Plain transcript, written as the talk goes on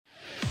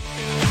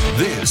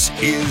This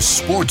is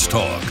Sports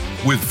Talk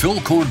with Phil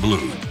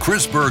Kornblut,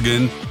 Chris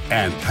Bergen,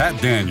 and Pat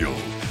Daniel.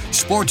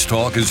 Sports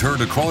Talk is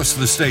heard across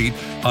the state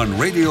on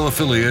radio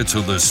affiliates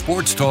of the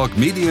Sports Talk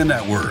Media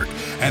Network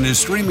and is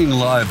streaming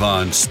live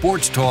on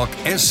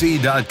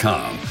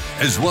sportstalksc.com,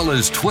 as well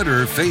as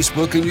Twitter,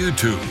 Facebook, and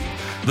YouTube.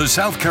 The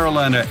South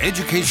Carolina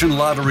Education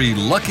Lottery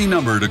lucky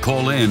number to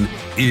call in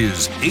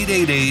is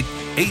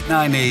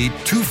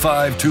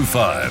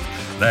 888-898-2525.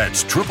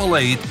 That's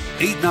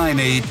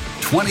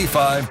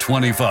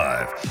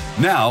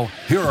 888-898-2525. Now,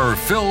 here are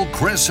Phil,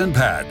 Chris, and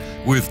Pat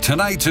with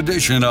tonight's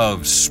edition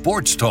of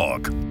Sports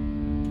Talk.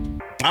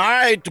 All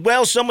right,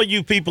 well, some of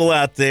you people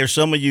out there,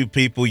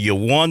 you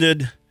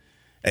wanted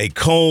a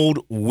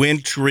cold,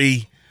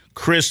 wintry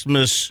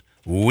Christmas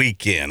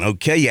weekend,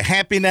 okay? You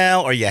happy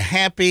now? Are you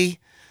happy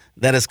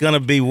that it's going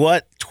to be,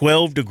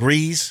 12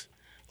 degrees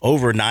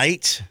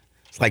overnight?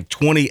 It's like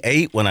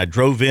 28 when I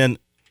drove in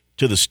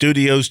to the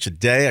studios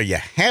today. Are you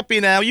happy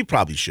now? You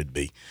probably should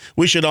be.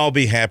 We should all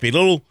be happy.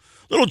 Little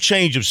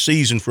change of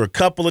season for a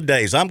couple of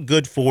days. I'm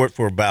good for it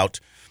for about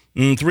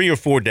 3 or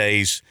 4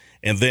 days.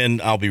 And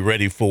then I'll be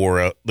ready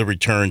for the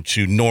return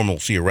to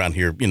normalcy around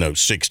here,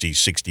 60,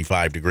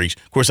 65 degrees.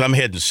 Of course, I'm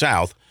heading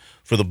south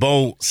for the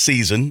bowl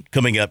season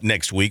coming up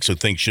next week, so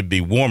things should be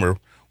warmer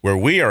where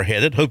we are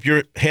headed. Hope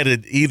you're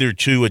headed either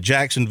to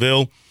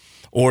Jacksonville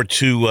or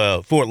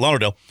to Fort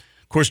Lauderdale.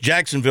 Of course,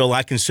 Jacksonville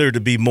I consider to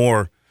be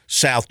more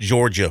South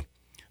Georgia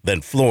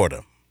than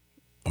Florida.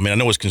 I mean, I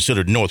know it's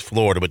considered North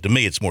Florida, but to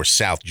me it's more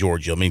South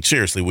Georgia. I mean,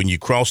 seriously, when you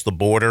cross the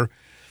border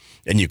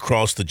and you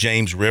cross the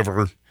James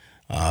River,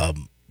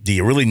 do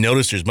you really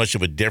notice there's much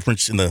of a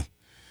difference in the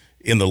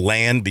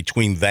land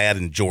between that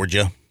and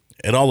Georgia?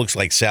 It all looks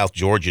like South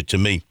Georgia to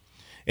me.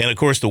 And, of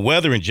course, the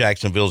weather in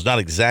Jacksonville is not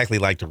exactly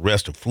like the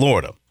rest of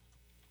Florida.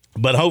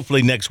 But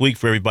hopefully next week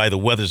for everybody, the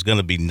weather's going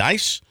to be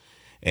nice,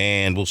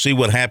 and we'll see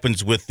what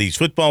happens with these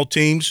football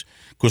teams.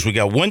 Of course, we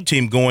got one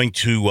team going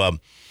to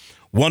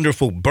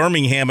wonderful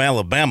Birmingham,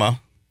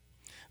 Alabama.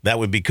 That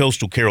would be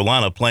Coastal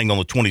Carolina playing on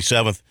the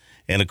 27th.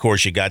 And, of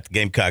course, you got the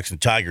Gamecocks and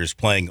Tigers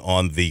playing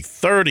on the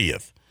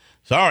 30th.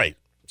 All right,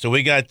 so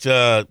we got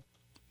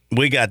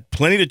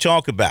plenty to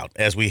talk about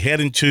as we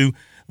head into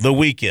the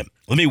weekend.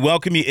 Let me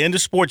welcome you into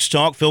Sports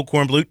Talk. Phil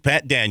Kornblut,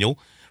 Pat Daniel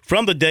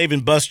from the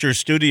Dave & Buster's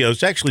studios.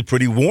 It's actually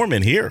pretty warm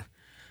in here.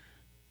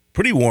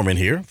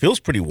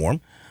 Feels pretty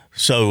warm.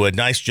 So a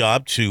nice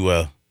job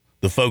to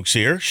the folks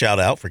here. Shout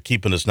out for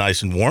keeping us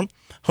nice and warm.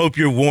 Hope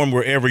you're warm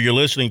wherever you're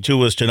listening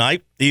to us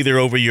tonight, either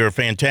over your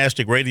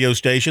fantastic radio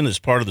station as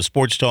part of the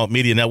Sports Talk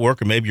Media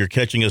Network, or maybe you're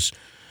catching us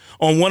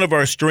on one of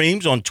our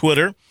streams on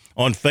Twitter,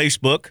 on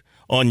Facebook,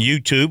 on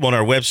YouTube, on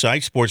our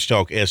website,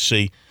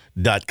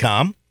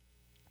 sportstalksc.com.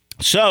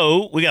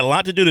 So we got a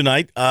lot to do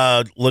tonight.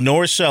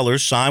 Lenore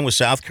Sellers signed with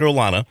South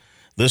Carolina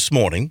this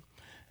morning.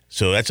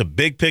 So that's a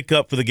big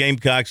pickup for the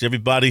Gamecocks.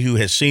 Everybody who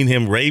has seen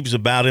him raves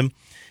about him.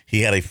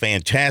 He had a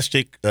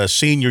fantastic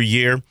senior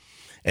year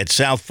at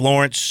South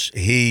Florence.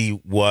 He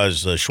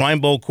was a Shrine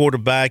Bowl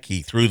quarterback.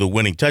 He threw the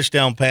winning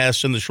touchdown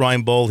pass in the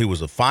Shrine Bowl. He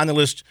was a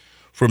finalist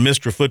for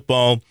Mr.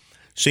 Football.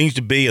 Seems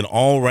to be an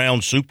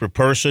all-round super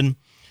person,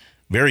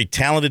 very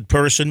talented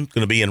person,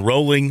 going to be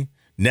enrolling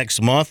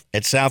next month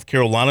at South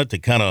Carolina to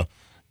kind of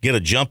get a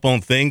jump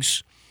on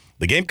things.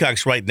 The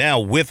Gamecocks right now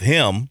with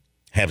him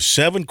have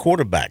 7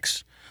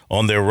 quarterbacks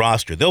on their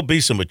roster. There'll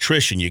be some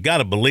attrition. You got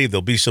to believe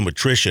there'll be some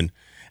attrition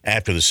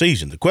after the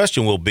season. The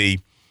question will be,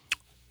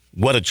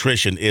 what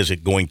attrition is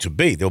it going to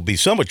be? There'll be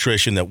some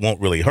attrition that won't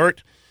really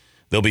hurt.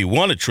 There'll be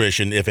one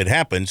attrition, if it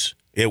happens,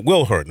 it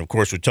will hurt. And, of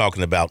course, we're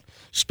talking about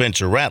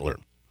Spencer Rattler.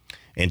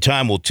 And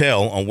time will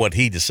tell on what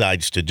he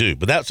decides to do.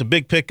 But that's a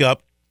big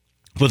pickup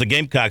for the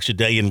Gamecocks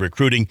today in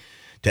recruiting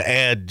to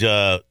add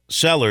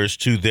Sellers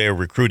to their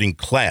recruiting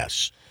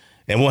class.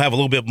 And we'll have a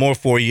little bit more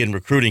for you in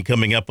recruiting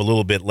coming up a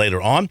little bit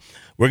later on.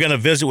 We're going to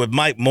visit with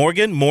Mike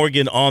Morgan.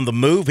 Morgan on the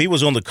move. He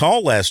was on the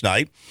call last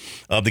night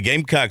of the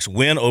Gamecocks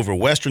win over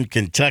Western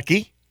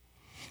Kentucky.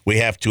 We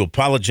have to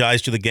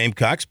apologize to the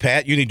Gamecocks.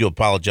 Pat, you need to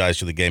apologize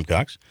to the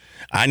Gamecocks.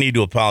 I need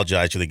to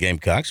apologize to the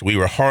Gamecocks. We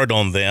were hard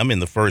on them in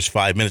the first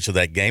 5 minutes of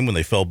that game when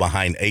they fell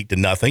behind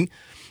 8-0,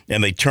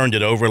 and they turned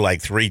it over like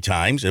 3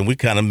 times, and we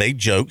kind of made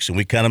jokes, and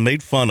we kind of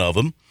made fun of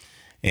them,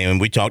 and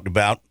we talked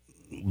about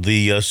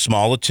the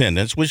small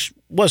attendance, which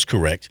was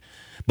correct.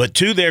 But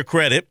to their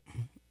credit,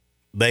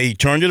 they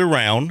turned it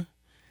around,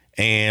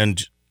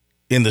 and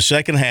in the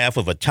second half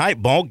of a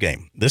tight ball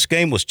game, this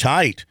game was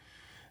tight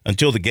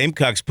until the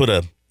Gamecocks put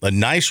a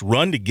nice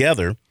run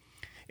together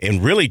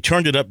and really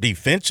turned it up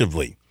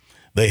defensively.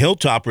 The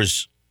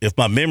Hilltoppers, if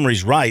my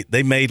memory's right,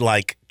 they made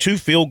like 2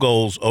 field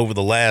goals over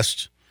the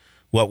last,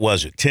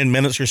 10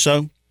 minutes or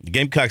so? The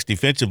Gamecocks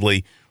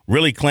defensively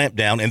really clamped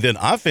down. And then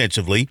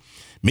offensively,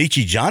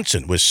 Meechie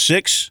Johnson with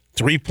 6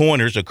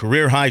 3-pointers, a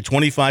career-high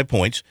 25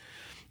 points.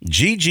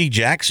 G.G.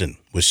 Jackson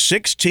with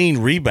 16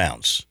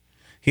 rebounds.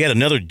 He had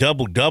another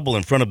double-double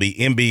in front of the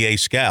NBA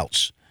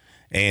scouts.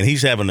 And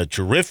he's having a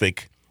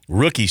terrific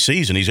rookie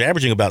season. He's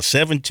averaging about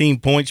 17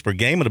 points per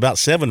game and about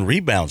 7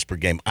 rebounds per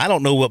game. I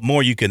don't know what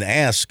more you can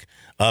ask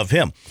of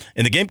him.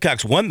 And the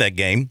Gamecocks won that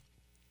game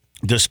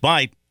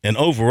despite an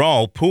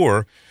overall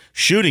poor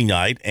shooting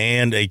night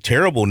and a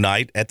terrible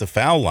night at the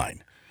foul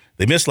line.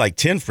 They missed like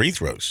 10 free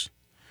throws.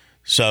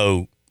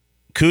 So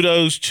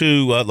kudos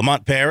to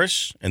Lamont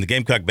Paris and the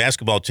Gamecock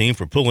basketball team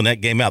for pulling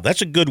that game out.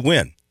 That's a good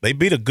win. They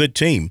beat a good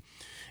team,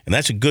 and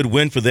that's a good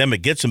win for them.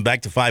 It gets them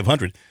back to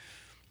 500.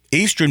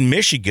 Eastern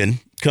Michigan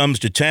comes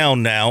to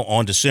town now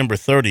on December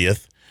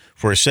 30th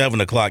for a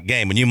 7 o'clock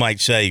game. And you might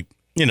say,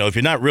 if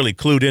you're not really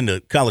clued into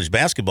college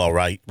basketball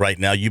right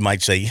now, you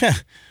might say,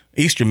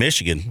 Eastern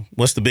Michigan,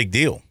 what's the big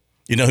deal?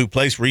 You know who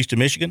plays for Eastern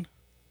Michigan?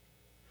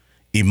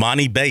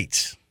 Imani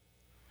Bates.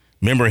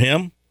 Remember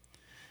him?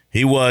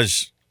 He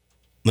was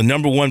the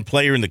number 1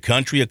 player in the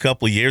country a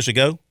couple of years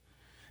ago,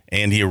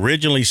 and he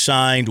originally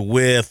signed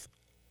with,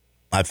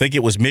 I think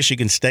it was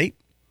Michigan State.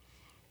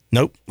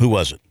 Nope, who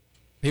was it?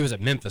 He was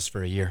at Memphis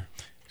for a year.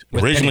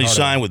 Originally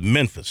signed with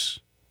Memphis.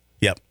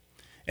 Yep.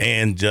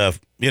 And,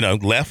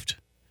 left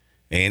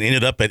and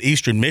ended up at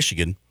Eastern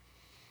Michigan,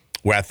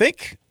 where I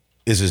think,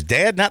 is his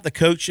dad not the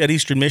coach at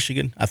Eastern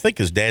Michigan? I think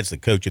his dad's the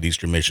coach at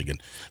Eastern Michigan.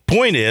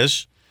 Point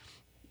is,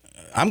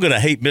 I'm going to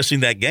hate missing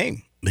that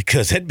game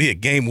because that'd be a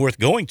game worth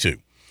going to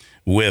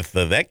with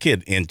that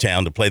kid in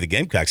town to play the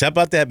Gamecocks. How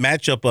about that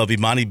matchup of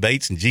Imani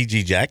Bates and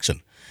G.G.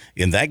 Jackson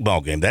in that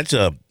ball game? That's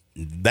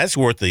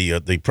worth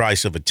the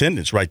price of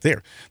attendance right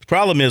there. The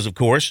problem is, of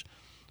course,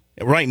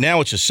 right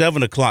now it's a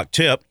 7 o'clock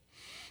tip.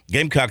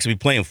 Gamecocks will be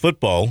playing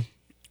football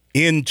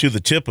into the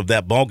tip of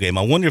that ball game.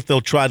 I wonder if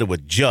they'll try to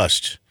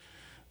adjust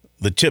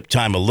the tip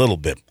time a little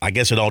bit. I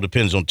guess it all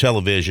depends on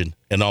television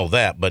and all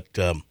that, but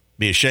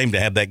be ashamed to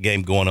have that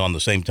game going on the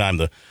same time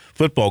the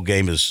football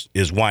game is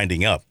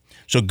winding up.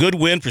 So good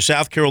win for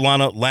South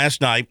Carolina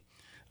last night.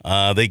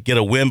 They get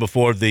a win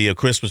before the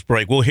Christmas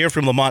break. We'll hear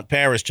from Lamont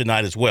Paris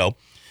tonight as well.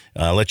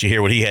 Let you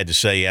hear what he had to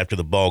say after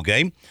the ball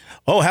game.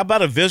 Oh, how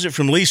about a visit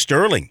from Lee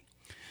Sterling?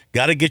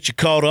 Got to get you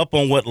caught up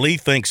on what Lee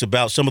thinks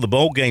about some of the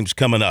bowl games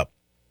coming up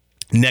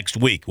next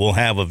week. We'll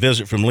have a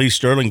visit from Lee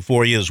Sterling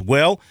for you as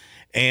well,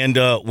 and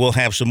we'll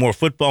have some more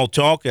football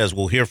talk as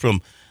we'll hear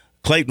from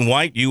Clayton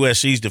White,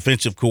 USC's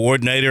defensive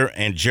coordinator,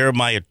 and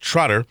Jeremiah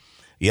Trotter,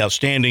 the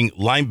outstanding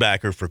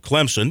linebacker for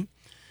Clemson.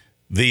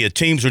 The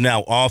teams are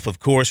now off, of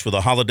course, for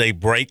the holiday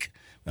break.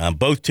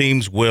 Both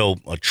teams will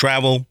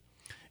travel.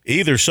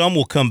 Either some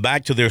will come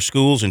back to their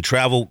schools and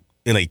travel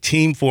in a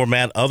team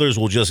format. Others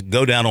will just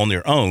go down on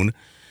their own,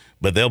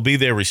 but they'll be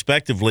there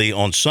respectively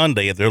on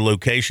Sunday at their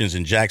locations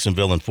in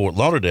Jacksonville and Fort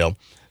Lauderdale,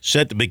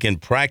 set to begin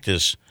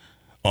practice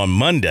on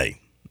Monday.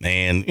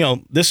 And,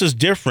 this is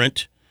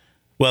different.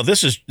 Well, from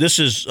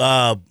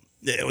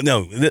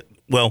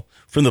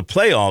the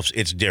playoffs,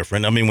 it's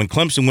different. I mean, when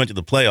Clemson went to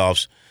the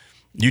playoffs,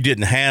 you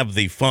didn't have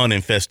the fun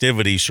and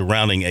festivities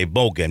surrounding a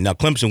bowl game. Now,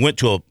 Clemson went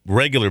to a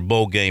regular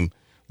bowl game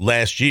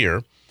last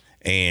year,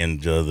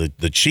 and the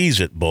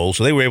Cheez-It Bowl,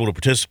 so they were able to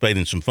participate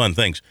in some fun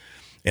things.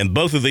 And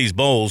both of these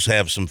bowls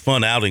have some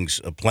fun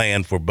outings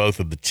planned for both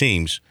of the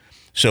teams.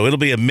 So it'll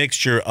be a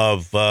mixture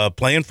of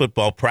playing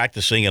football,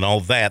 practicing, and all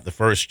that the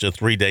first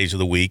 3 days of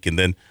the week, and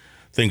then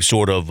things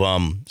sort of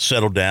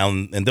settle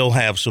down, and they'll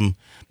have some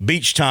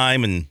beach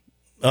time and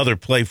other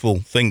playful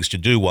things to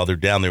do while they're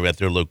down there at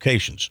their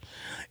locations.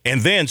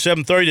 And then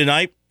 7:30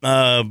 tonight,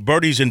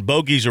 Birdies and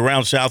Bogies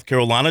around South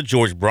Carolina.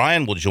 George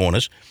Bryan will join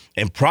us.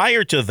 And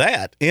prior to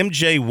that,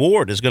 MJ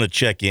Ward is going to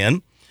check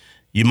in.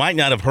 You might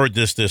not have heard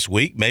this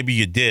week. Maybe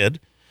you did.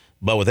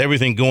 But with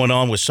everything going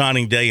on with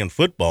signing day in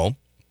football,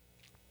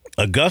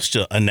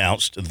 Augusta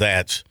announced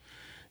that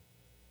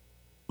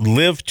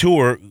Live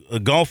Tour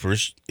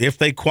golfers, if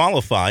they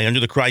qualify under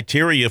the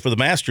criteria for the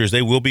Masters,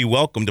 they will be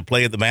welcome to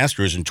play at the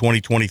Masters in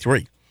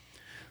 2023.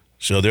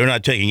 So they're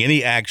not taking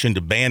any action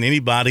to ban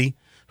anybody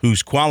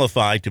who's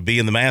qualified to be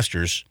in the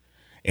Masters.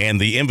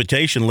 And the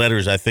invitation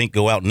letters, I think,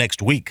 go out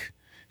next week.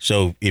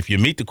 So if you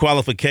meet the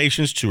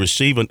qualifications to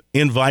receive an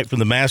invite from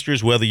the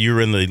Masters, whether you're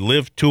in the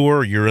Live Tour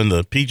or you're in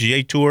the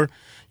PGA Tour,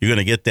 you're going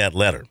to get that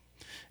letter.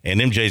 And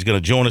MJ is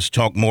going to join us to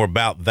talk more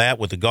about that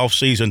with the golf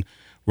season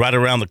right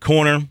around the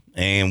corner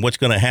and what's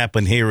going to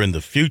happen here in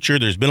the future.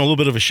 There's been a little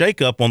bit of a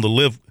shakeup on the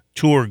Live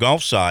Tour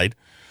golf side,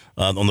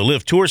 on the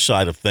Live Tour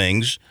side of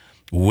things,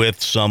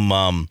 with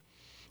some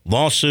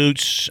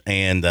lawsuits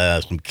and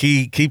some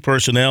key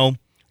personnel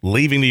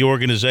leaving the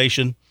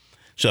organization.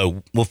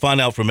 So we'll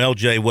find out from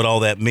LJ what all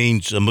that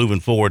means moving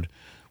forward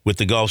with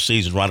the golf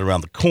season right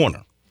around the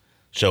corner.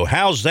 So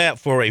how's that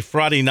for a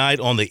Friday night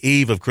on the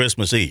eve of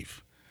Christmas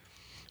Eve?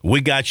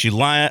 We got you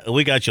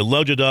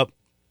loaded up,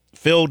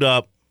 filled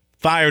up,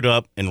 fired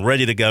up, and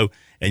ready to go.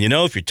 And,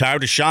 if you're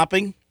tired of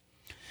shopping,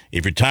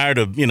 if you're tired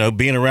of,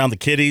 being around the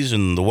kiddies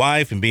and the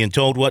wife and being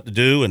told what to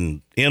do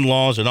and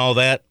in-laws and all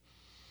that,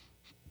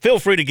 feel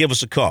free to give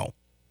us a call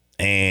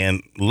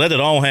and let it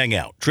all hang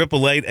out.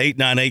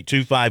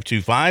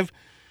 888-898-2525.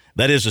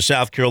 That is the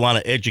South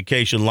Carolina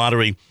Education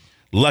Lottery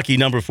lucky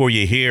number for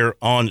you here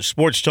on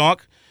Sports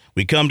Talk.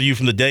 We come to you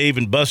from the Dave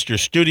and Buster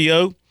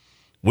studio.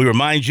 We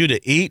remind you to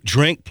eat,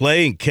 drink,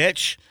 play, and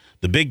catch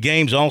the big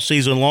games all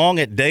season long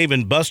at Dave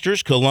 &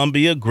 Buster's,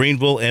 Columbia,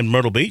 Greenville, and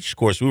Myrtle Beach. Of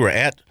course, we were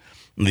at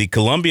the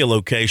Columbia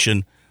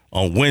location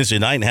on Wednesday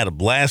night and had a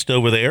blast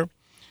over there.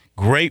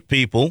 Great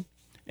people,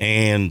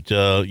 and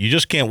you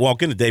just can't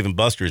walk into Dave &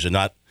 Buster's and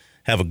not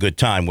have a good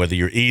time, whether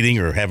you're eating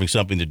or having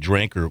something to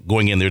drink or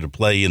going in there to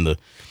play in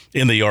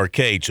the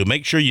arcade. So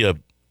make sure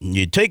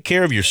you take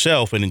care of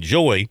yourself and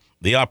enjoy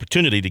the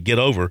opportunity to get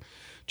over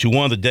to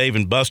one of the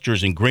Dave &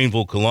 Buster's in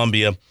Greenville,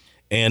 Columbia,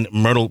 and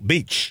Myrtle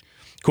Beach.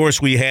 Of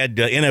course, we had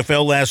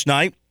NFL last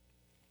night.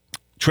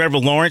 Trevor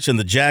Lawrence and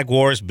the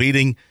Jaguars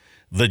beating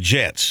the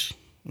Jets.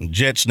 The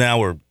Jets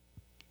now are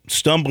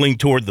stumbling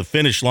toward the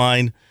finish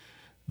line.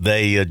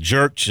 They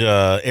jerked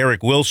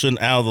Eric Wilson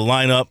out of the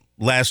lineup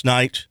last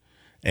night.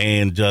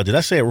 And did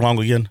I say it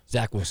wrong again?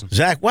 Zach Wilson.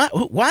 Zach,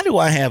 why do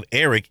I have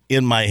Eric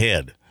in my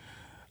head?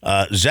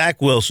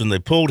 Zach Wilson, they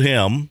pulled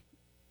him.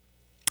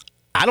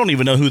 I don't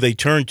even know who they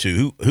turned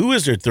to. Who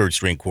is their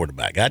third-string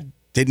quarterback? I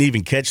didn't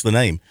even catch the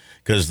name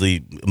because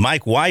the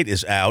Mike White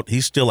is out.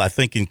 He's still, I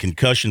think, in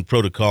concussion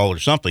protocol or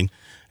something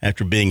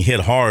after being hit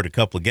hard a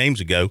couple of games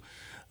ago.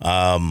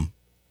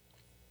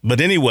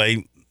 But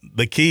anyway,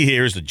 the key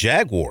here is the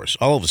Jaguars.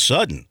 All of a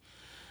sudden,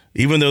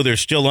 even though they're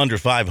still under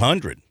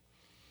 500,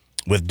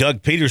 with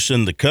Doug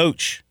Peterson, the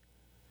coach,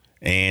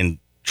 and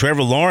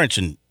Trevor Lawrence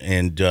and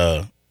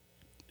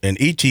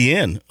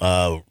ETN,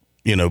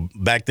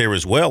 back there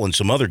as well, and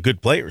some other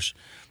good players,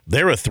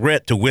 they're a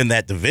threat to win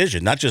that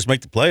division, not just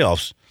make the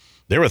playoffs.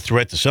 They're a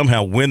threat to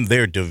somehow win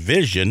their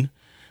division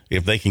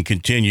if they can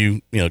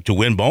continue, to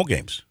win ball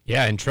games.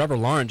 Yeah, and Trevor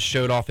Lawrence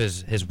showed off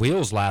his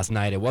wheels last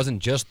night. It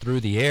wasn't just through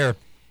the air.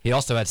 He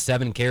also had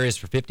 7 carries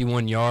for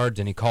 51 yards,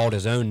 and he called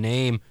his own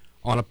name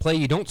on a play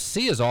you don't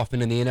see as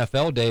often in the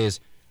NFL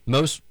days.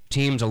 Most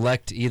teams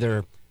elect to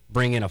either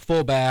bring in a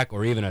fullback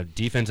or even a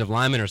defensive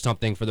lineman or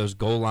something for those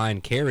goal line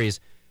carries.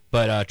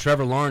 But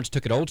Trevor Lawrence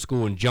took it old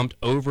school and jumped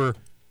over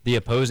the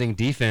opposing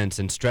defense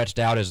and stretched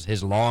out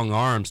his long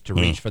arms to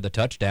reach for the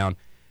touchdown.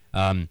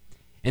 And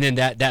then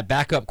that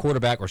backup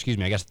quarterback,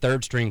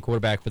 third-string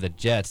quarterback for the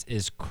Jets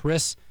is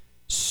Chris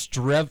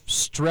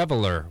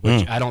Streveler,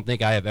 which I don't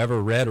think I have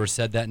ever read or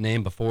said that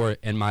name before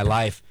in my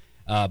life.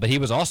 But he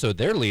was also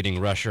their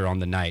leading rusher on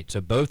the night. So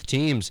both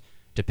teams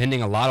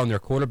depending a lot on their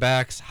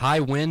quarterbacks,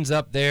 high winds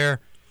up there.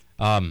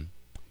 I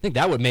think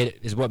that what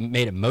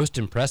made it most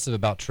impressive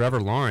about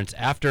Trevor Lawrence.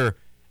 After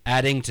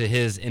adding to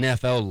his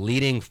NFL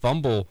leading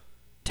fumble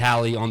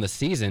tally on the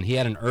season, he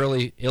had an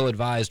early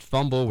ill-advised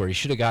fumble where he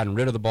should have gotten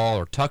rid of the ball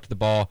or tucked the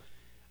ball.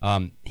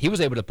 He was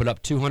able to put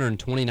up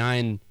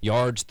 229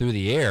 yards through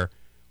the air,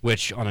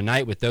 which on a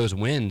night with those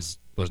winds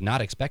was not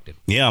expected.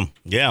 Yeah.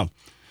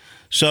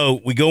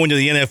 So we go into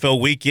the NFL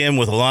weekend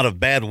with a lot of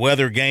bad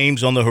weather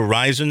games on the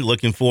horizon.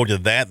 Looking forward to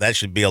that. That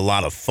should be a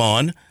lot of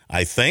fun,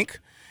 I think.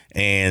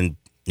 And,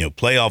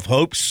 playoff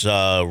hopes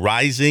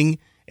rising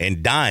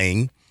and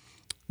dying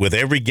with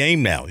every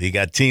game now. You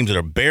got teams that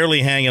are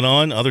barely hanging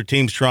on, other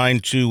teams trying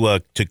to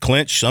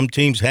clinch. Some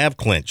teams have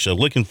clinched. So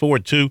looking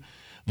forward to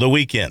the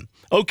weekend.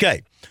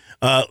 Okay,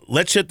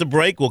 let's hit the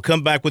break. We'll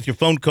come back with your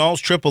phone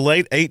calls.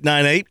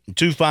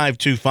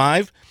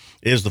 888-898-2525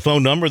 is the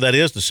phone number. That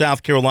is the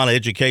South Carolina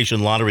Education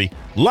Lottery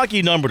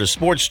lucky number to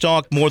Sports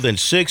Talk. More than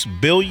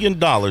 $6 billion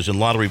in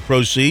lottery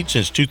proceeds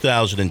since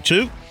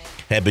 2002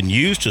 have been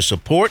used to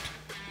support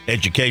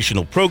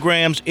educational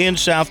programs in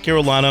South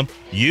Carolina.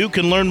 You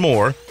can learn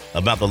more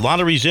about the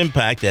lottery's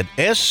impact at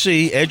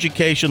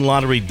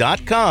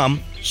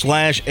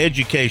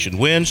sceducationlottery.com/education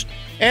wins.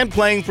 And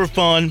playing for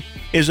fun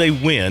is a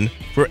win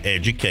for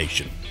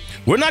education.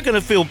 We're not going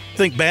to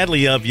think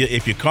badly of you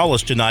if you call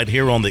us tonight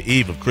here on the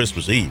eve of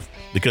Christmas Eve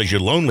because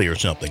you're lonely or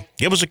something.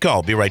 Give us a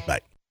call. Be right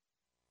back.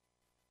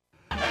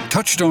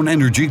 Touchstone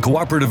Energy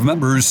Cooperative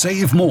members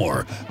save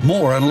more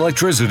on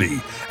electricity,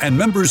 and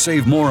members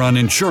save more on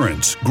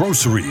insurance,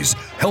 groceries,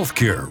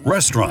 healthcare,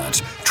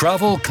 restaurants,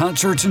 travel,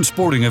 concerts, and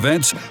sporting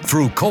events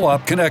through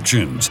Co-op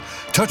Connections.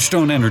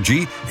 Touchstone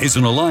Energy is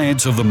an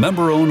alliance of the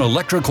member-owned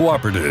electric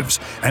cooperatives,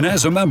 and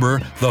as a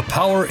member, the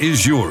power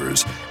is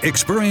yours.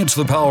 Experience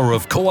the power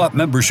of co-op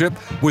membership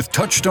with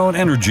Touchstone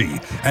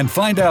Energy and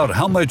find out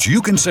how much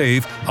you can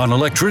save on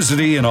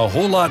electricity and a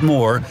whole lot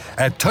more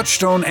at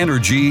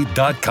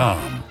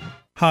touchstoneenergy.com.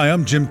 Hi,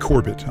 I'm Jim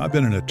Corbett. I've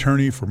been an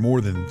attorney for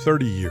more than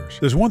 30 years.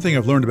 There's one thing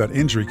I've learned about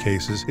injury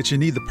cases. It's you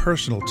need the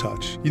personal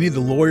touch. You need the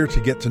lawyer to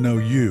get to know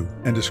you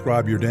and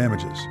describe your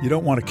damages. You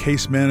don't want a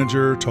case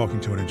manager talking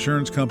to an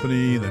insurance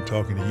company and then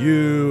talking to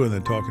you and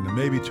then talking to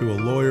maybe to a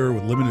lawyer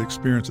with limited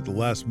experience at the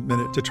last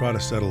minute to try to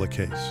settle a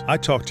case. I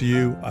talk to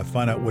you, I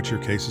find out what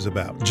your case is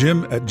about.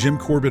 Jim at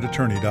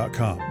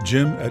JimCorbettAttorney.com.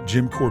 Jim at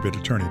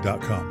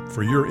JimCorbettAttorney.com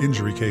for your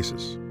injury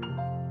cases.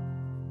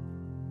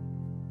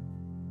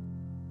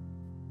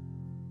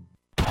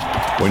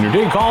 When your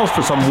day calls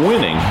for some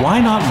winning, why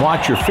not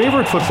watch your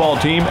favorite football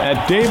team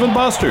at Dave &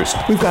 Buster's?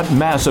 We've got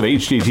massive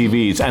HD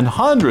TVs and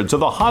hundreds of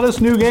the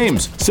hottest new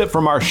games. Sip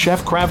from our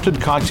chef-crafted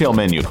cocktail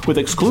menu with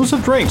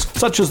exclusive drinks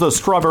such as the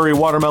Strawberry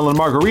Watermelon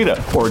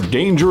Margarita or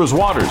Dangerous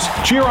Waters.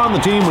 Cheer on the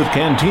team with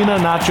Cantina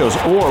Nachos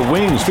or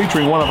wings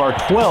featuring one of our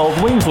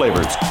 12 wing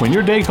flavors. When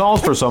your day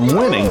calls for some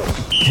winning,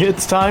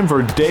 it's time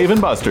for Dave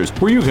 & Buster's,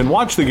 where you can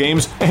watch the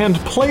games and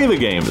play the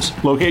games.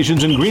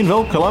 Locations in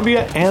Greenville,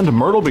 Columbia, and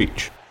Myrtle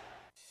Beach.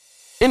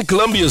 In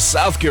Columbia,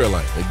 South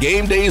Carolina,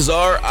 game days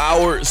are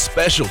our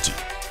specialty.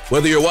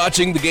 Whether you're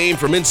watching the game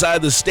from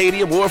inside the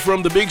stadium or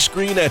from the big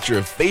screen at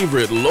your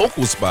favorite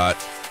local spot,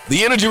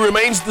 the energy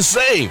remains the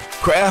same.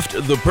 Craft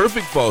the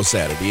perfect fall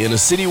Saturday in a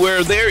city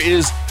where there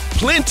is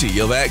plenty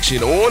of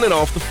action on and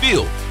off the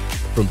field.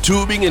 From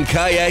tubing and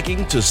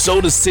kayaking to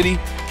Soda City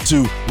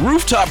to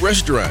rooftop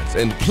restaurants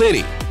and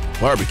plenty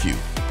barbecue.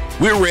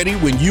 We're ready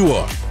when you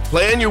are.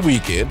 Plan your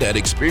weekend at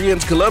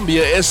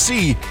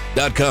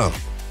experiencecolumbiasc.com.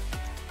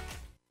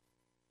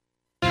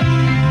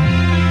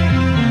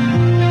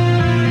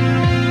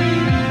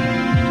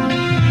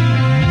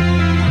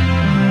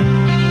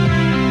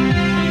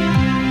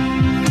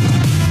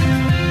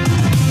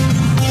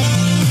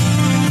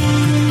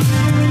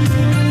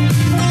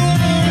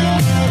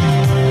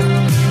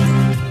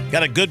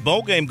 Got a good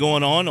bowl game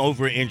going on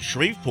over in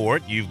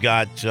Shreveport. You've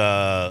got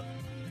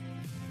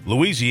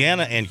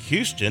Louisiana and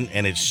Houston,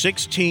 and it's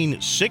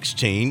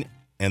 16-16,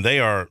 and they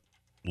are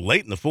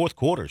late in the fourth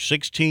quarter,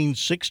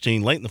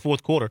 16-16, late in the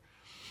fourth quarter.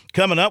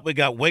 Coming up, we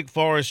got Wake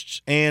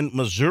Forest and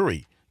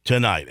Missouri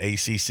tonight,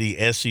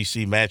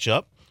 ACC-SEC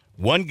matchup.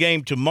 One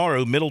game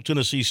tomorrow, Middle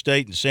Tennessee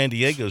State and San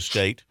Diego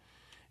State,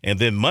 and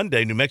then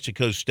Monday, New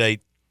Mexico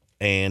State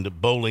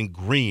and Bowling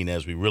Green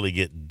as we really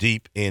get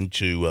deep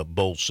into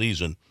bowl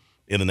season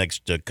in the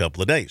next couple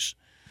of days.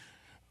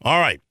 All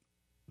right.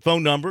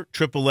 Phone number,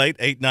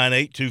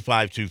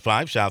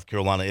 888-898-2525, South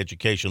Carolina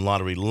Education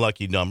Lottery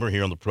lucky number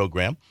here on the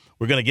program.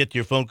 We're going to get to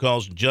your phone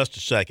calls in just a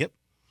second.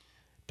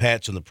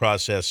 Pat's in the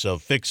process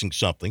of fixing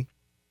something.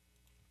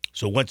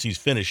 So once he's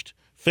finished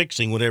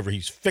fixing whatever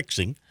he's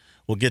fixing,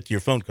 we'll get to your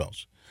phone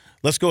calls.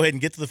 Let's go ahead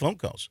and get to the phone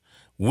calls.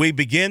 We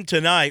begin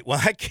tonight. Well,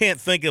 I can't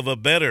think of a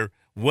better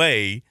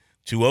way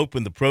to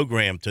open the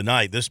program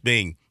tonight, this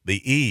being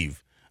the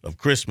eve of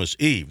Christmas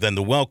Eve, than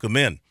to welcome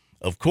in,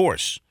 of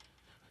course,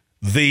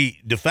 the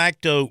de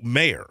facto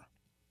mayor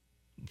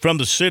from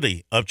the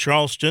city of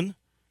Charleston,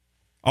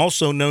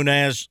 also known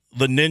as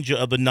the Ninja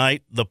of the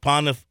Night, the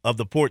Pontiff of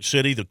the Port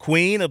City, the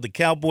Queen of the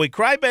Cowboy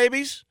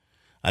Crybabies.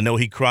 I know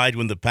he cried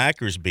when the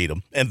Packers beat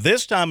him. And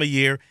this time of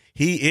year,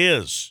 he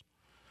is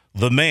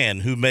the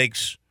man who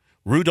makes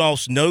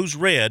Rudolph's nose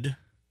red.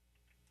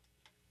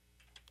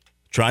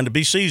 Trying to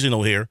be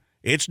seasonal here.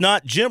 It's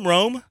not Jim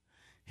Rome.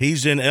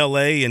 He's in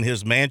L.A. in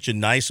his mansion,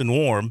 nice and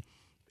warm.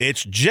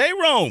 It's J.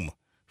 Rome,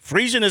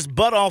 freezing his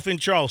butt off in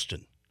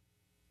Charleston.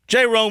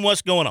 J. Rome,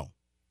 what's going on?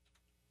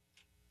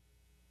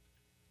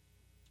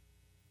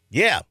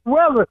 Yeah.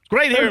 Weather.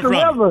 Great hearing from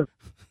you.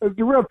 It's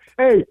the weather.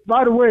 Hey,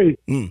 by the way,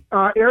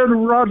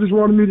 Aaron Rodgers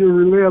wanted me to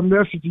relay a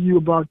message to you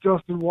about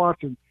Justin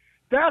Watson.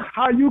 That's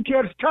how you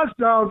catch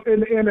touchdowns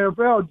in the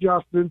NFL,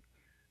 Justin.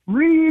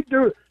 Read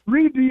the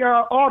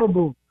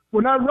audible.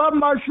 When I rub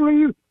my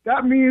sleeve,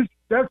 that means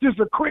that's just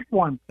a quick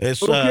one.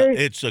 It's okay?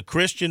 It's a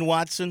Christian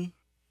Watson.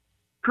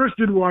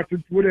 Christian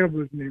Watson,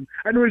 whatever his name.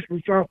 I know he's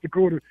from South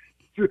Dakota.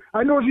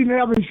 I know he didn't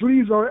have any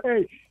sleeves on.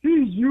 Hey,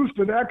 he's used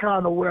to that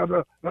kind of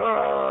weather.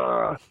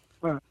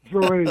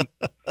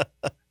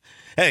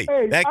 Hey,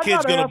 that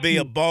kid's going to be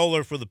a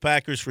baller for the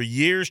Packers for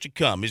years to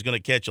come. He's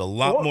going to catch a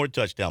lot more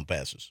touchdown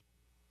passes.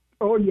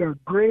 Oh, yeah,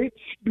 great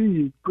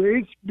speed.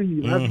 I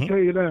have to tell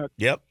you that.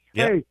 Yep.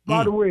 Hey,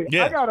 by the way,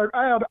 yeah.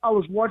 I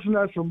was watching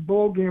some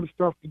bowl game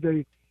stuff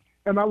today,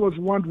 and I was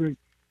wondering,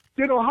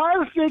 did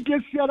Ohio State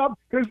get set up?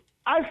 Because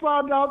I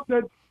found out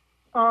that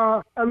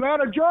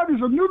Atlanta, Georgia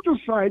is a neutral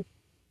site,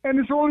 and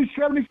it's only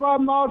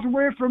 75 miles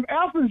away from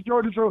Athens,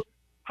 Georgia. So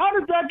how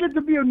did that get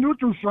to be a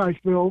neutral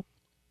site, Phil?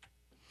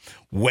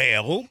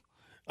 Well,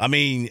 I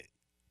mean,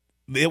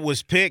 it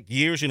was picked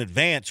years in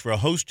advance for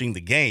hosting the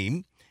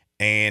game.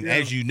 And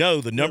as you know,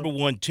 the number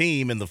one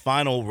team in the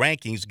final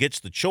rankings gets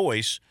the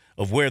choice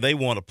of where they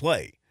want to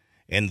play.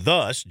 And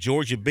thus,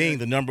 Georgia being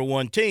the number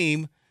one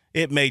team,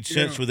 it made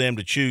sense for them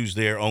to choose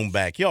their own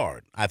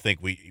backyard. I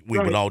think we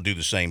would all do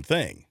the same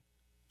thing.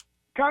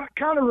 Kind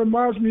of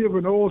reminds me of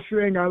an old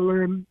saying I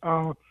learned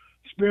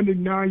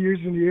spending 9 years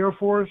in the Air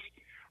Force.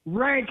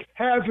 Rank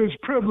has its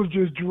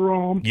privileges,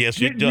 Jerome. Yes,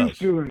 Get it does.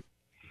 used to it.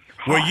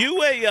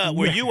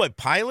 Were you a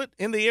pilot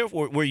in the Air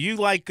Force? Were you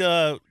like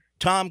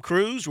Tom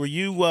Cruise? Were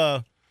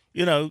you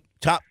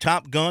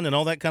Top Gun and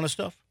all that kind of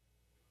stuff?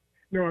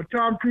 No,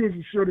 Tom Cruise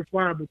is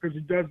certified because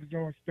he does his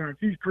own stunts.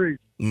 He's crazy.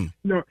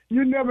 No,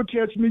 you never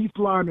catch me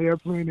flying an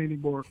airplane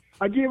anymore.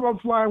 I gave up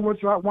flying once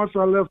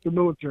I left the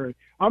military.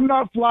 I'm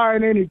not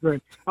flying anything.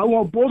 I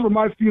want both of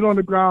my feet on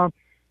the ground.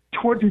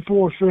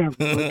 24/7.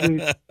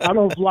 Okay? I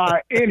don't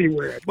fly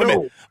anywhere. Wait a No,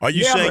 minute. Are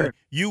you never. saying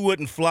you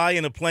wouldn't fly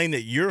in a plane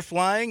that you're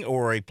flying,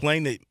 or a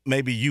plane that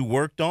maybe you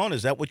worked on?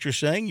 Is that what you're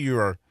saying?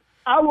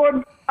 I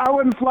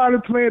wouldn't fly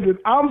the plane that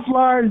I'm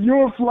flying,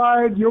 you're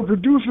flying, your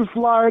producer's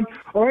flying,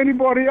 or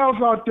anybody else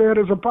out there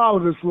that's a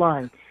pilot is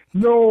flying.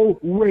 No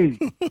way.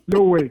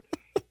 No way.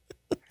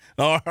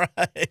 All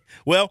right.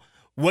 Well,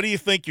 what do you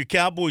think your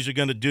Cowboys are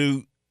going to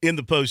do in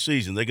the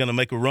postseason? They're going to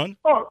make a run?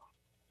 Oh,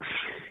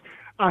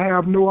 I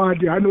have no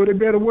idea. I know they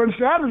better win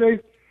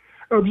Saturday.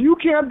 If you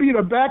can't beat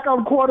a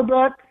backup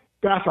quarterback,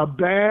 that's a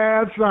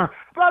bad sign.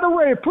 By the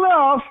way,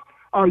 playoffs,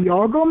 are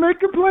y'all going to make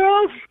the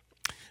playoffs?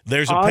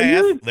 There's a Are path.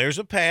 you? There's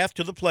a path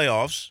to the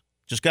playoffs.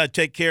 Just got to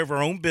take care of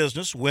our own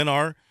business, win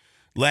our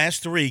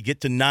last 3,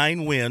 get to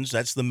 9 wins.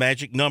 That's the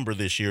magic number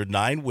this year,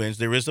 9 wins.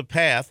 There is a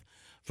path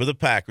for the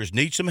Packers.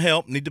 Need some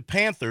help. Need the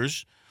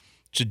Panthers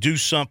to do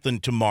something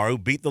tomorrow.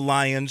 Beat the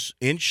Lions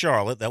in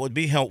Charlotte. That would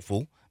be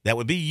helpful. That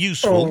would be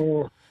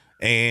useful. Oh,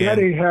 And that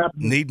ain't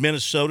happening. need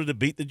Minnesota to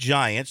beat the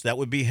Giants. That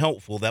would be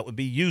helpful. That would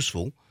be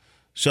useful.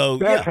 So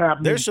That's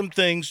happening. there's some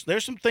things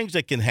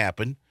that can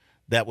happen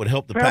that would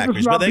help the Panthers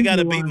Packers. not But they got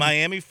to beating the beat Lions.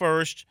 Miami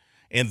first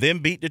and then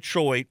beat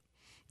Detroit.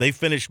 They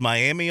finished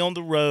Miami on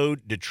the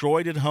road,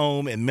 Detroit at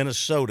home, and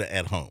Minnesota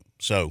at home.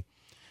 So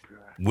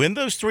win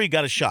those 3,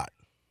 got a shot.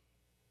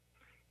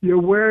 You're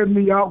wearing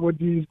me out with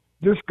these.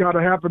 This got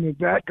to happen, and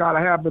that got to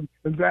happen,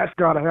 and that's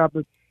got to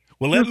happen.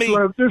 Well, let Just me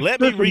let-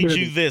 just a read minute.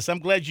 you this. I'm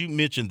glad you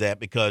mentioned that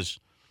because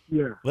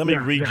Yeah. let me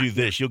yeah, read yeah. you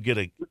this. You'll get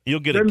a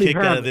Let me kick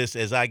out have of it. this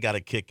as I got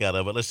a kick out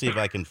of it. Let's see if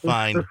I can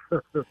find.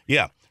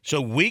 Yeah. So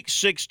Week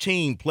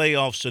 16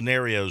 playoff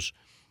scenarios.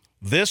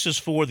 This is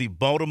for the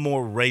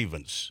Baltimore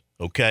Ravens.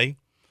 Okay,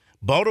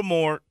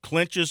 Baltimore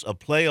clinches a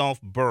playoff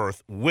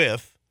berth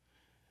with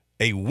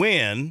a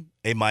win,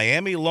 a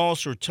Miami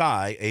loss or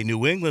tie, a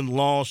New England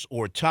loss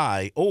or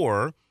tie,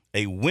 or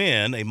a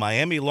win, a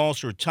Miami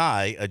loss or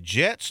tie, a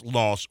Jets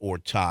loss or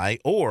tie,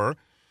 or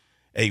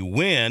a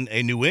win,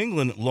 a New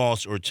England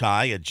loss or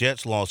tie, a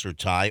Jets loss or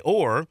tie,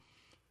 or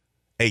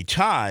a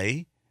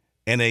tie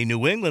and a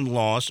New England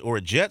loss or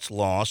a Jets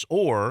loss,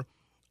 or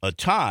a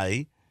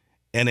tie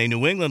and a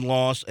New England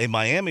loss, a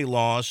Miami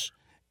loss,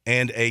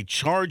 and a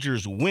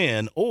Chargers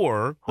win,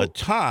 or a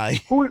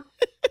tie. Who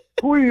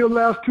are your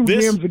last 2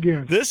 games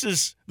against? This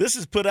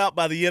is put out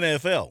by the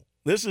NFL.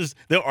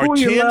 There are Who are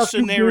your 10 last 2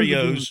 games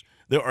scenarios. against?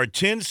 There are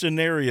 10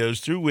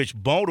 scenarios through which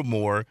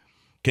Baltimore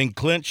can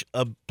clinch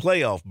a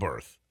playoff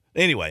berth.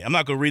 Anyway, I'm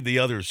not going to read the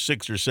other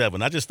 6 or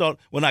 7. I just thought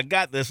when I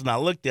got this and I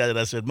looked at it,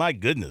 I said, "My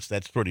goodness,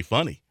 that's pretty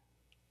funny."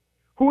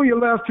 Who are your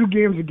last 2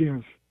 games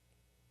against?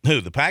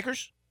 Who? The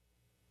Packers?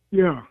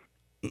 Yeah.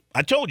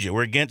 I told you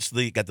we're against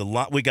we got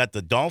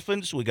the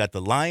Dolphins, we got the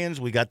Lions,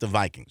 we got the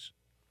Vikings.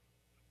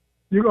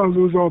 You're gonna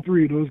lose all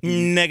 3 of those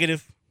games.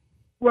 Negative.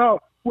 Well,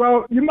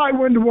 you might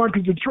win the one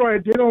because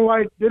Detroit they don't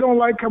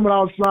like coming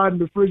outside in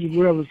the fridge or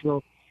whatever.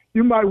 So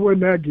you might win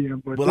that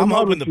game. But Well, I'm them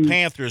other hoping the 2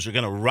 Panthers are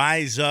going to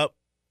rise up.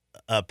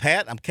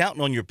 Pat, I'm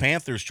counting on your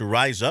Panthers to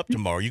rise up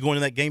tomorrow. You going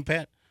to that game,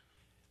 Pat?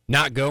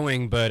 Not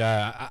going, but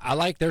I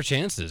like their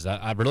chances.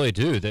 I really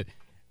do.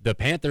 The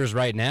Panthers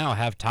right now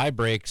have tie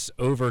breaks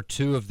over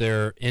 2 of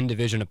their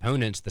in-division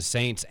opponents, the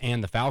Saints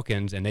and the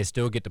Falcons, and they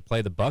still get to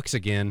play the Bucks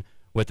again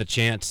with a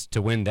chance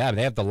to win that.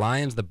 They have the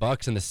Lions, the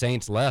Bucks, and the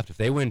Saints left. If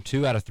they win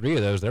 2 out of 3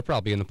 of those, they're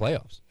probably in the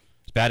playoffs.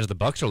 As bad as the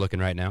Bucks are looking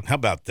right now. How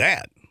about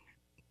that?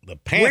 The Way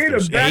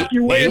Panthers. to back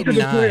your way into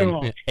the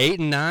playoffs.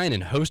 8-9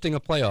 and hosting a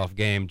playoff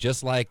game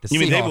just like the You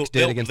mean Seahawks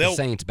did against the they'll-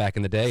 Saints back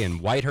in the day,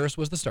 and Whitehurst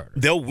was the starter.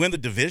 They'll win the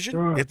division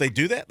Right. if they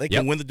do that. They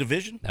can win the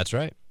division. That's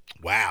right.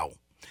 Wow,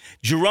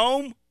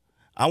 Jerome,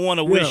 I want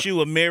to wish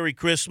you a Merry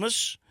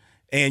Christmas,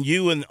 and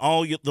you and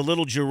all the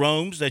little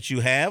Jeromes that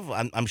you have.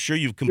 I'm sure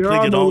you've There are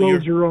completed no all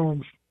little your.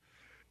 Jeromes.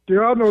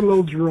 There are no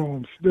little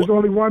Jeromes. There's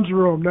only one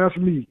Jerome. That's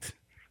me.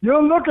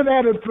 You're looking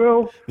at it,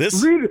 Phil.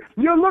 Read it.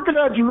 You're looking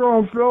at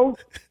Jerome, Phil.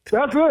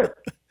 That's it.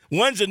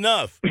 One's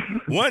enough.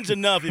 One's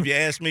enough if you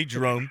ask me,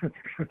 Jerome.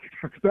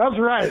 That's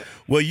right.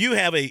 Well, you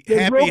have a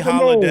They happy broke the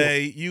mold.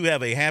 holiday. You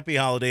have a happy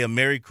holiday, a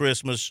Merry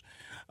Christmas.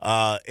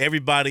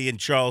 Everybody in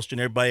Charleston,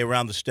 everybody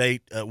around the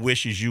state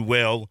wishes you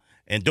well.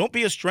 And don't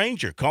be a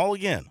stranger. Call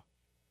again.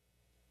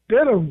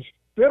 Diddums,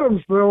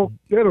 Phil.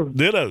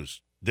 Diddums.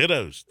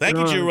 Dittos. Thank you,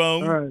 All right,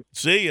 Jerome. all right.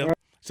 See ya.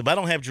 So I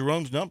don't have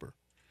Jerome's number.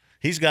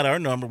 He's got our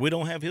number. We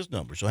don't have his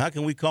number. So how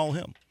can we call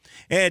him?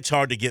 And it's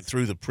hard to get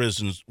through the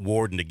prison's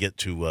warden to get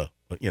to,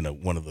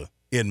 one of the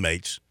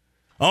inmates.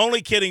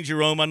 Only kidding,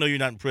 Jerome. I know you're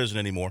not in prison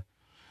anymore.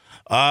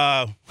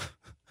 And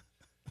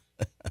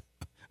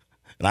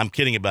I'm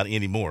kidding about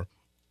anymore.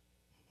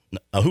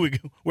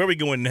 Where are we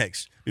going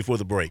next before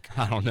the break?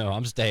 I don't know.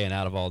 I'm staying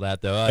out of all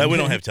that, though. We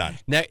don't have time.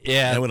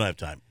 Yeah. No, we don't have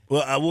time.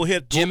 Well, we'll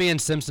hit Jimmy in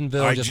Simpsonville.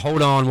 All right, Just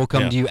hold on. We'll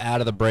come yeah. to you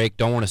out of the break.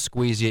 Don't want to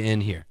squeeze you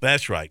in here.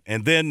 That's right.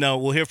 And then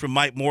we'll hear from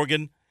Mike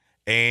Morgan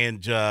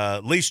and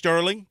Lee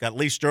Sterling. Got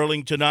Lee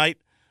Sterling tonight.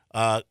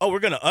 We're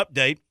going to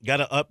update. Got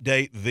to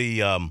update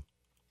the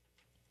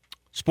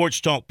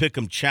Sports Talk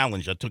Pick'em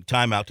Challenge. I took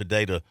time out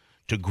today to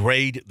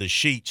grade the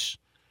sheets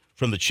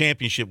from the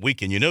championship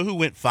weekend. You know who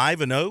went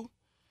 5-0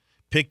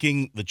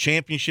 picking the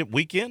championship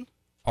weekend?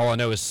 All I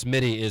know is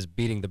Smitty is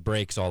beating the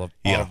brakes out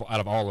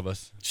of all of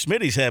us.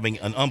 Smitty's having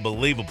an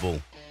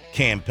unbelievable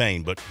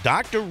campaign. But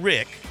Dr.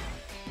 Rick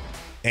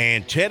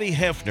and Teddy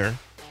Hefner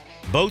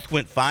both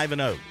went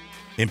 5-0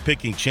 in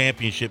picking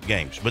championship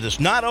games. But it's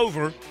not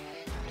over.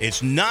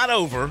 It's not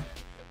over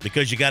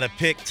because you got to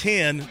pick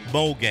 10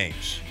 bowl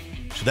games.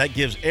 So that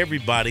gives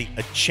everybody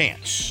a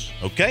chance,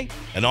 okay?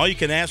 And all you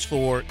can ask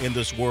for in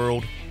this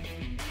world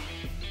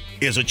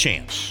is a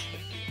chance.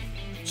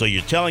 So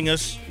you're telling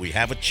us we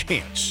have a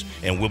chance,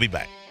 and we'll be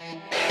back.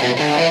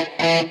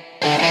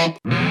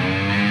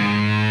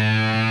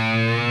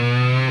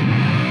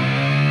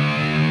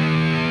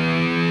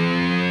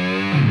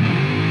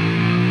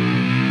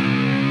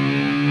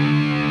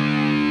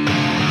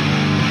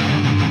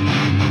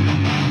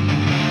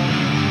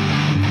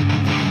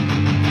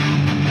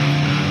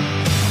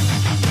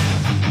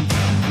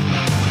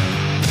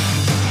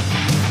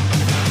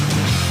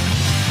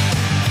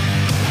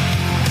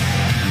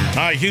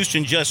 All right,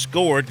 Houston just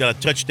scored, got a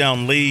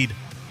touchdown lead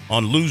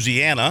on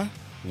Louisiana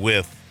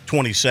with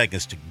 20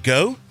 seconds to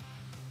go.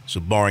 So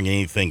barring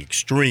anything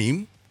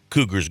extreme,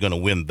 Cougars going to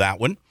win that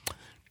one.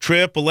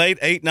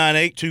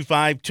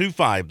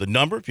 888-898-2525, the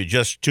number. If you're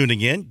just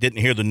tuning in, didn't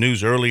hear the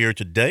news earlier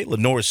today,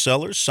 Lenore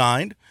Sellers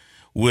signed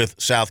with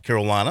South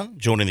Carolina,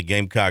 joining the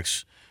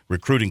Gamecocks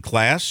recruiting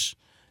class.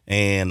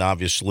 And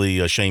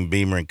obviously Shane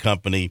Beamer and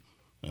company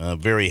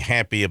very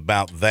happy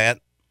about that.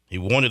 He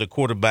wanted a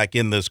quarterback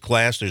in this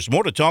class. There's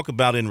more to talk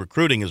about in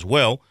recruiting as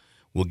well.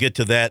 We'll get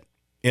to that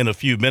in a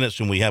few minutes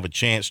when we have a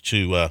chance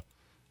to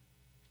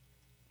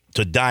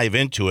dive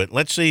into it.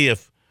 Let's see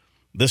if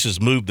this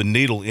has moved the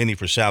needle any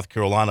for South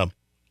Carolina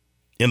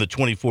in the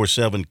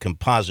 24/7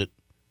 composite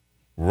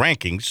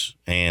rankings.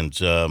 And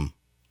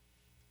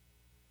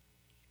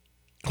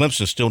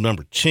Clemson's still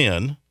number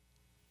 10.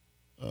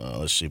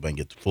 Let's see if I can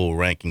get the full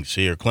rankings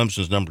here.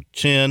 Clemson's number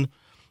 10,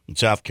 and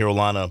South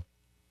Carolina,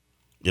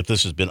 if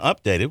this has been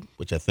updated,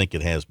 which I think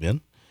it has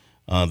been,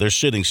 they're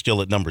sitting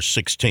still at number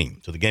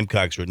 16. So the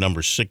Gamecocks are at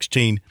number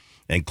 16,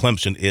 and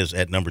Clemson is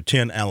at number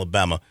 10.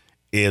 Alabama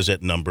is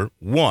at number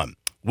 1.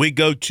 We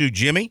go to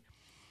Jimmy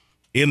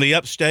in the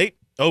upstate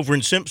over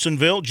in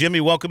Simpsonville. Jimmy,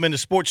 welcome into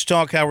Sports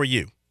Talk. How are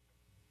you?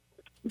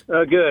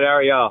 Good. How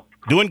are y'all?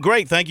 Doing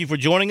great. Thank you for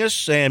joining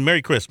us, and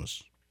Merry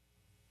Christmas.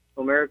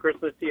 Well, Merry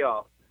Christmas to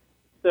y'all.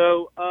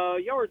 So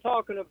y'all were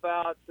talking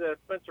about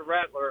Spencer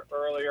Rattler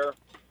earlier.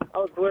 I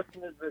was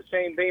listening to the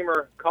Shane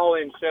Beamer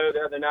call-in show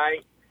the other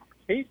night.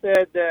 He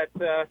said that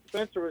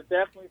Spencer was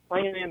definitely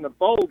playing in the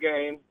bowl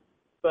game,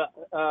 but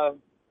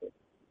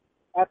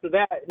after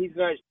that, he's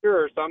not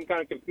sure. So I'm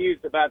kind of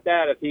confused about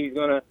that. If he's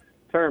going to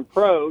turn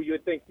pro, you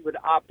would think he would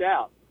opt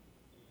out.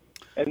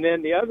 And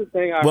then the other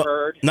thing I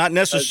heard, not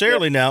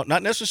necessarily now.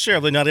 Not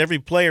necessarily. Not every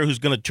player who's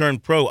going to turn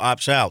pro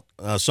opts out.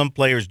 Some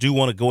players do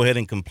want to go ahead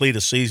and complete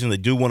a season. They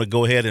do want to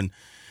go ahead and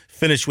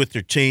finish with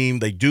their team.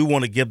 They do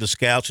want to give the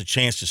scouts a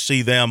chance to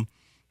see them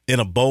in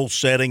a bowl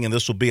setting, and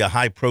this will be a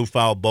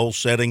high-profile bowl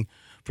setting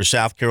for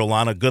South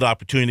Carolina. Good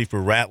opportunity for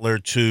Rattler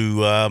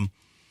to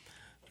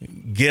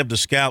give the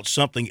scouts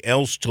something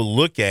else to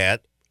look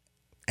at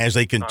as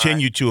they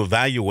continue to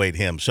evaluate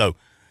him. So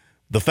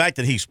the fact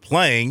that he's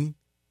playing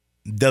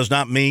does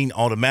not mean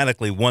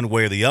automatically one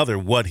way or the other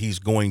what he's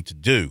going to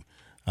do.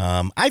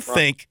 I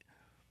think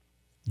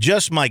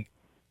just my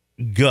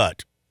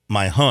gut,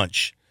 my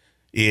hunch,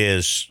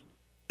 is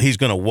he's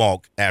going to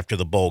walk after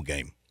the bowl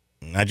game.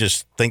 I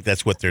just think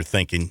that's what they're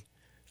thinking,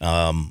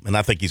 and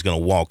I think he's going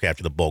to walk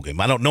after the bowl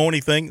game. I don't know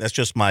anything. That's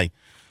just my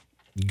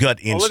gut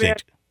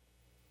instinct.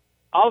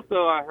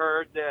 Also, I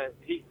heard that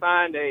he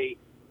signed a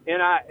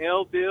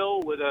NIL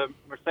deal with a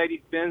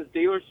Mercedes-Benz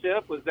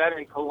dealership. Was that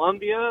in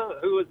Columbia?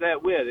 Who was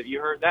that with? Have you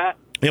heard that?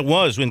 It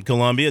was in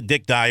Columbia,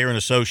 Dick Dyer and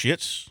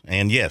Associates.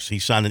 And, yes, he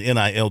signed an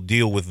NIL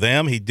deal with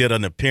them. He did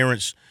an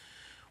appearance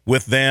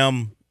with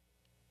them,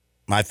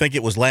 I think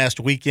it was last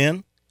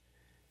weekend.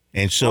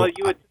 And so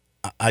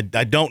I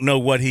don't know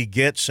what he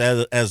gets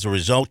as a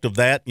result of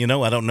that. You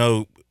know, I don't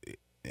know.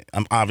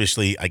 I'm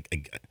obviously, I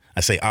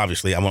say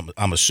obviously,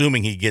 I'm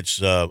assuming he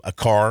gets a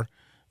car,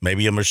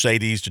 maybe a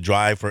Mercedes to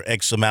drive for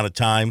X amount of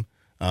time,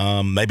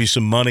 maybe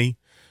some money,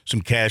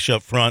 some cash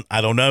up front.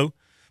 I don't know.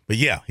 But,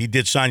 yeah, he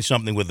did sign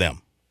something with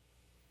them.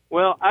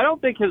 Well, I don't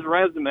think his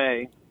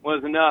resume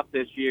was enough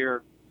this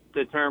year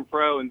to turn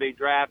pro and be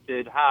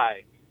drafted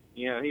high.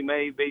 You know, he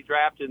may be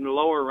drafted in the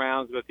lower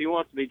rounds, but if he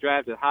wants to be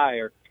drafted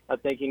higher, I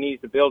think he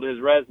needs to build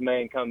his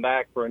resume and come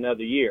back for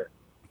another year.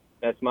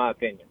 That's my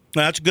opinion.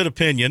 That's a good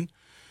opinion.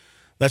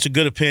 That's a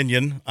good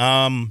opinion.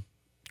 Of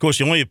course,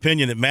 the only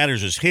opinion that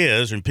matters is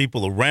his and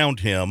people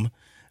around him.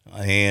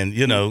 And,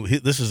 you know,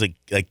 this is a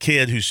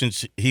kid who,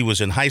 since he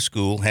was in high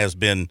school, has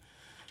been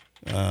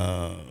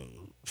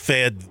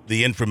fed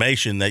the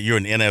information that you're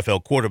an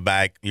NFL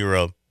quarterback, you're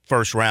a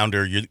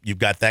first-rounder, you've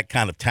got that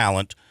kind of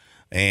talent.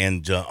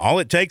 And all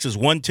it takes is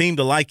one team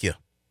to like you,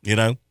 you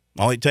know.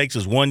 All it takes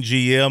is one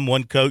GM,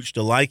 one coach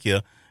to like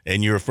you,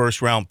 and you're a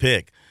first-round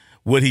pick.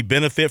 Would he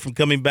benefit from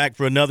coming back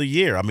for another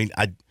year? I mean,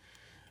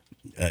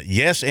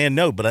 Yes and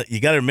no, but you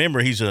got to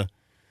remember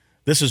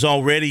this is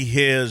already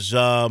his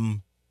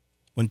 1,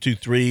 2,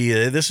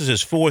 3. This is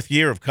his 4th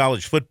year of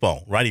college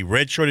football, right? He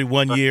redshirted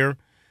 1 year,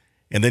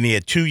 and then he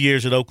had 2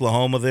 years at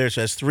Oklahoma there,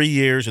 so that's 3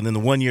 years, and then the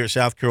 1 year at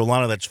South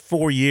Carolina, that's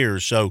 4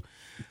 years. So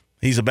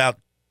he's about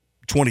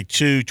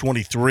 22,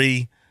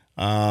 23.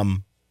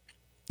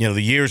 The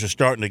years are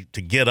starting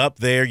to get up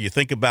there. You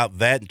think about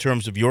that in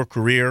terms of your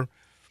career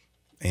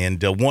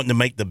and wanting to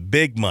make the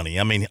big money.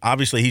 I mean,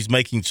 obviously he's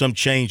making some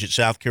change at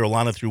South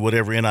Carolina through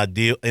whatever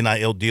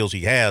NIL deals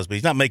he has, but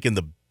he's not making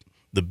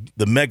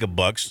the mega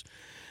bucks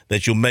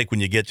that you'll make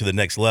when you get to the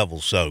next level.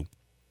 So,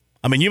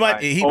 I mean,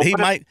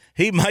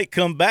 he might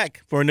come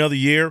back for another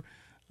year.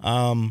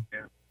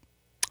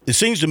 It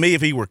seems to me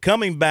if he were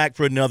coming back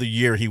for another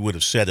year, he would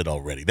have said it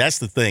already. That's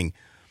the thing.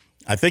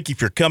 I think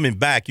if you're coming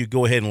back, you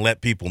go ahead and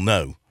let people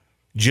know.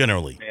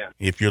 Generally,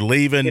 if you're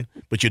leaving,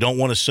 but you don't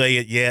want to say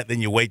it yet, then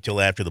you wait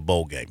till after the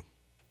bowl game.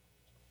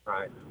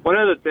 Right. One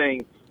other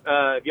thing,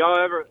 if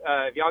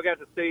y'all got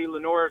to see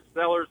Lenore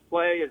Sellers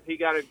play, has he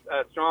got a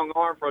strong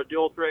arm for a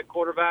dual threat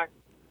quarterback?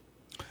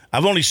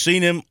 I've only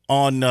seen him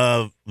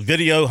on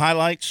video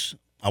highlights.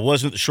 I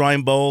wasn't at the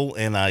Shrine Bowl,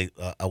 and I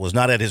was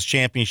not at his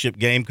championship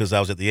game because I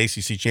was at the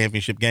ACC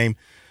championship game.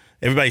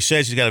 Everybody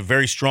says he's got a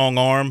very strong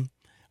arm.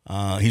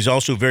 He's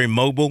also very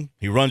mobile.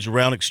 He runs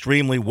around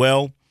extremely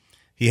well.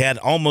 He had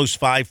almost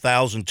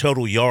 5,000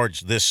 total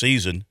yards this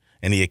season,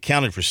 and he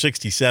accounted for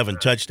 67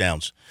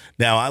 touchdowns.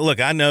 Now,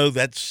 I know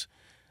that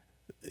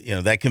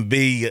can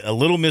be a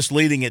little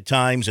misleading at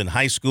times in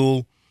high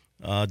school.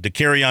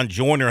 DeCarrion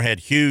Joyner had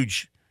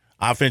huge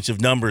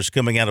offensive numbers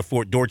coming out of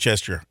Fort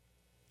Dorchester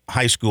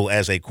High School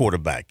as a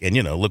quarterback, and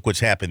look what's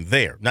happened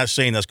there. Not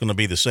saying that's going to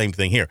be the same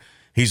thing here.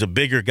 He's a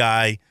bigger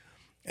guy.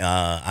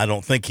 I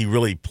don't think he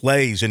really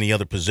plays any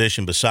other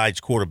position besides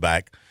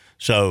quarterback.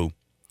 So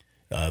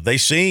they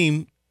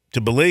seem to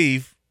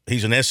believe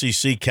he's an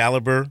SEC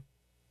caliber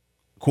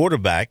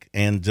quarterback,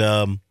 and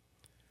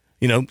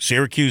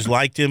Syracuse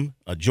liked him.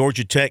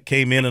 Georgia Tech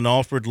came in and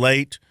offered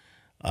late.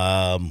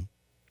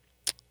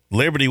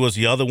 Liberty was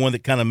the other one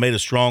that kind of made a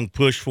strong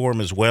push for him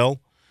as well.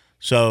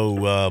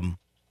 So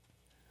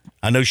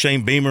I know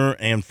Shane Beamer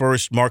and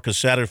first Marcus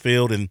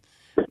Satterfield, and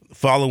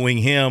following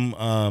him,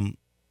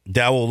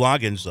 Dowell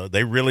Loggins,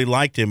 they really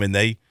liked him, and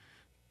they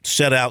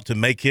set out to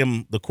make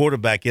him the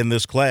quarterback in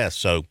this class.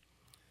 So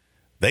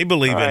they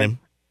believe in him.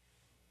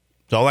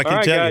 That's all I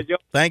can tell you.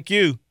 Thank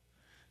you.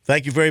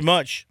 Thank you very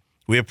much.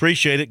 We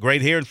appreciate it.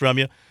 Great hearing from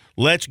you.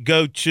 Let's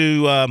go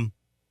to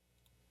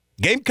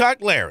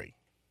Gamecock Larry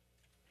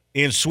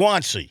in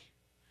Swansea.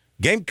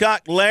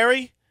 Gamecock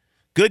Larry,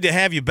 good to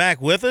have you back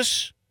with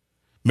us.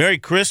 Merry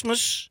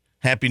Christmas.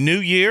 Happy New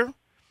Year.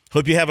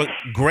 Hope you have a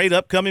great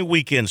upcoming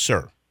weekend,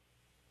 sir.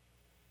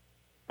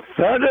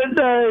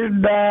 Saturday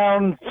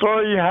down,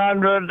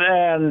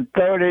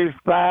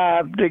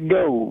 335 to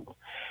go.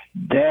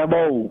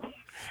 Debo.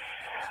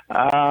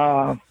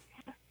 I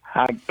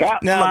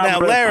got now,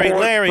 Larry.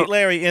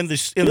 Larry, in the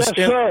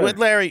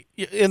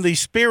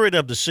spirit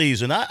of the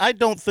season, I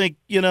don't think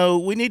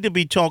we need to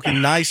be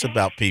talking nice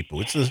about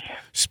people. It's the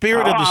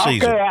spirit of the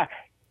season. Okay.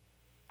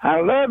 I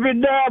love you,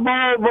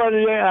 Dabo, but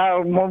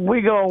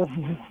we go.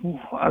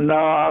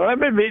 No, let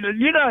me be.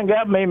 You done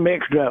got me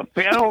mixed up.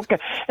 Okay.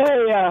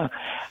 Hey,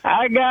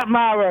 I got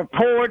my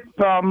report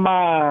from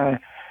my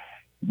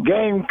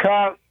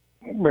Gamecock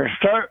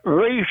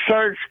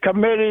Research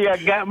Committee. I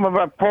got my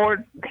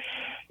report,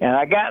 and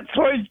I got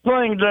 3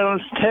 things to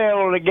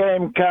tell the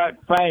Gamecock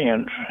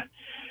fans.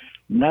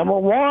 Number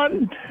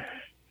 1,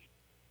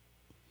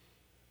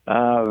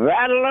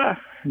 Rattler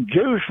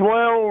Juice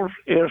Wells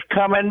is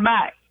coming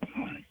back.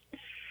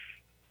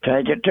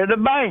 Take it to the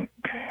bank.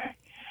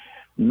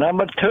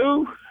 Number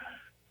 2,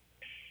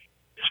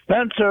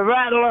 Spencer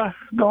Rattler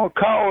gonna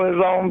call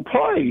his own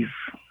plays.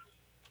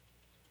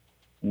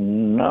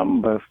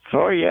 Number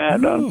 3, I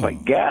done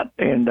forgot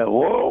in the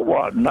world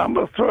what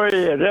number 3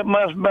 is. It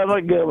must be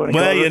a good one.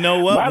 Well, you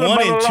know what?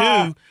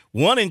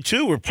 1 and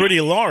 2 were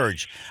pretty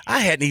large.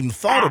 I hadn't even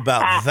thought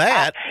about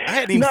that.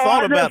 I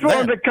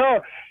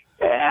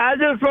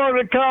just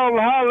wanted to call and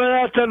holler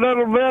at you a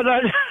little bit.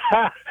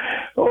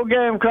 Old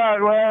Gamecock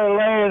Larry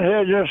laying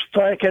here just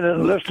thinking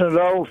and listening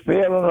to old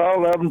Phil and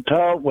all of them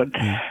talk. But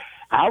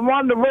I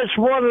wonder which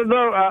one of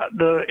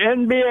the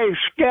NBA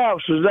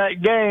scouts was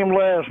that game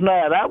last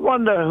night. I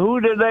wonder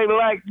who did they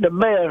like the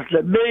best,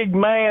 the big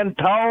man,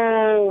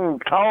 tall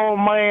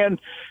man,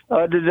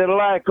 or did they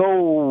like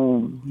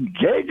old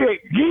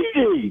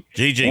Gigi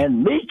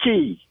and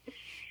Michi?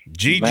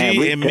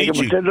 Gigi and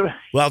Michi.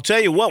 Well, I'll tell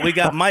you what, we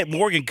got Mike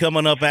Morgan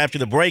coming up after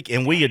the break,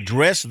 and we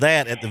addressed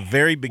that at the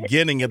very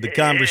beginning of the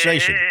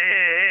conversation.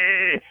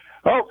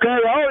 Okay,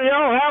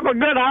 y'all have a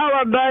good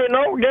holiday.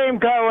 No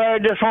Gamecock, I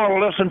just want to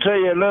listen to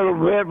you a little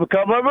bit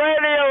because my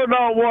radio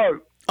don't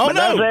work. Oh, but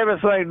no. That's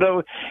everything,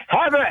 though.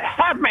 Happy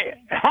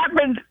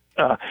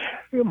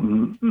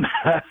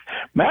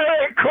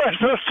Merry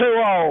Christmas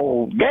to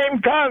all.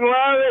 Gamecock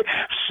Larry,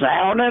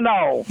 sounding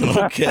off.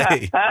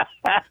 Okay. All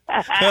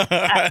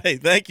right.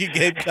 Thank you,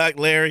 Gamecock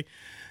Larry.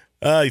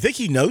 You think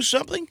he knows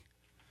something?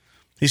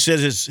 He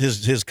says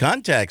his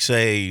contacts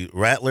say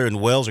Rattler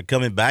and Wells are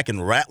coming back,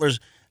 and Rattler's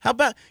 – how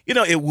about –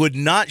 it would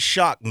not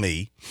shock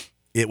me.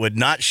 It would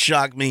not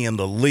shock me in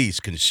the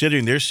least,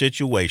 considering their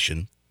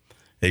situation,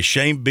 that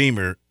Shane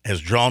Beamer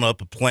has drawn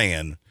up a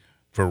plan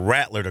for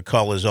Rattler to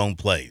call his own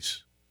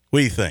plays. What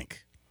do you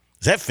think?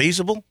 Is that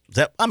feasible?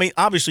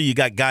 Obviously you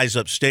got guys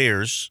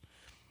upstairs,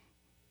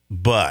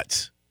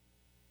 but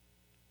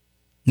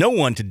no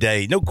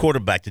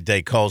quarterback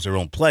today calls their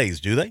own plays,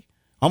 do they?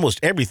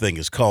 Almost everything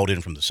is called in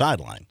from the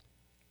sideline.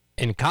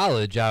 In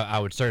college, I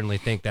would certainly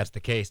think that's the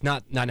case.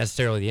 Not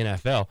necessarily the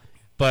NFL,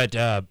 but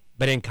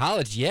in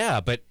college,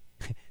 yeah. But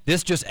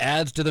this just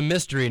adds to the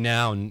mystery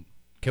now, and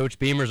Coach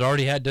Beamer's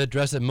already had to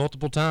address it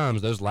multiple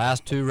times. Those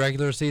last 2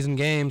 regular season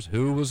games,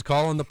 who was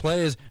calling the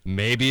plays?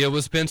 Maybe it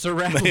was Spencer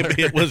Rattler.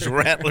 Maybe it was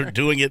Rattler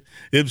doing it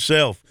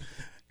himself.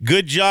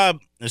 Good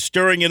job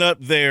stirring it up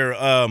there,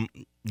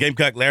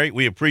 Gamecock Larry.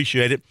 We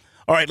appreciate it.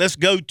 All right, let's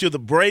go to the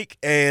break,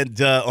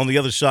 and on the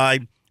other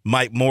side,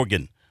 Mike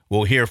Morgan.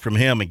 We'll hear from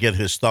him and get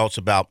his thoughts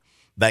about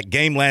that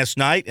game last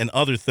night and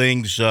other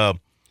things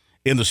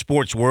in the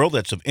sports world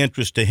that's of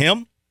interest to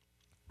him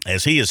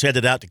as he is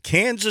headed out to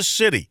Kansas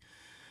City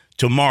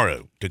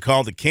tomorrow to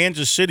call the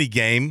Kansas City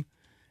game,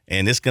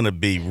 and it's going to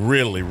be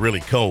really,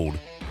 really cold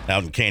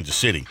out in Kansas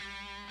City.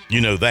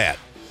 You know that.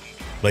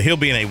 But he'll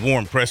be in a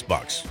warm press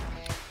box.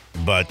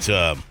 But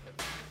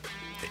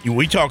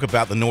we talk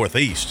about the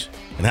Northeast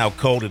and how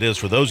cold it is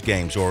for those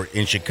games, or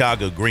in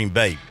Chicago, Green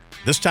Bay.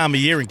 This time of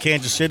year in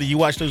Kansas City, you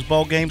watch those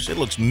ball games, it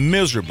looks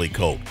miserably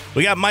cold.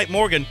 We got Mike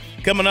Morgan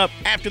coming up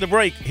after the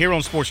break here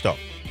on Sports Talk.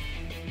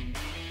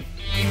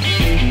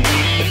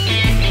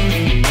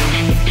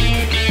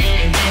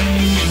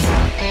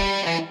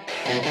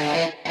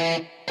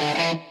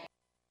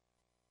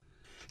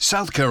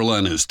 South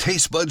Carolina's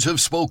taste buds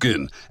have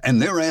spoken, and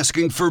they're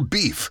asking for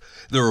beef.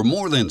 There are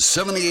more than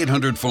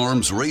 7,800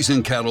 farms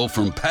raising cattle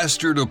from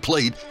pasture to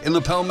plate in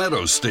the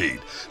Palmetto State.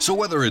 So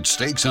whether it's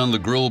steaks on the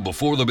grill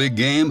before the big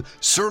game,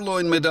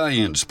 sirloin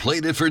medallions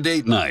plated for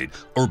date night,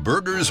 or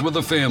burgers with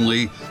the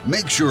family,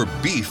 make sure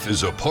beef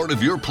is a part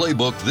of your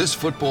playbook this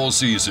football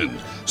season.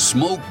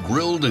 Smoked,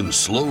 grilled, and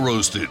slow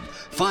roasted.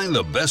 Find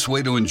the best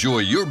way to enjoy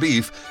your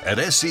beef at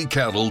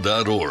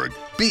scattle.org.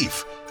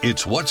 Beef.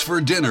 It's what's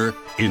for dinner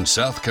in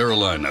South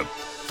Carolina.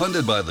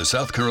 Funded by the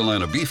South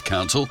Carolina Beef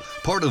Council,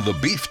 part of the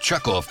Beef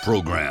Checkoff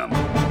program.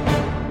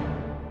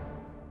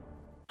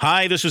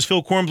 Hi, this is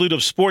Phil Kornblut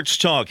of Sports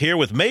Talk here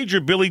with Major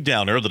Billy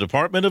Downer of the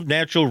Department of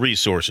Natural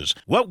Resources.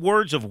 What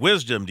words of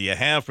wisdom do you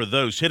have for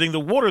those hitting the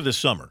water this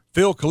summer?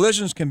 Phil,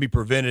 collisions can be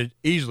prevented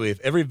easily if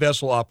every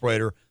vessel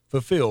operator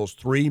fulfills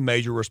 3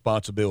 major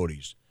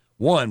responsibilities.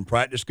 1,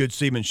 practice good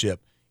seamanship.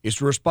 It's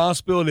the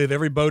responsibility of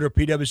every boat or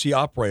PWC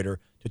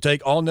operator to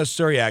take all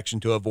necessary action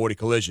to avoid a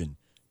collision.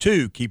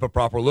 2, keep a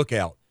proper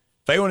lookout.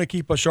 Failing to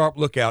keep a sharp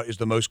lookout is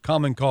the most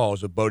common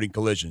cause of boating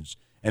collisions.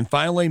 And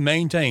finally,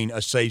 maintain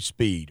a safe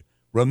speed.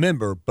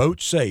 Remember,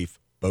 boat safe,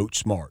 boat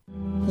smart.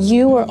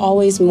 You were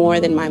always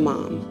more than my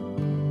mom.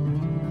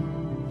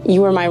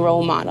 You were my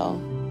role model,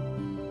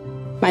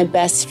 my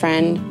best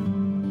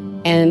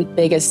friend, and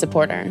biggest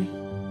supporter.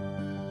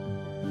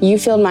 You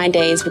filled my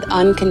days with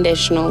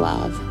unconditional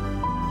love.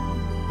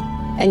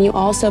 And you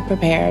also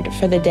prepared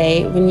for the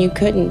day when you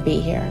couldn't be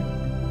here.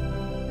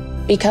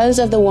 Because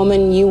of the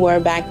woman you were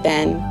back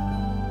then,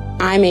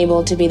 I'm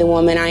able to be the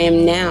woman I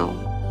am now.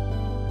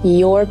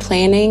 Your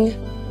planning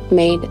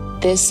made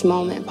this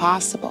moment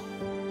possible.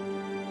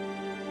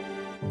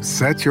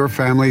 Set your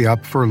family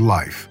up for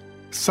life.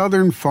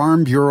 Southern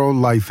Farm Bureau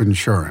Life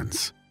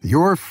Insurance.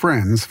 Your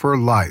friends for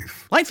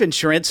life. Life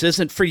insurance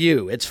isn't for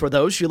you. It's for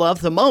those you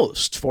love the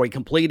most. For a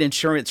complete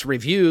insurance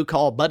review,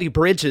 call Buddy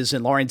Bridges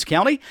in Lawrence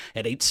County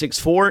at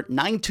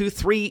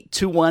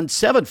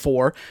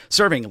 864-923-2174,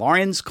 serving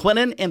Lawrence,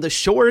 Clinton, and the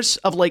shores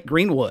of Lake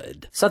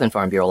Greenwood. Southern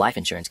Farm Bureau Life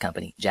Insurance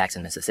Company,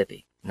 Jackson,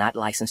 Mississippi. Not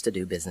licensed to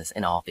do business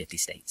in all 50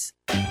 states.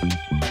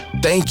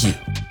 Thank you.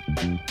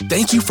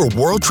 Thank you for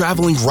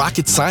world-traveling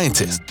rocket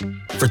scientists,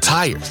 for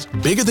tires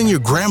bigger than your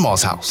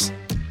grandma's house,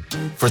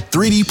 for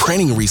 3D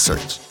printing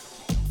research,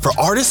 for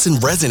artists in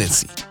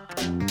residency.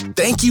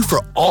 Thank you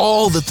for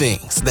all the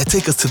things that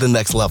take us to the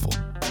next level.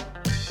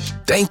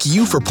 Thank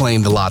you for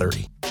playing the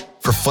lottery,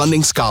 for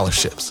funding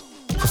scholarships,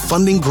 for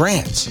funding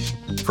grants,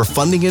 for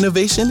funding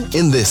innovation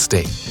in this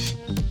state.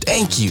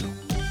 Thank you.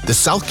 The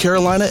South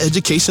Carolina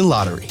Education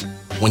Lottery.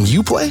 When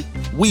you play,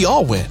 we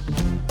all win.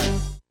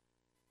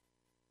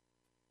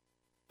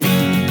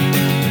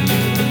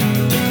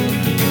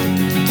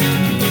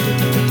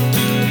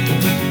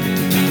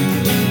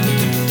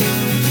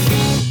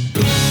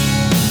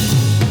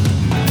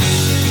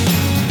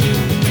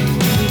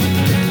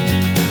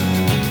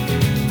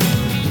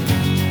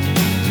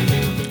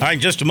 All right, in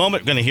just a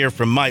moment, we're going to hear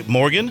from Mike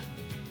Morgan.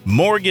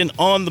 Morgan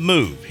on the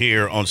move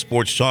here on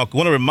Sports Talk. I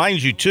want to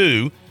remind you,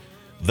 too,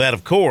 that,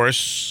 of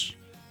course,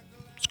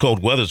 this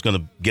cold weather is going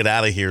to get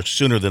out of here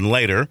sooner than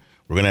later.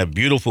 We're going to have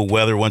beautiful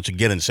weather once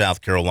again in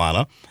South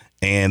Carolina,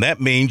 and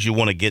that means you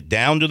want to get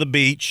down to the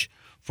beach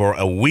for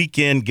a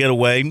weekend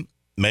getaway,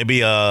 maybe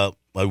a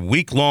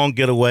week-long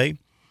getaway.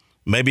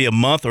 maybe a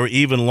month or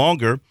even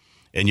longer.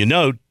 And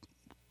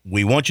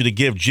we want you to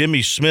give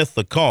Jimmy Smith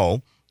a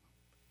call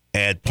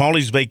at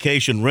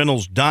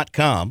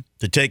pauliesvacationrentals.com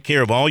to take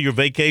care of all your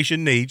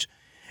vacation needs.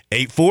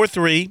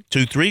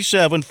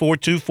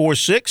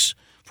 843-237-4246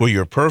 for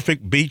your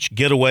perfect beach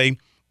getaway.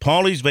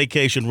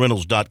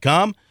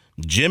 pauliesvacationrentals.com.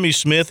 Jimmy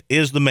Smith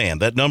is the man.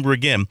 That number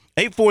again,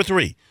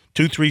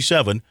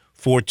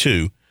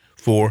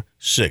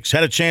 843-237-4246.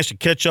 Had a chance to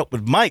catch up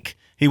with Mike.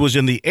 He was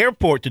in the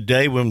airport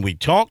today when we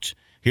talked.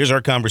 Here's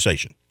our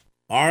conversation.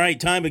 All right,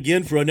 time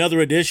again for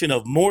another edition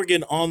of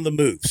Morgan on the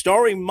Move,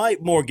 starring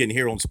Mike Morgan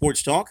here on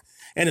Sports Talk,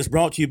 and it's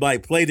brought to you by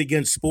Play It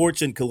Again Sports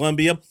in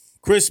Columbia.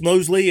 Chris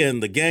Mosley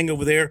and the gang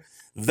over there,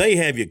 they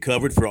have you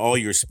covered for all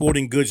your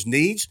sporting goods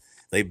needs.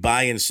 They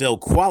buy and sell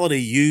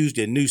quality used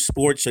and new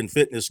sports and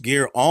fitness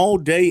gear all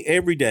day,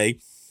 every day.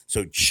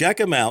 So check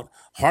them out.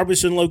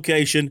 Harbison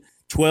location,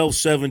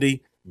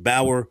 1270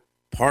 Bauer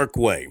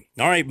Parkway.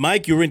 All right,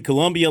 Mike, you were in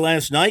Columbia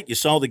last night. You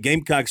saw the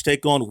Gamecocks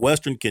take on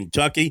Western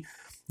Kentucky.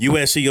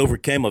 USC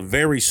overcame a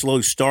very slow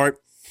start.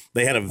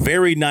 They had a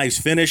very nice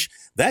finish.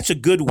 That's a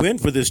good win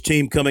for this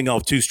team coming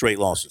off 2 straight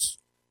losses.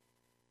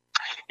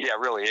 Yeah,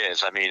 it really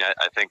is. I mean,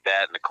 I think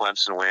that and the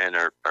Clemson win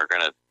are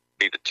going to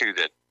be the two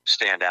that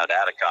stand out of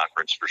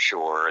conference for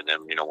sure. And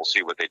then, we'll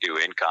see what they do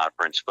in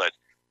conference. But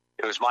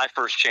it was my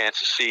first chance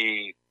to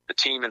see the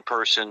team in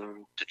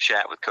person, to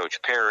chat with Coach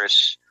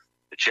Paris,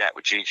 to chat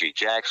with Gigi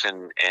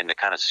Jackson, and to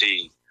kind of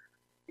see,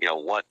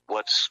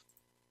 what's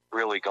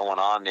really going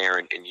on there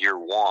in year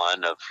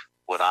one of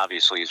what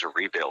obviously is a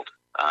rebuild,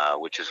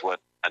 which is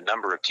what a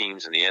number of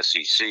teams in the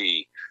SEC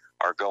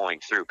are going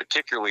through,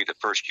 particularly the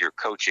first-year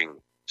coaching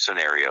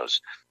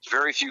scenarios. There's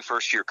very few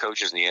first-year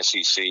coaches in the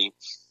SEC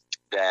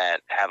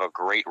that have a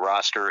great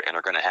roster and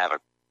are going to have a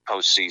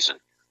postseason.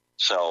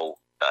 So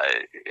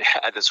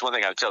that's one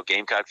thing I would tell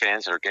Gamecock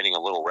fans that are getting a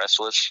little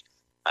restless.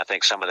 I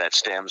think some of that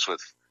stems with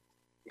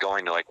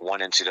going to like one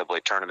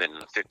NCAA tournament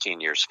in a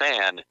 15-year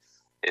span,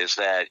 is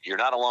that you're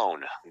not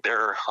alone.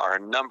 There are a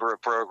number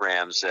of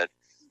programs that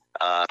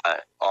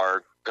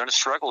are going to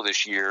struggle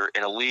this year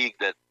in a league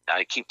that,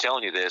 I keep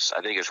telling you this,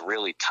 I think is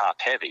really top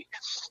heavy.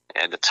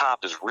 And the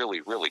top is really,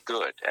 really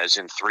good, as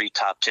in 3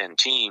 top 10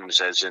 teams,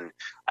 as in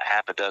a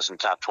half a dozen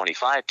top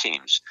 25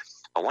 teams.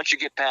 But once you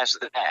get past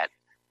that,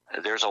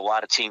 there's a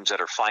lot of teams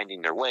that are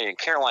finding their way, and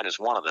Carolina is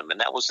one of them. And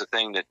that was the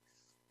thing that,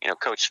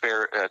 Coach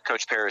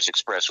Paris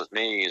expressed with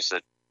me, is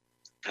that,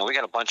 we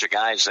got a bunch of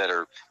guys that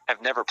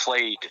have never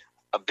played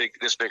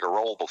this big a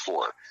role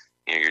before.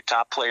 Your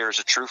top player is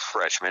a true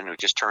freshman who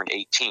just turned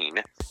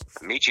 18.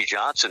 Michi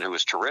Johnson, who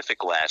was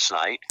terrific last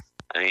night.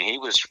 I mean, he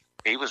was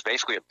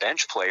basically a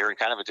bench player and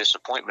kind of a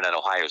disappointment at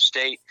Ohio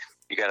State.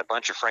 You got a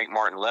bunch of Frank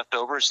Martin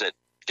leftovers that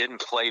didn't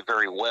play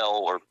very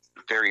well or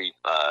very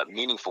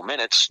meaningful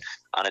minutes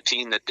on a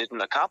team that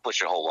didn't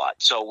accomplish a whole lot.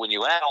 So when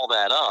you add all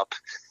that up,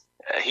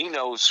 he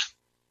knows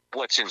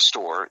what's in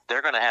store.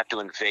 They're going to have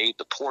to invade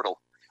the portal,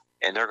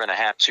 and they're going to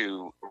have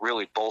to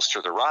really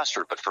bolster the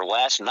roster. But for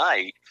last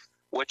night,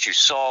 what you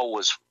saw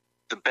was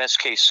the best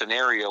case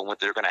scenario, what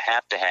they're going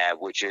to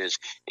have, which is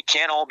it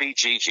can't all be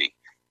Gigi.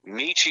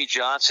 Michi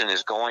Johnson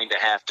is going to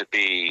have to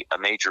be a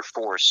major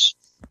force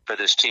for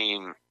this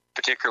team,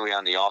 particularly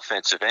on the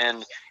offensive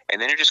end. And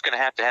then you're just going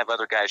to have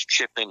other guys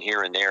chip in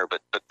here and there.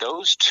 But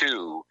those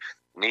two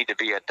need to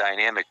be a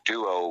dynamic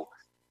duo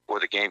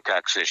for the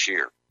Gamecocks this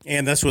year.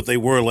 And that's what they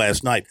were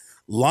last night.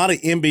 A lot of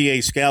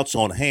NBA scouts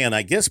on hand,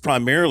 I guess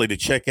primarily to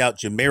check out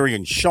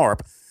Jamarian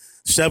Sharp,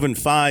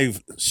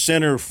 7'5"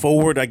 center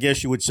forward, I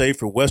guess you would say,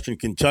 for Western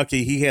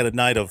Kentucky. He had a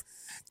night of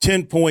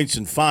 10 points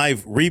and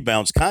 5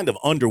 rebounds, kind of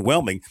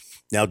underwhelming.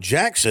 Now,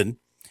 Jackson,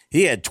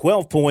 he had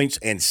 12 points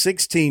and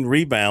 16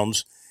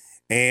 rebounds,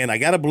 and I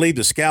got to believe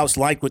the scouts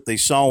like what they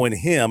saw in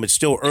him. It's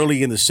still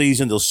early in the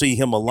season. They'll see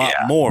him a lot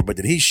more, but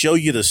did he show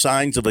you the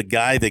signs of a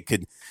guy that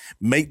could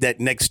make that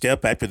next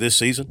step after this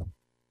season?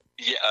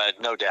 Yeah,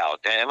 no doubt.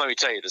 And let me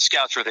tell you, the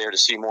scouts were there to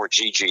see more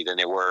Gigi than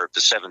they were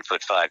the 7'5"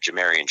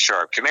 Jamarian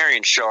Sharp.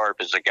 Jamarian Sharp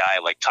is a guy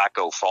like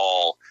Taco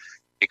Fall.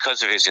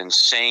 Because of his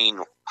insane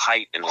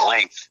height and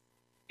length,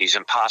 he's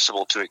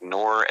impossible to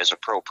ignore as a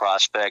pro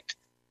prospect,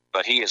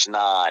 but he is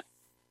not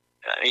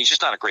 – he's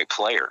just not a great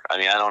player. I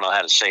mean, I don't know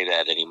how to say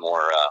that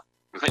anymore.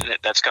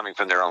 That's coming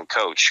from their own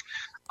coach.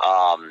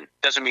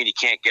 Doesn't mean he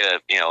can't get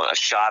a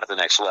shot at the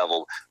next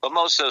level, but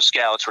most of those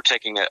scouts were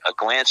taking a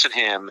glance at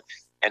him,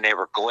 and they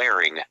were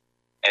glaring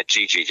at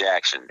Gigi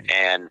Jackson.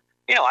 And,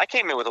 I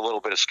came in with a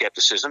little bit of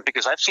skepticism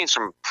because I've seen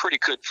some pretty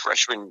good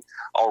freshmen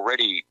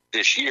already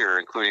this year,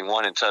 including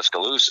one in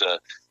Tuscaloosa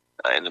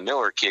and the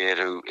Miller kid,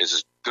 who is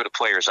as good a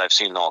player as I've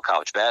seen in all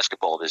college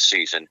basketball this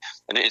season.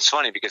 And it's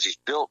funny because he's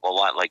built a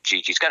lot like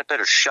Gigi. He's got a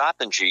better shot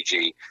than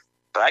Gigi,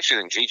 but I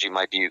actually think Gigi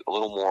might be a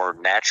little more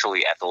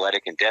naturally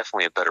athletic and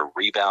definitely a better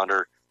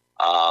rebounder.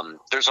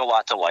 There's a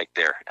lot to like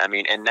there. I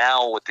mean, and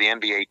now what the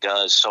NBA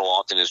does so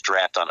often is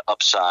draft on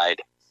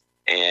upside,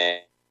 and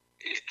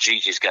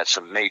Gigi's got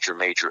some major,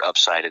 major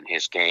upside in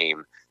his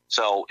game.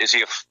 So is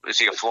he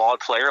a flawed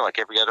player like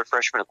every other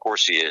freshman? Of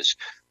course he is.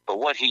 But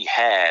what he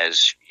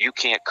has, you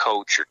can't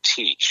coach or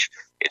teach.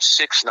 It's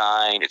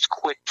 6'9", it's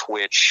quick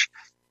twitch,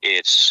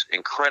 it's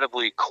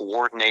incredibly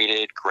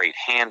coordinated, great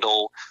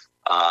handle.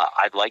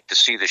 I'd like to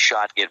see the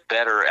shot get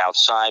better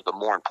outside, but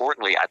more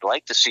importantly, I'd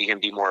like to see him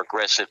be more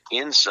aggressive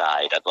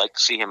inside. I'd like to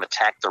see him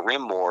attack the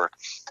rim more,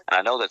 and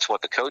I know that's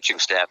what the coaching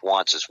staff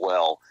wants as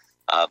well.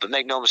 But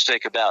make no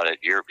mistake about it,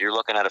 you're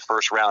looking at a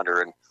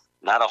first-rounder, and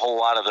not a whole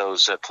lot of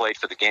those played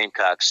for the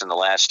Gamecocks in the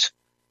last,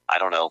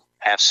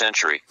 half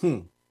century.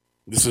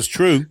 This is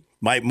true.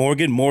 Mike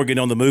Morgan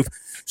on the move.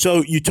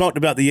 So you talked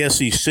about the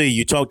SEC.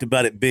 You talked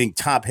about it being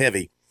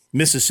top-heavy.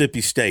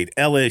 Mississippi State,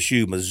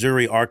 LSU,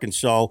 Missouri,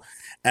 Arkansas,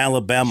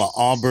 Alabama,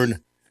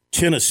 Auburn,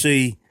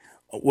 Tennessee.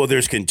 Well,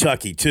 there's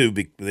Kentucky, too.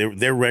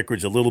 Their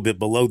record's a little bit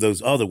below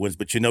those other ones,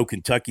 but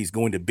Kentucky's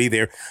going to be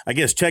there. I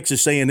guess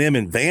Texas A&M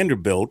and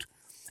Vanderbilt,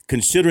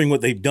 considering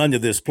what they've done to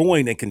this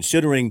point and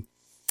considering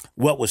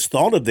what was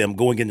thought of them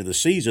going into the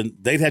season,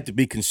 they'd have to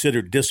be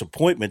considered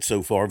disappointment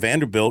so far.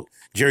 Vanderbilt,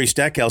 Jerry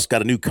Stackhouse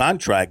got a new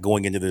contract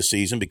going into this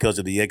season because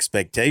of the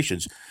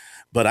expectations.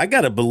 But I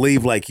got to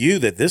believe, like you,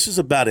 that this is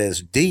about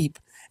as deep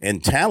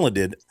and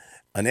talented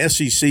an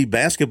SEC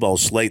basketball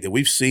slate that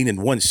we've seen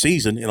in one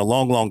season in a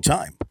long, long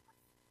time.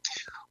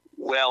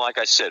 Well, like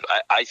I said,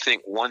 I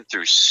think 1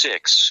 through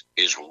 6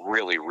 is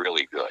really,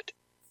 really good.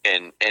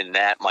 And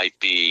that might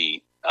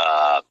be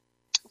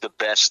the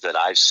best that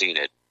I've seen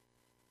it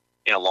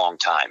in a long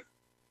time.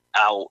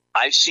 Now,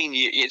 I've seen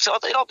it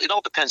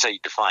all depends how you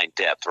define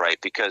depth, right?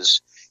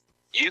 Because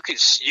you could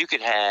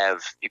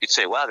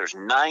say, wow, there's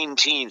 9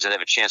 teams that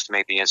have a chance to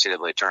make the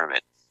NCAA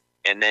tournament,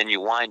 and then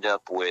you wind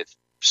up with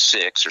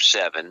 6 or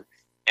 7,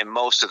 and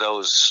most of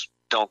those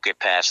don't get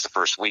past the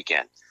first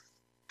weekend.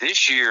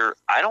 This year,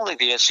 I don't think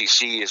the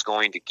SEC is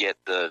going to get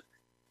the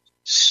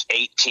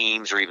 8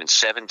 teams or even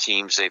 7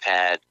 teams they've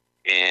had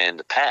in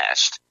the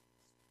past,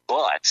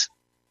 but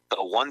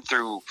the 1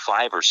 through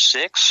 5 or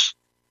 6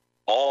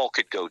 all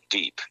could go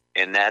deep,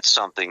 and that's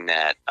something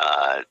that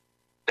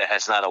that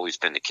has not always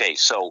been the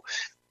case. So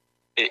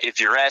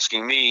if you're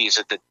asking me, is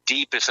it the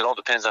deepest? It all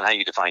depends on how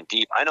you define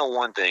deep. I know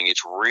one thing,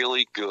 it's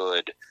really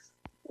good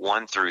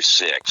 1 through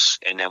 6,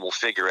 and then we'll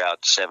figure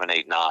out 7,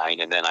 8, 9,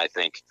 and then I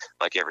think,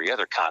 like every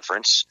other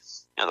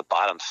conference, the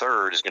bottom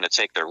third is going to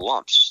take their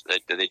lumps.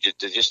 They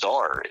just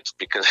are. It's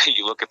because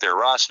you look at their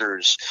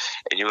rosters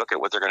and you look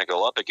at what they're going to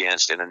go up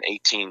against in an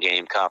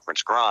 18-game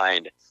conference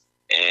grind,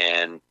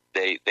 and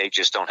they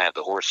just don't have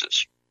the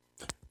horses.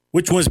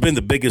 Which one's been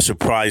the biggest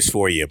surprise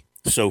for you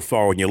so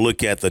far when you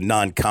look at the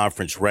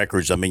non-conference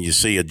records? I mean, you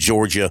see a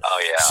Georgia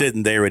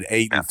sitting there at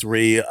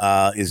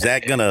 8-3. Is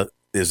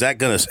that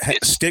gonna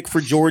stick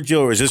for Georgia,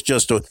 or is this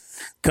just a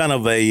kind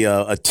of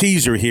a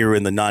teaser here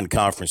in the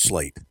non-conference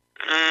slate?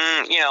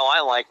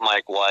 I like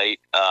Mike White,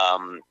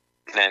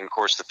 and of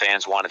course the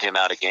fans wanted him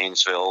out of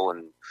Gainesville,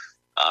 and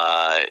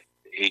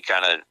he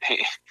kind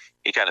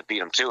of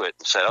beat him to it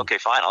and said, okay,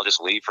 fine, I'll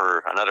just leave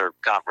for another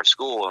conference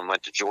school, and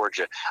went to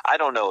Georgia. I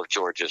don't know if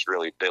Georgia's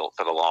really built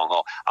for the long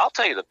haul. I'll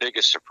tell you the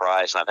biggest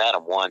surprise, and I've had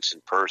them once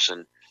in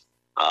person,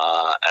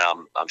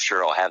 and I'm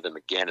sure I'll have them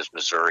again, is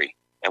Missouri.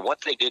 And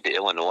what they did to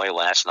Illinois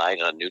last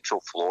night on a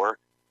neutral floor,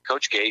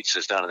 Coach Gates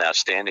has done an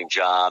outstanding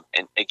job.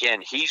 And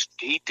again, he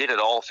did it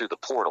all through the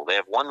portal. They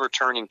have one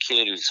returning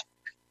kid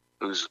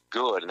who's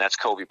good, and that's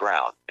Kobe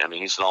Brown. I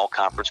mean, he's an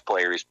all-conference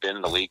player. He's been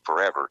in the league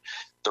forever.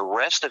 The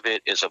rest of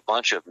it is a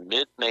bunch of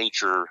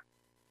mid-major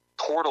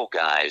portal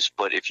guys.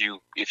 But if you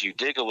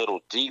dig a little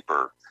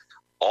deeper,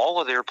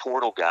 all of their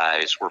portal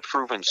guys were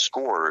proven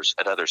scorers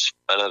at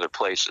other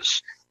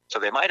places. So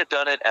they might have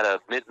done it at a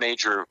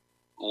mid-major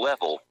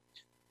level.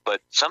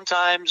 But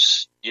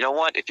sometimes, you know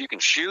what, if you can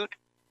shoot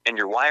and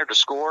you're wired to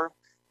score,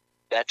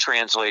 that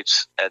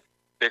translates at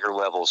bigger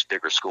levels,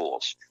 bigger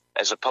schools,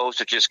 as opposed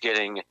to just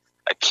getting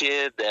a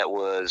kid that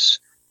was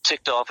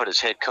ticked off at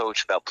his head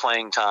coach about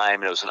playing time,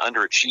 and it was an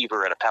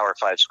underachiever at a Power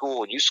 5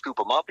 school, and you scoop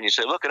them up and you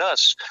say, look at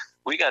us,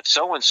 we got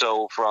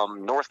so-and-so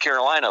from North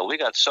Carolina, we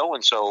got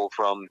so-and-so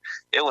from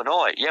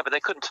Illinois. Yeah, but they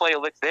couldn't play a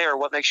lick there.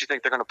 What makes you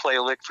think they're going to play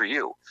a lick for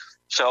you?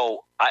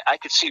 So I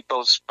could see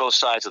both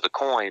sides of the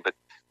coin, but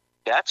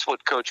that's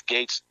what Coach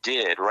Gates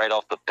did right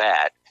off the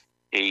bat.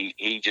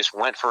 He just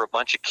went for a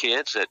bunch of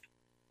kids that,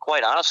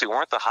 quite honestly,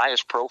 weren't the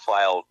highest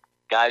profile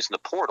guys in the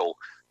portal,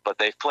 but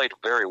they've played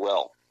very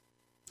well.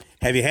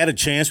 Have you had a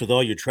chance with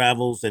all your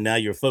travels, and now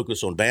you're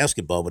focused on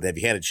basketball, but have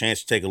you had a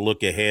chance to take a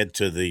look ahead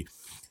to the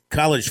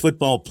college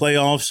football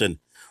playoffs and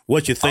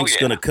what you think is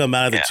going to come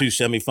out of the 2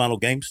 semifinal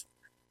games?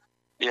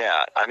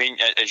 Yeah, I mean,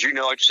 as you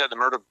know, I just had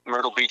the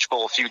Myrtle Beach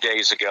Bowl a few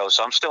days ago,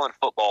 so I'm still in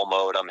football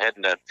mode. I'm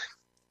heading to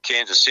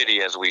Kansas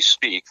City as we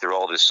speak through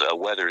all this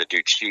weather to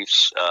do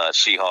Chiefs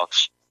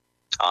Seahawks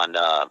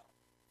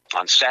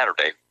on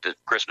Saturday,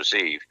 Christmas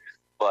Eve.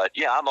 But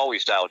yeah, I'm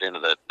always dialed into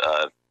the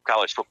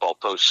college football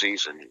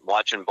postseason,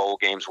 watching bowl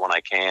games when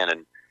I can,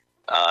 and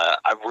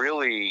I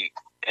really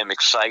am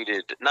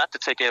excited. Not to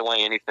take away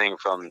anything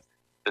from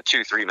the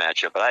 2-3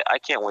 matchup, but I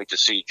can't wait to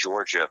see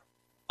Georgia,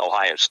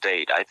 Ohio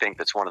State. I think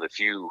that's one of the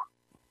few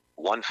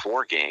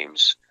 1-4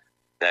 games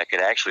that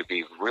could actually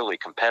be really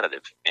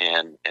competitive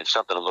and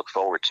something to look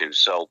forward to.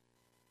 So,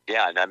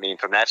 Yeah, and I mean,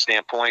 from that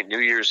standpoint, New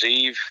Year's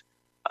Eve,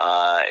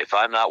 if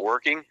I'm not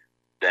working,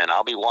 then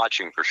I'll be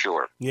watching for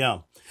sure.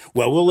 Yeah.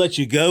 Well, we'll let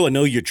you go. I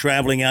know you're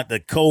traveling out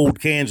to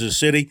cold Kansas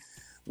City.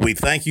 We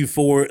thank you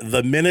for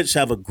the minutes.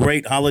 Have a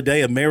great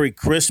holiday, a Merry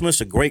Christmas,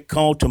 a great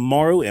call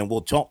tomorrow, and we'll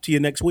talk to you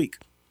next week.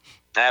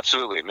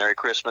 Absolutely. Merry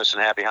Christmas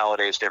and happy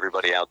holidays to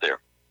everybody out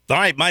there. All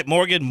right, Mike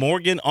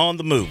Morgan on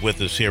the move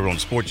with us here on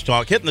Sports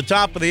Talk. Hitting the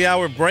top of the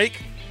hour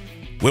break.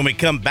 When we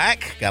come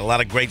back, got a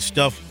lot of great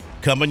stuff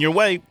coming your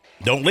way.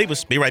 Don't leave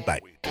us. Be right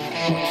back.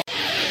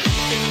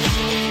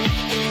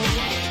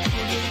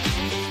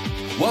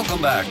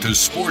 Welcome back to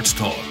Sports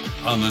Talk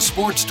on the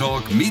Sports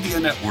Talk Media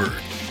Network.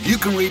 You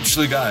can reach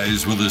the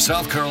guys with the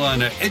South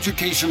Carolina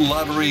Education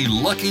Lottery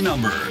lucky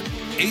number,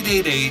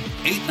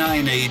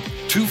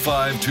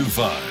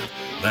 888-898-2525.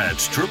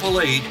 That's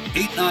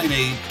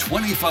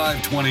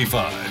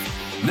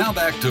 888-898-2525. Now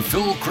back to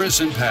Phil,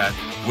 Chris, and Pat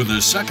with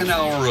the second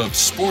hour of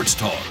Sports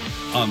Talk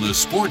on the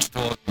Sports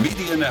Talk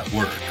Media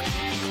Network.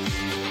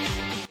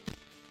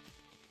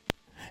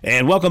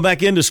 And welcome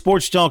back into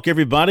Sports Talk,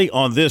 everybody.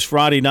 On this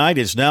Friday night,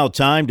 it's now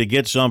time to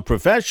get some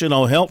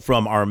professional help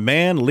from our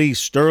man, Lee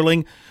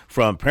Sterling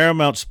from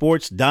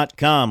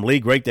ParamountSports.com. Lee,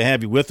 great to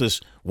have you with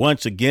us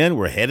once again.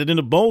 We're headed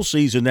into bowl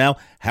season now.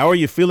 How are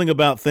you feeling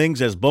about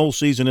things as bowl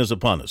season is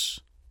upon us?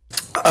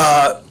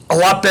 A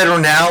lot better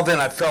now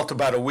than I felt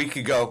about a week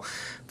ago.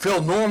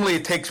 Phil, normally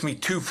it takes me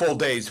 2 full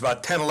days,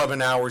 about 10,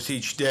 11 hours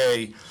each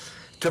day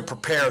to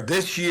prepare.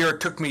 This year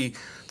it took me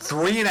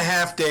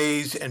 3.5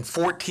 days and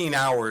 14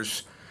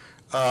 hours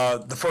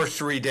the first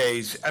 3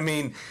 days. I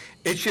mean,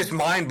 it's just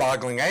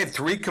mind-boggling. I had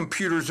 3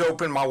 computers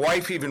open. My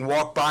wife even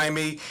walked by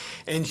me,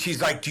 and she's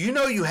like, do you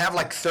know you have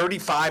like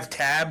 35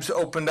 tabs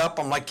opened up?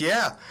 I'm like,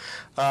 yeah.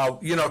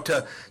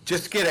 To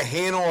just get a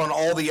handle on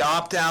all the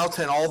opt-outs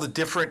and all the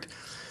different,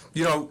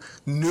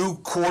 new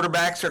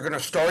quarterbacks are going to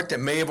start that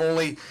may have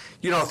only,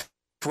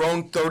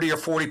 thrown 30 or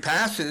 40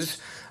 passes.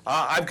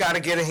 I've got to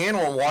get a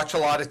handle and watch a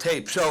lot of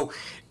tape. So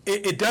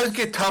it does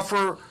get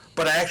tougher,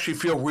 but I actually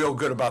feel real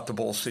good about the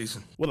bowl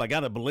season. Well, I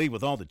got to believe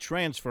with all the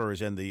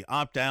transfers and the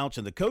opt-outs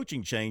and the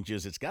coaching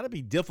changes, it's got to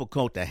be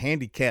difficult to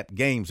handicap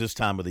games this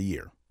time of the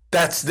year.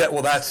 That's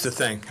the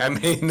thing. I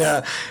mean,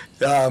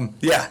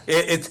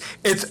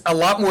 it's a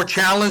lot more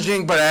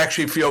challenging, but I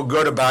actually feel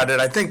good about it.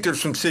 I think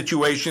there's some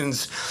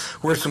situations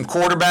where some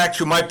quarterbacks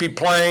who might be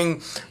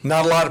playing,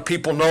 not a lot of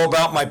people know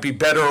about, might be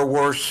better or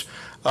worse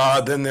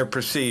than they're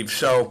perceived.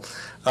 So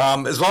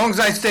as long as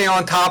I stay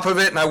on top of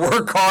it and I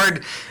work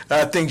hard,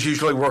 things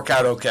usually work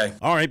out okay.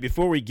 All right,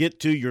 before we get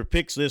to your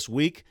picks this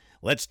week,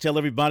 let's tell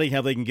everybody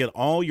how they can get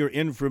all your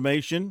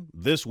information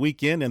this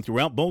weekend and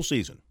throughout bowl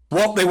season.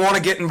 Well, they want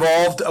to get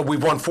involved.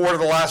 We've won 4 of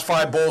the last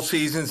 5 bowl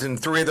seasons. In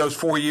 3 of those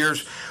 4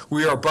 years,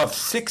 we are above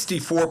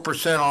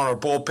 64% on our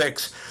bowl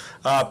picks.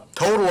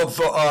 Total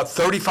of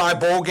 35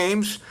 bowl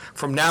games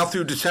from now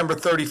through December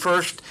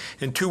 31st.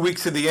 In 2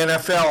 weeks of the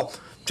NFL,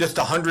 just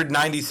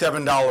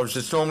 $197.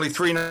 It's normally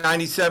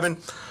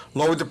 $397.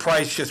 Lowered the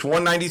price, just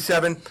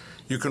 $197.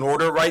 You can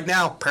order it right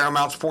now,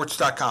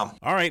 ParamountSports.com.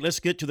 All right, let's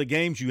get to the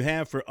games you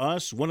have for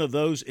us. One of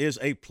those is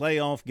a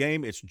playoff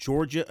game. It's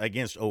Georgia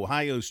against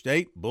Ohio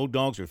State.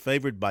 Bulldogs are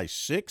favored by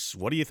 6.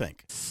 What do you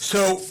think?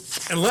 So,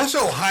 unless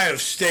Ohio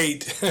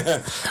State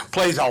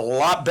plays a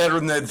lot better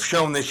than they've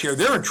shown this year,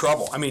 they're in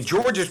trouble. I mean,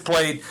 Georgia's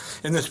played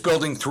in this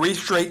building 3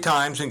 straight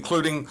times,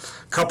 including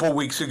a couple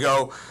weeks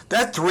ago.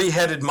 That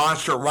 3-headed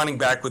monster at running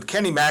back with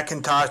Kenny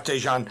McIntosh,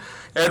 Dejon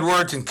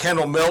Edwards, and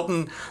Kendall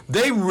Milton,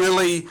 they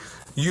really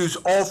use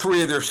all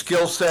 3 of their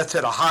skill sets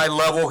at a high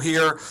level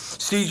here.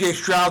 C.J.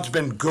 Stroud's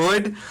been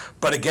good,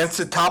 but against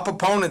the top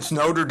opponents,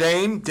 Notre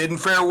Dame didn't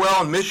fare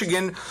well, and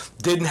Michigan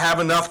didn't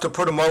have enough to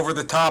put them over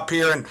the top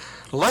here. And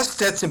unless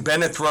Stetson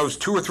Bennett throws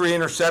 2 or 3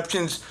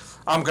 interceptions,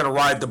 I'm going to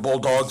ride the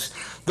Bulldogs.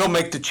 They'll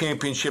make the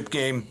championship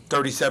game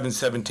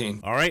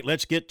 37-17. All right,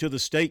 let's get to the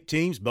state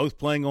teams, both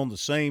playing on the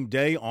same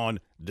day on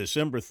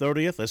December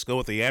 30th. Let's go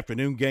with the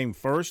afternoon game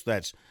first.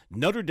 That's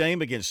Notre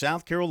Dame against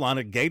South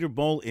Carolina, Gator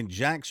Bowl in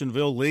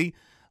Jacksonville. Lee,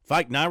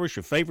 Fighting Irish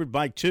are favored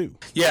by 2.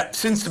 Yeah,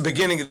 since the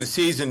beginning of the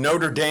season,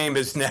 Notre Dame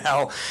is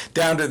now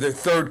down to their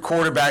 3rd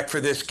quarterback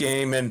for this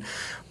game. And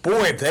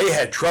boy, have they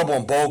had trouble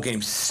in bowl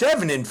games.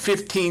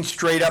 7-15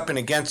 straight up and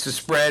against the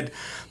spread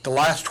the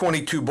last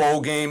 22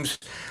 bowl games,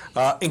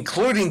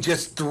 including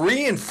just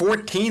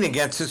 3-14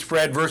 against the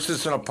spread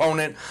versus an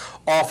opponent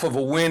off of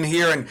a win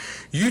here. And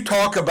you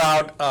talk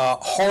about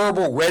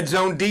horrible red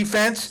zone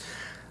defense.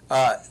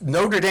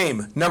 Notre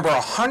Dame, number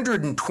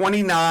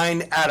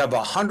 129 out of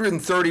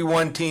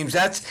 131 teams.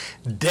 That's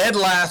dead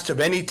last of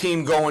any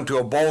team going to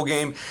a bowl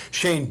game.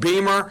 Shane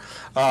Beamer,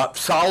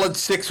 solid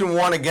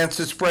 6-1 against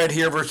the spread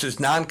here versus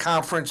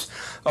non-conference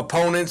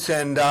opponents.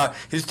 And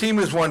his team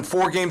has won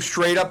 4 games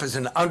straight up as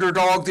an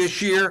underdog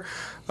this year.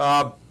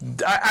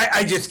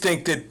 I just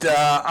think that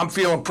I'm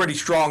feeling pretty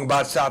strong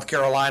about South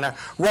Carolina.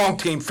 Wrong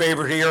team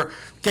favorite here.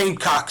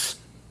 Gamecocks,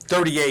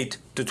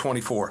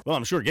 38-24. Well,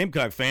 I'm sure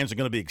Gamecock fans are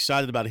going to be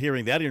excited about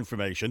hearing that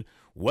information.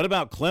 What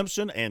about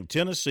Clemson and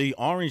Tennessee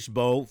Orange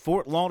Bowl,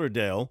 Fort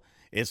Lauderdale?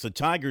 It's the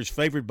Tigers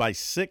favored by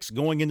 6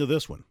 going into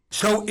this one.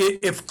 So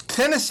if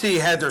Tennessee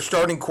had their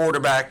starting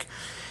quarterback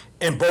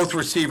and both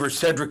receivers,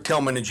 Cedric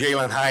Tillman and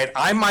Jalen Hyatt,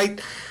 I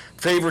might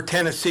favor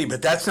Tennessee, but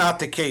that's not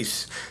the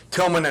case.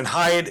 Tillman and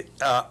Hyatt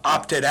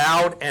opted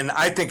out, and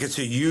I think it's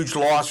a huge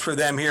loss for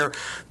them here.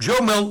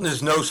 Joe Milton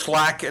is no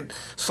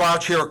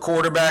slouch here at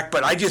quarterback,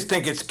 but I just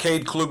think it's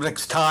Cade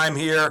Klubnik's time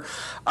here.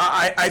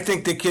 I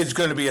think the kid's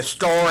going to be a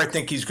star. I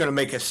think he's going to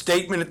make a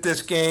statement at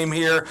this game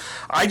here.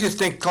 I just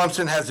think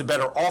Clemson has a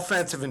better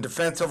offensive and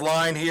defensive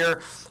line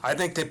here. I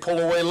think they pull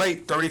away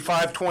late,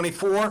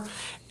 35-24,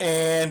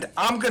 and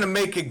I'm going to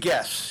make a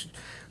guess.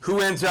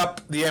 Who ends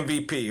up the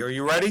MVP? Are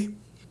you ready?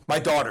 My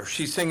daughter.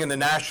 She's singing the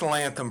national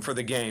anthem for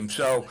the game.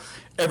 So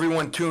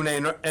everyone tune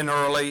in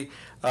early.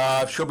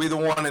 She'll be the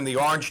one in the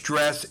orange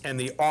dress and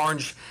the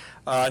orange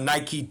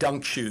Nike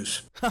Dunk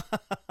shoes.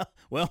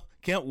 Well,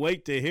 can't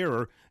wait to hear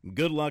her.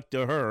 Good luck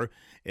to her.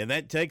 And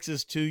that takes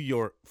us to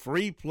your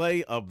free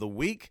play of the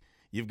week.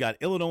 You've got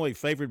Illinois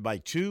favored by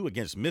 2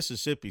 against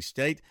Mississippi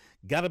State.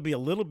 Got to be a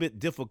little bit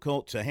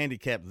difficult to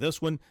handicap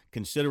this one,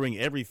 considering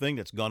everything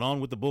that's gone on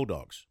with the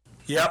Bulldogs.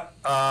 Yep.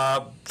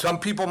 Some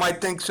people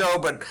might think so,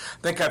 but I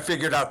think I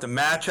figured out the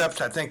matchups.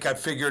 I think I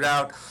figured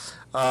out,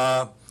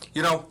 how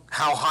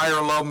high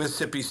or low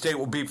Mississippi State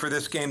will be for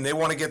this game. They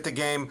want to get the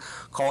game.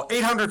 Call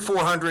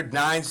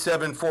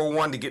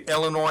 800-400-9741 to get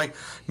Illinois,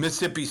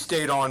 Mississippi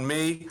State on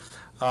me.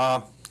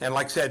 And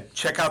like I said,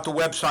 check out the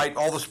website,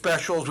 all the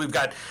specials. We've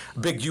got a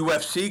big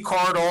UFC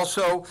card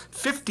also.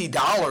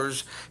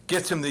 $50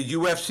 gets him the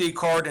UFC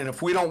card. And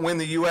if we don't win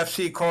the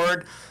UFC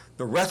card,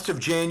 the rest of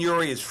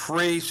January is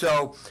free.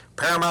 So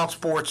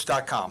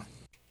ParamountSports.com.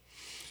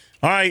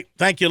 All right.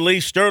 Thank you, Lee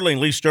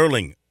Sterling. Lee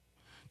Sterling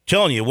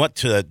telling you what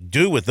to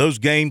do with those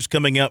games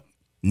coming up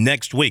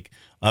next week.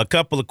 A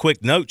couple of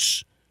quick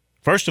notes.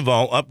 First of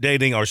all,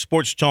 updating our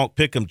Sports Talk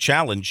Pick'em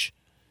Challenge.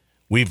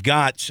 We've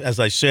got, as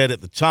I said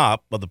at the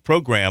top of the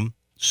program,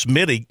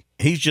 Smitty,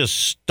 he's just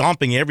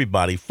stomping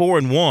everybody.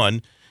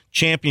 4-1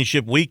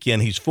 championship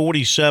weekend. He's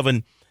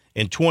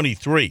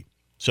 47-23.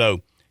 So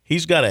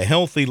he's got a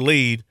healthy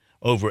lead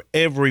over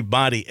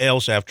everybody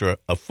else after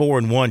a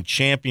 4-1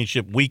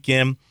 championship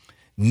weekend.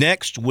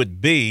 Next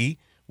would be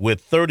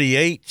with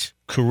 38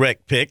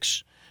 correct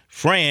picks.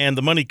 Fran,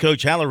 the money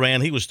coach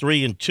Halloran, he was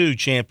 3-2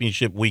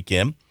 championship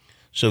weekend.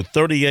 So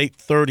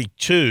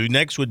 38-32.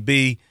 Next would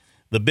be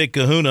the big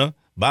kahuna,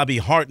 Bobby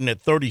Harton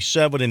at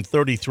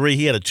 37-33.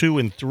 He had a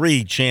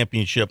 2-3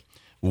 championship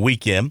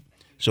weekend.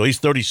 So he's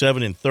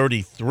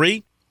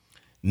 37-33.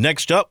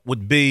 Next up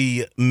would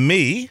be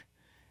me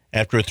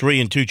after a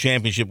 3-2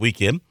 championship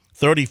weekend,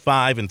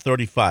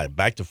 35-35.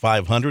 Back to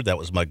 500. That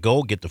was my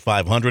goal, get to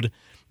 500,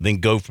 then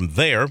go from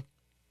there.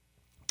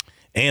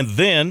 And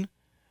then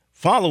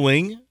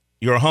following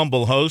your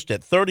humble host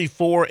at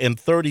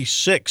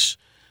 34-36,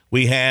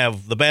 we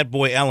have the bad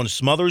boy Alan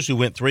Smothers, who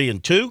went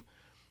 3-2.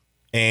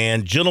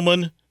 And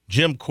gentleman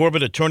Jim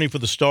Corbett, attorney for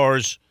the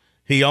Stars,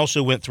 he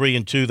also went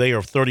 3-2. They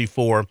are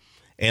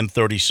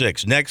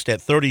 34-36. Next at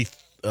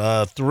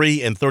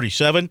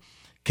 33-37,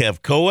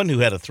 Kev Cohen, who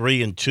had a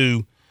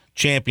 3-2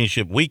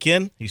 championship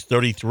weekend. He's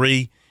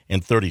 33-37.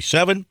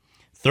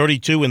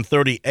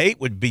 32-38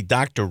 would be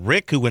Dr.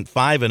 Rick, who went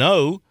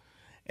 5-0.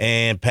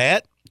 And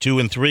Pat,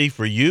 2-3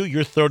 for you.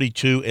 You're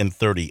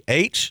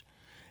 32-38.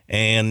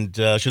 And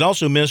should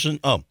also mention,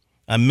 I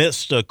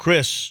missed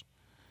Chris.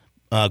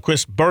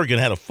 Chris Bergen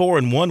had a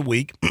 4-1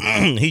 week.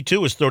 He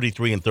too is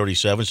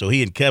 33-37. So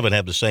he and Kevin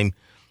have the same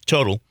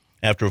total.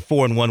 After a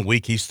 4-1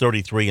 week, he's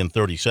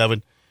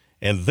 33-37.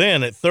 And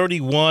then at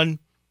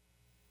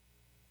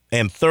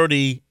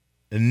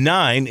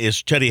 31-39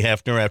 is Teddy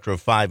Hefner after a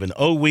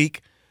 5-0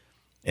 week.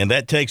 And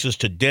that takes us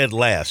to dead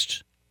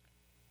last.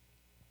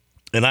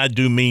 And I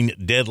do mean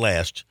dead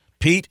last.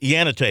 Pete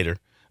Yanitator,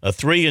 a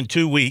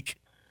 3-2 week,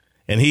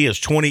 and he is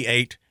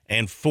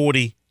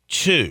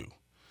 28-42.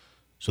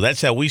 So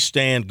that's how we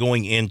stand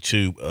going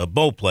into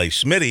bowl play.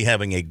 Smitty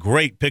having a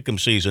great pick'em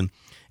season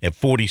at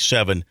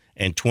 47-23,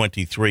 a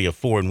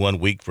 4-1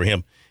 week for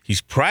him.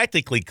 He's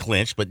practically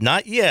clinched, but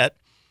not yet.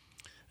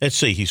 Let's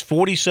see. He's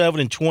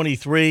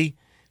 47-23.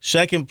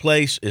 Second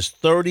place is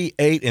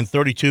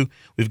 38-32.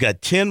 We've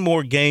got 10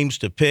 more games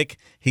to pick.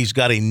 He's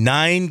got a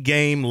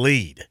 9-game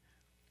lead.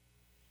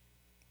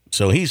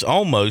 So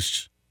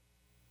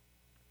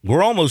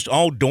we're almost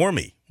all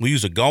dormy. We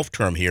use a golf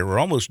term here. We're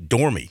almost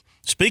dormy.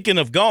 Speaking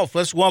of golf,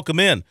 let's welcome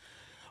in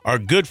our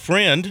good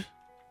friend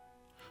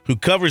who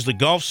covers the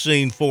golf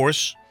scene for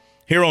us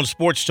here on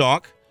Sports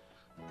Talk,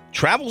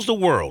 travels the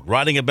world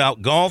writing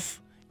about golf.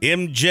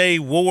 MJ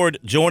Ward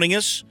joining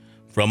us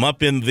from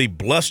up in the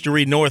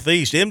blustery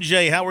Northeast.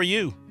 MJ, how are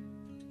you?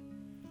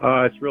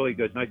 It's really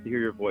good. Nice to hear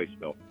your voice,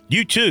 Bill.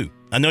 You too.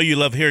 I know you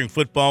love hearing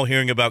football,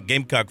 hearing about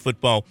Gamecock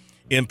football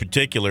in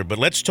particular, but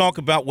let's talk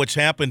about what's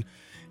happened.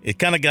 It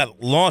kind of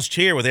got lost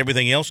here with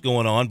everything else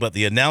going on, but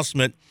the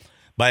announcement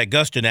by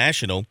Augusta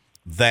National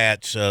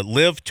that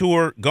Live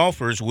Tour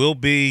golfers will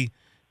be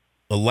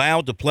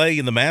allowed to play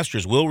in the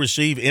Masters, will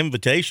receive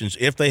invitations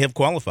if they have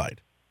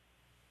qualified.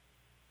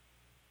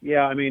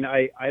 Yeah, I mean,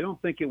 I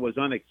don't think it was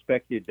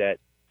unexpected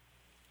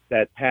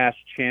that past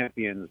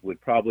champions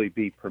would probably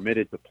be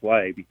permitted to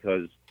play,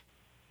 because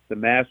the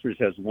Masters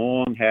has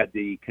long had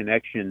the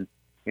connection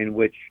in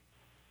which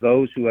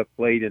those who have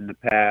played in the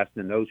past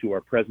and those who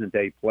are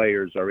present-day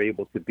players are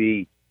able to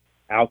be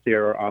out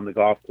there on the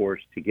golf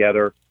course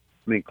together.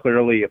 I mean,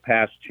 clearly,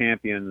 past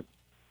champions,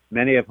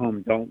 many of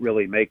whom don't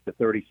really make the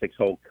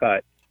 36-hole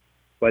cut,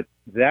 but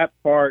that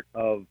part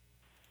of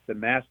the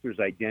Masters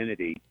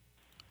identity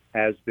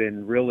has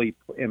been really,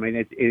 I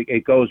mean,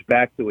 it goes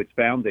back to its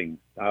founding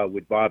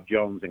with Bob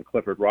Jones and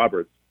Clifford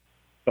Roberts.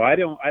 So I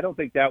don't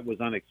think that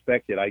was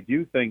unexpected. I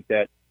do think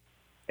that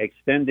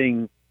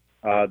extending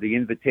the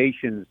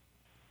invitations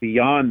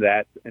beyond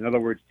that, in other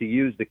words, to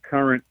use the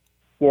current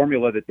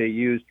formula that they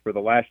used for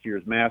the last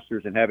year's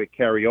Masters and have it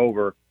carry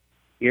over,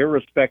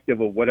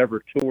 irrespective of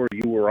whatever tour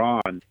you were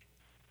on,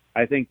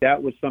 I think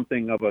that was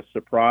something of a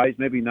surprise,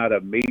 maybe not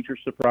a major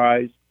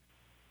surprise,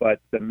 but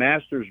the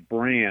Masters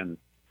brand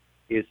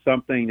is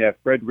something that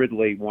Fred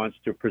Ridley wants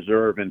to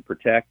preserve and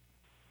protect.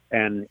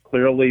 And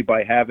clearly,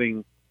 by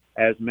having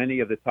as many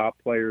of the top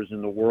players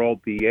in the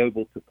world be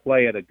able to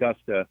play at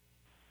Augusta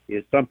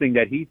is something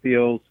that he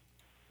feels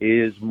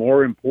is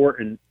more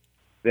important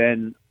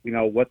than,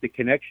 what the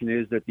connection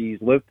is that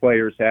these LIV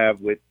players have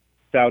with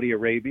Saudi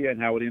Arabia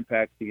and how it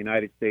impacts the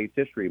United States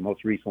history,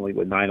 most recently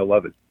with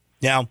 9/11.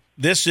 Now,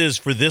 this is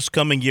for this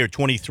coming year,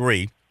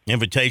 23.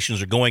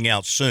 Invitations are going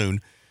out soon.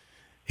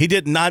 He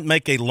did not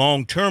make a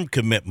long-term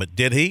commitment,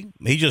 did he?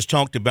 He just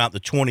talked about the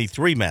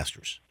 23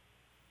 Masters.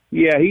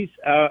 Yeah, he's.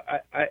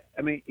 I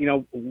mean,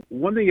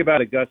 one thing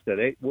about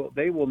Augusta,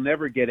 they will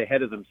never get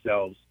ahead of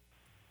themselves,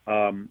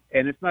 and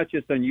it's not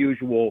just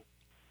unusual,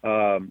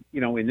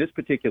 in this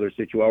particular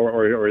situation,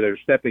 or they're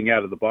stepping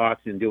out of the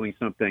box and doing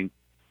something.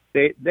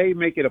 They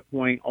make it a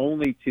point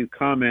only to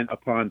comment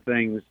upon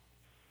things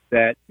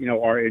that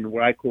are in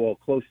what I call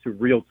close to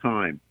real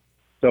time.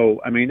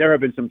 So, I mean, there have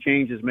been some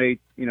changes made,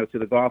 to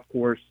the golf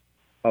course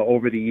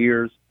over the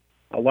years.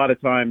 A lot of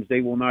times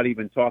they will not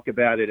even talk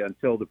about it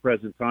until the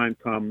present time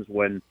comes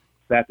when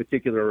that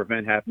particular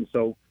event happens.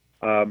 So,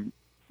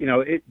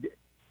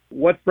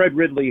 what Fred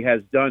Ridley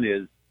has done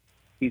is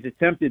he's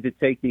attempted to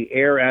take the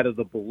air out of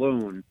the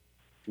balloon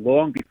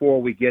long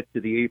before we get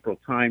to the April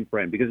time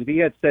frame. Because if he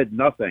had said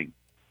nothing,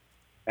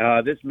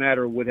 this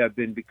matter would have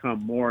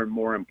become more and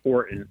more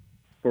important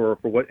for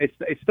what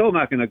it's still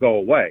not going to go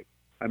away.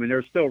 I mean,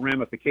 there's still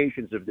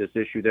ramifications of this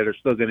issue that are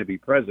still going to be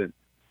present.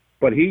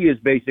 But he is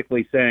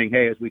basically saying,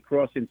 hey, as we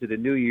cross into the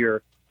new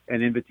year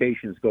and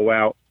invitations go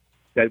out,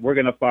 that we're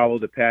going to follow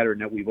the pattern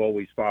that we've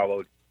always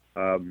followed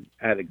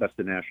at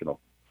Augusta National.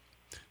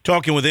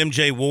 Talking with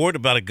MJ Ward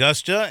about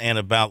Augusta and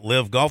about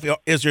LIV Golf.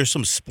 Is there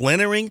some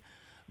splintering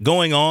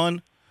going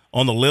on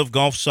the LIV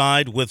Golf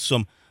side with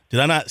some – did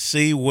I not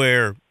see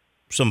where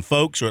some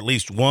folks, or at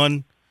least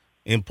one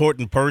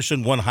important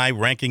person, one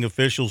high-ranking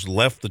officials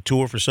left the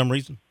tour for some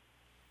reason?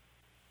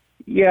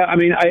 Yeah, I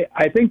mean,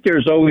 I think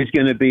there's always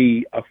going to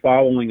be a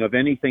following of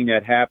anything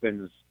that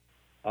happens,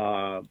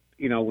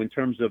 in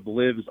terms of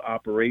LIV's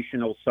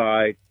operational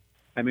side.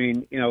 I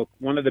mean,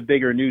 one of the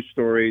bigger news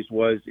stories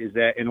is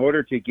that in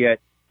order to get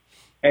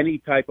any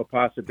type of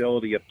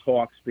possibility of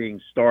talks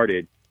being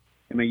started,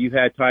 I mean, you've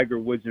had Tiger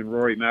Woods and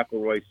Rory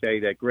McIlroy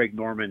say that Greg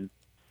Norman,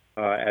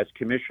 as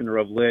commissioner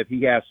of LIV,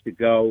 he has to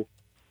go.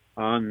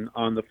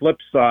 On the flip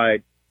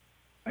side,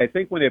 I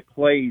think when it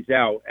plays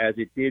out as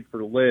it did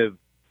for LIV,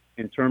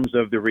 in terms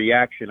of the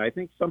reaction, I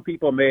think some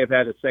people may have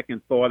had a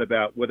second thought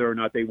about whether or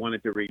not they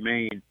wanted to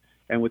remain.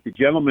 And with the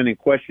gentleman in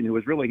question who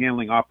was really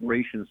handling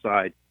operations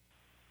side,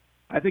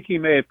 I think he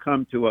may have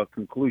come to a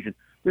conclusion.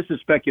 This is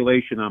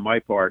speculation on my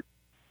part,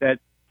 that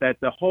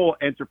the whole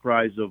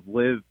enterprise of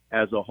LIV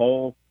as a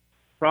whole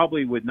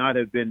probably would not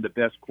have been the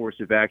best course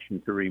of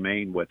action to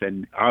remain with.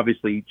 And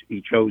obviously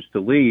he chose to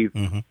leave.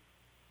 Mm-hmm.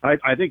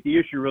 I think the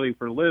issue really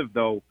for LIV,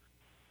 though,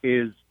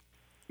 is,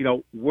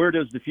 where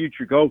does the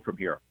future go from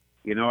here?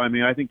 I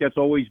mean, I think that's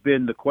always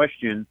been the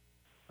question.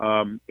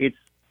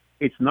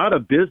 It's not a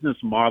business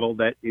model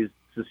that is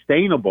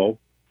sustainable,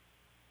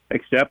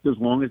 except as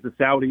long as the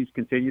Saudis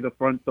continue to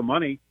front the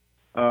money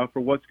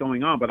for what's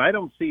going on. But I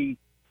don't see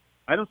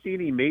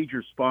any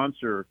major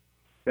sponsor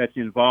that's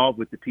involved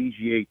with the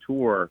PGA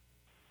Tour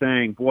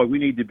saying, "Boy, we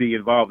need to be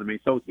involved." I mean,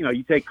 so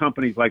you take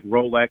companies like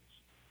Rolex,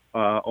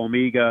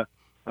 Omega,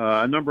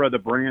 a number of the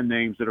brand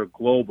names that are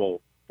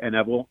global and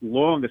have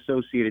long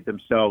associated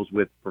themselves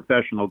with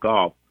professional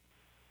golf.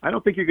 I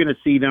don't think you're going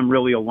to see them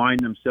really align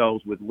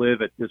themselves with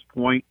LIV at this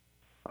point.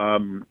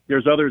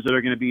 There's others that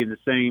are going to be in the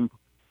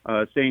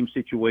same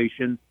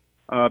situation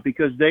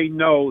because they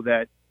know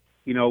that,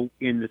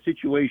 in the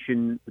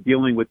situation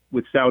dealing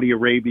with Saudi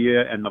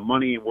Arabia and the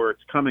money and where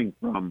it's coming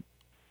from,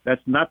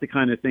 that's not the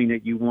kind of thing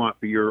that you want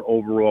for your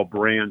overall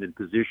brand and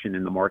position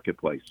in the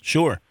marketplace.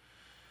 Sure.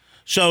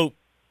 So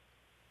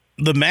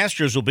the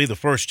Masters will be the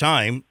first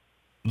time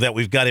that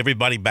we've got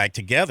everybody back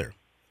together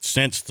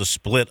since the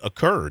split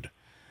occurred.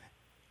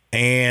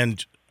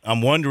 And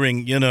I'm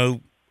wondering,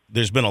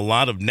 there's been a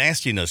lot of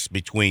nastiness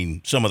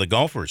between some of the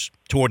golfers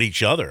toward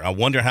each other. I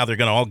wonder how they're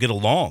going to all get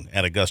along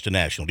at Augusta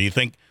National. Do you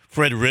think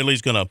Fred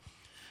Ridley's going to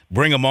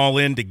bring them all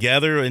in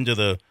together into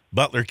the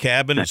Butler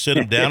cabin and sit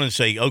them down and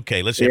say,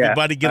 okay, let's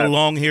everybody get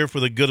along here for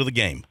the good of the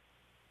game?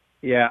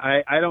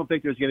 Yeah, I don't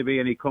think there's going to be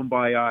any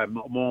kumbaya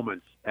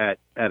moments at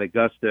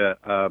Augusta.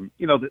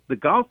 The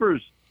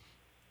golfers,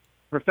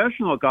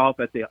 professional golf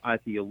at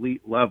the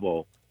elite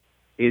level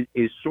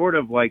is sort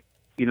of like,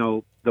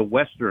 the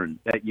Western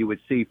that you would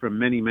see from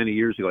many, many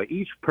years ago.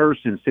 Each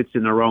person sits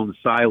in their own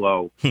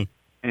silo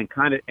and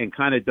kind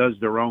of does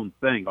their own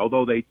thing,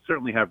 although they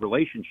certainly have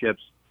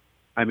relationships.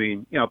 I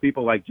mean,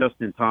 people like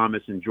Justin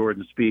Thomas and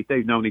Jordan Spieth,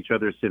 they've known each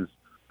other since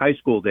high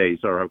school days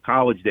or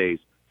college days.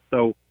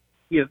 So,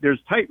 there's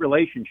tight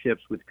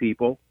relationships with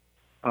people.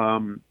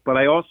 But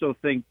I also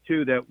think,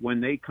 too, that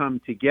when they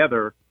come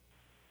together,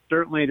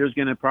 certainly there's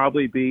going to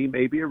probably be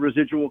maybe a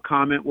residual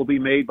comment will be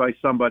made by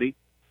somebody,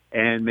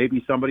 and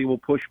maybe somebody will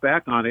push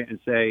back on it and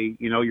say,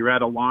 you're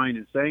out of line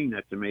in saying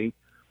that to me.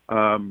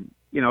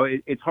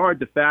 It's hard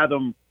to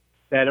fathom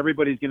that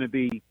everybody's going to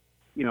be,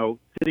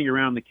 sitting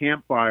around the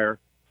campfire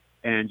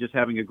and just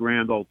having a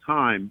grand old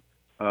time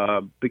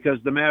because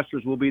the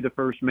Masters will be the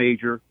first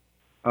major.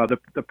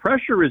 The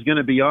pressure is going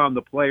to be on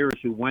the players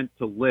who went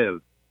to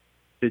live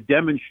to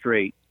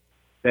demonstrate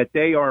that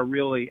they are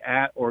really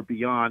at or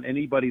beyond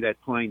anybody that's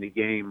playing the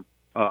game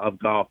of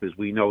golf as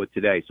we know it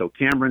today. So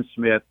Cameron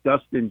Smith,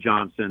 Dustin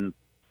Johnson,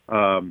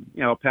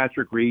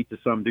 Patrick Reed to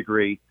some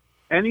degree,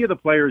 any of the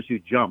players who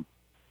jump,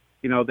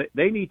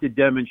 they need to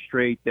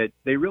demonstrate that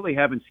they really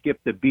haven't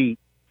skipped a beat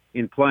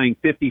in playing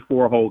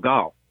 54-hole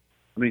golf.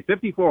 I mean,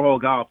 54-hole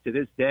golf to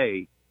this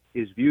day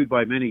is viewed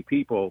by many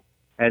people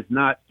as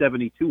not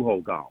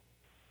 72-hole golf.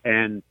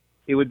 And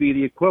it would be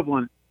the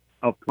equivalent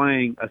of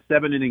playing a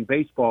 7-inning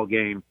baseball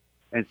game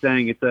and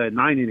saying it's a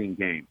 9-inning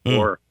game,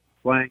 or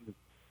playing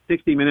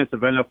 60 minutes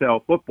of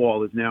NFL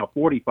football is now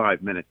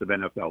 45 minutes of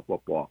NFL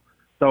football.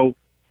 So,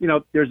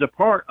 there's a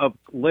part of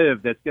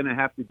LIV that's going to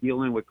have to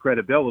deal in with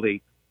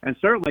credibility. And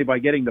certainly by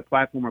getting the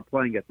platform of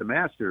playing at the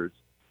Masters,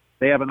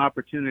 they have an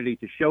opportunity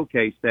to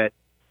showcase that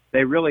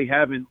they really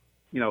haven't,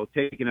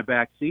 taken a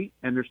back seat,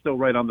 and they're still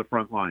right on the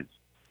front lines.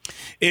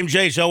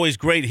 MJ, it's always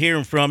great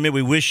hearing from you.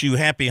 We wish you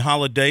happy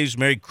holidays,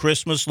 Merry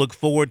Christmas. Look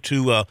forward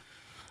to a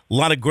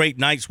lot of great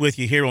nights with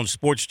you here on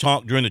Sports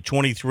Talk during the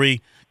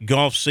 23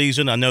 golf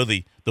season. I know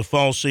the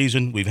fall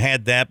season, we've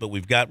had that, but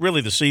we've got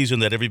really the season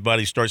that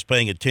everybody starts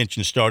paying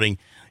attention starting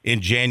in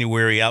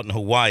January out in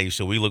Hawaii.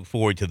 So we look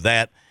forward to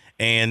that.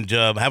 And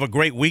have a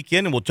great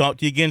weekend, and we'll talk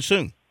to you again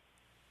soon.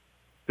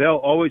 Phil,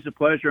 always a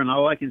pleasure, and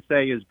all I can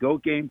say is go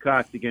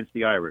Gamecocks against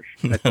the Irish.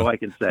 That's all I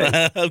can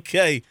say.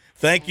 Okay.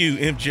 Thank you,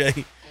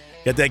 MJ.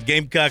 Got that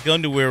Gamecock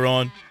underwear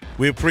on.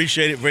 We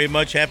appreciate it very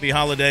much. Happy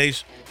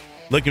holidays.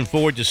 Looking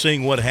forward to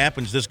seeing what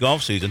happens this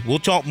golf season. We'll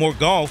talk more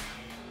golf,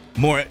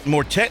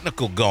 more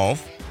technical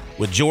golf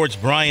with George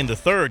Bryan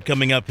III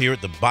coming up here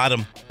at the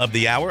bottom of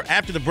the hour.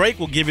 After the break,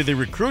 we'll give you the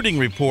recruiting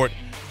report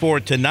for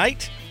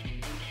tonight.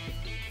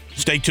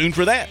 Stay tuned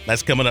for that.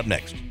 That's coming up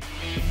next.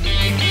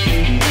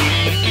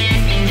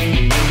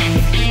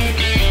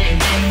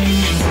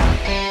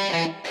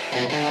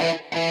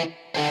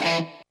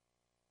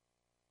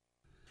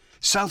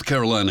 South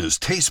Carolina's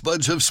taste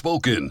buds have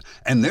spoken,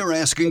 and they're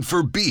asking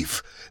for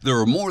beef. There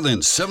are more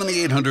than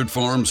 7,800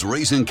 farms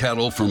raising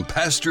cattle from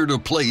pasture to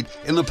plate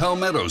in the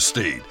Palmetto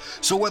State.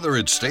 So whether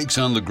it's steaks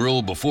on the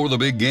grill before the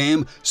big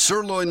game,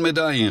 sirloin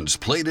medallions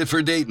plated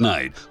for date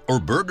night, or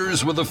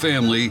burgers with a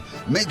family,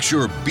 make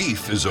sure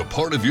beef is a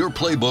part of your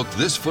playbook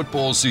this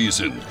football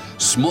season.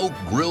 Smoked,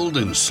 grilled,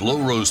 and slow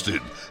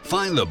roasted.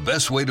 Find the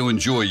best way to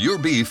enjoy your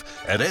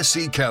beef at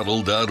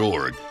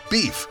scattle.org.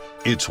 Beef.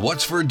 It's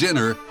what's for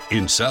dinner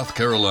in South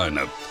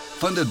Carolina.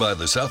 Funded by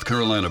the South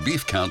Carolina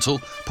Beef Council,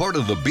 part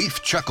of the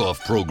Beef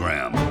Checkoff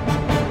program.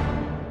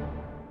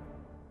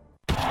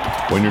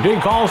 When your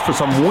day calls for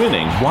some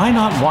winning, why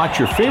not watch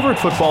your favorite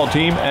football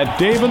team at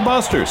Dave &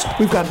 Buster's?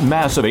 We've got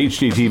massive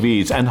HD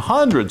TVs and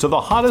hundreds of the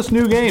hottest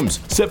new games.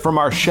 Sip from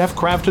our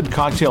chef-crafted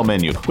cocktail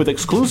menu with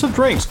exclusive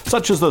drinks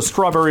such as the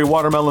Strawberry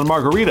Watermelon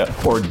Margarita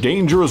or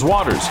Dangerous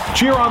Waters.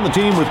 Cheer on the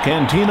team with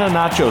Cantina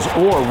Nachos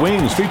or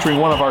wings featuring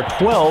one of our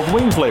 12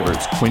 wing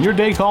flavors. When your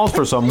day calls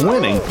for some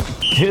winning,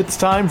 it's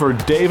time for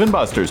Dave &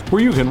 Buster's,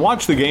 where you can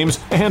watch the games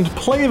and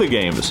play the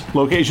games.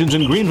 Locations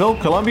in Greenville,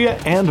 Columbia,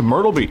 and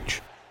Myrtle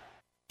Beach.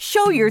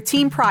 Show your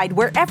team pride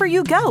wherever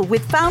you go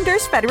with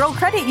Founders Federal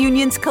Credit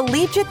Union's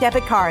collegiate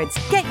debit cards.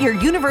 Get your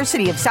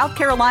University of South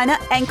Carolina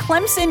and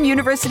Clemson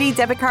University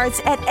debit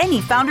cards at any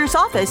Founders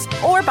office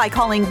or by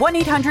calling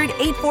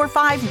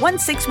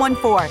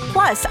 1-800-845-1614.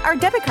 Plus, our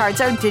debit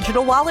cards are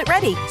digital wallet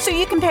ready, so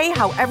you can pay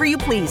however you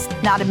please.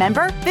 Not a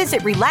member?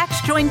 Visit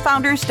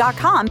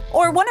RelaxJoinFounders.com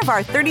or one of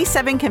our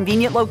 37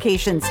 convenient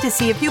locations to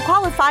see if you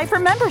qualify for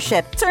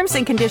membership. Terms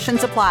and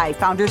conditions apply.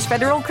 Founders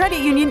Federal Credit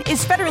Union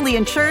is federally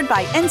insured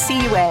by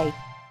NCUA.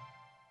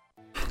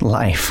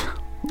 Life.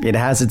 It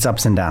has its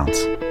ups and downs.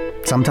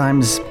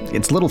 Sometimes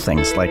it's little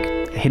things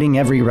like hitting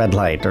every red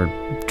light or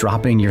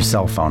dropping your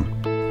cell phone.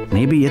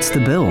 Maybe it's the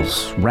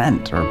bills,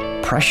 rent,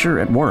 or pressure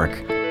at work.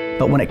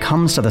 But when it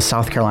comes to the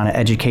South Carolina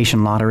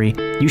Education Lottery,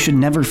 you should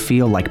never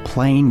feel like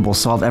playing will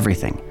solve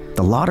everything.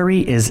 The lottery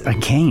is a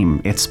game.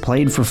 It's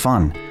played for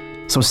fun.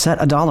 So set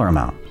a dollar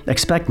amount.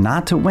 Expect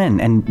not to win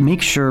and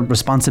make sure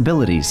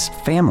responsibilities,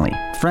 family,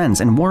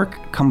 friends, and work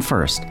come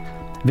first.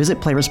 Visit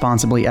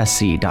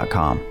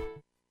playresponsiblysc.com.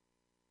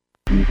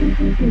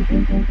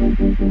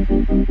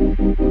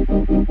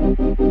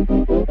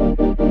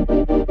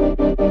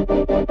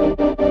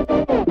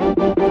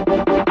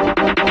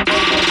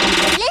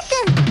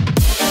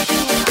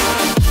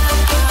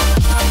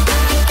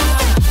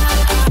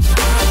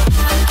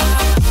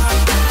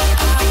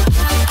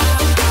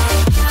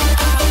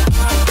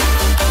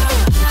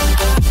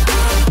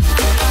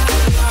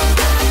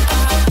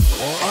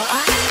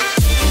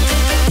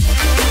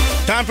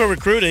 Time for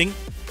recruiting,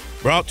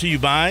 brought to you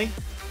by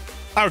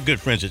our good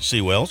friends at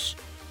Seawells.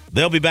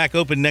 They'll be back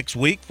open next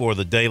week for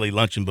the daily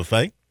luncheon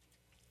buffet.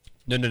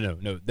 No.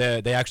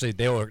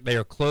 They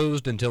are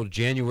closed until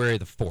January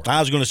the 4th.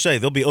 I was going to say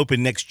they'll be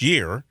open next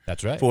year.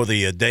 That's right. For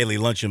the daily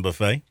luncheon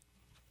buffet.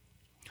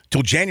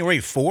 Till January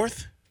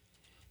 4th?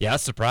 Yeah,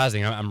 that's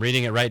surprising. I'm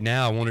reading it right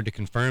now. I wanted to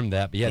confirm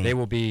that. But, yeah, they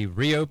will be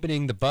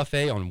reopening the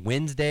buffet on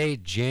Wednesday,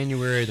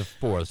 January the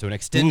 4th. So an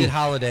extended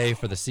holiday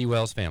for the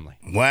Seawells family.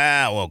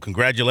 Wow. Well,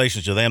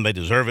 congratulations to them. They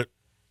deserve it.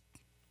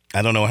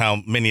 I don't know how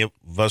many of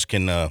us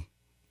can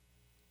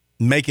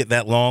make it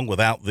that long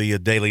without the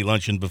daily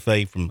luncheon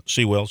buffet from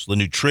Seawells.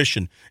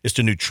 It's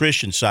the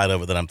nutrition side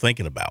of it that I'm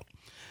thinking about.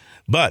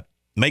 But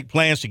make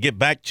plans to get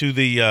back to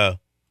the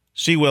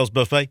Seawells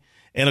buffet.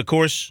 And, of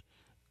course,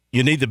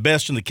 you need the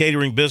best in the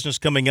catering business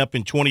coming up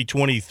in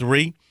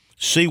 2023.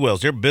 Seawells,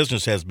 their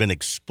business has been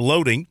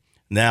exploding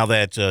now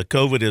that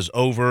COVID is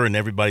over and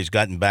everybody's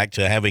gotten back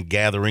to having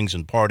gatherings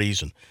and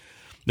parties, and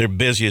they're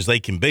busy as they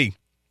can be.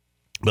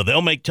 But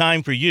they'll make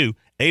time for you.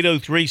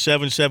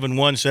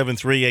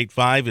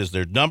 803-771-7385 is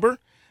their number.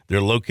 They're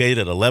located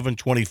at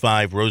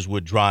 1125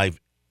 Rosewood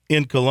Drive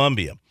in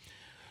Columbia.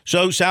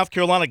 So South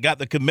Carolina got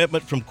the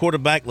commitment from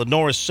quarterback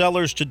Lenoris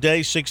Sellers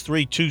today,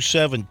 6'3",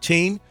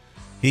 217.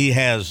 He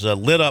has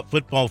lit up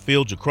football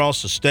fields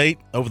across the state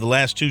over the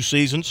last 2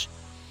 seasons,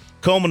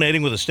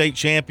 culminating with a state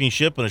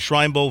championship and a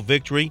Shrine Bowl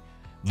victory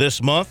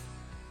this month.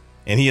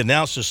 And he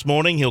announced this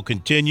morning he'll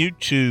continue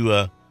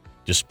to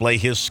display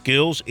his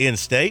skills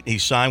in-state. He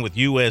signed with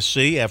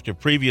USC after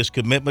previous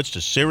commitments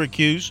to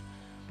Syracuse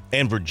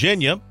and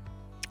Virginia.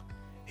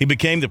 He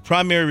became the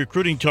primary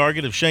recruiting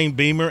target of Shane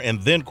Beamer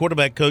and then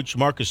quarterback coach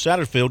Marcus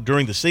Satterfield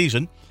during the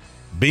season.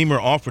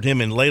 Beamer offered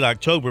him in late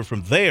October.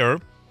 From there,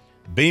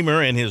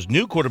 Beamer and his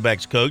new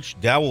quarterbacks coach,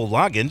 Dowell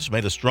Loggins,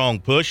 made a strong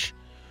push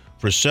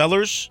for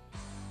Sellers,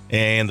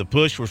 and the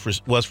push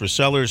was for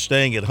Sellers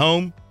staying at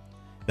home.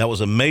 That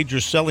was a major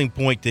selling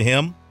point to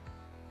him.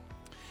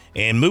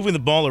 And moving the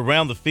ball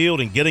around the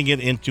field and getting it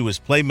into his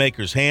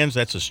playmakers' hands,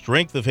 that's a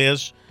strength of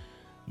his.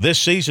 This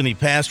season, he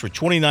passed for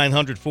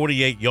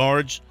 2,948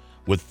 yards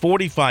with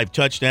 45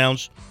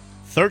 touchdowns,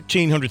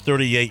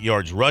 1,338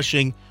 yards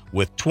rushing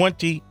with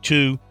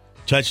 22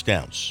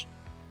 touchdowns.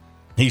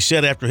 He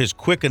said after his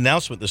quick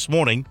announcement this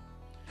morning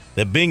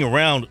that being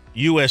around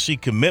USC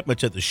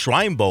commitments at the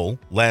Shrine Bowl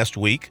last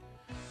week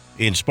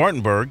in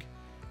Spartanburg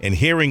and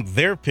hearing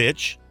their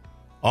pitch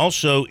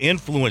also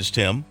influenced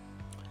him.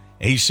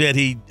 He said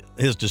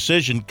his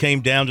decision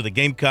came down to the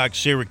Gamecocks,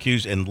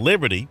 Syracuse, and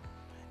Liberty,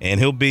 and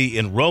he'll be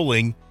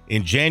enrolling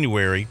in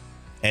January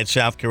at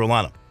South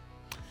Carolina.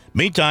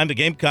 Meantime, the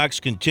Gamecocks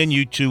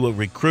continue to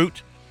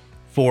recruit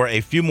for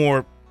a few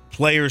more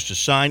players to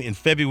sign in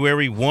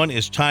February. One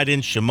is tight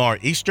end Shamar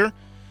Easter,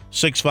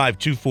 6'5",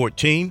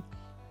 214.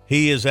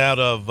 He is out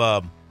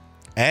of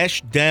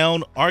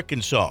Ashdown,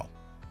 Arkansas.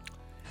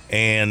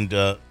 And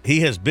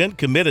he has been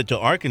committed to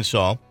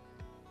Arkansas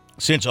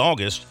since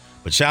August,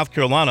 but South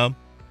Carolina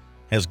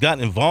has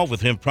gotten involved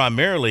with him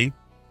primarily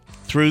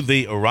through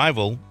the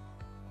arrival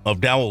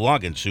of Dowell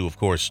Loggins, who, of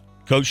course,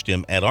 coached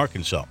him at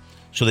Arkansas.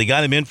 So they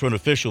got him in for an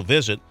official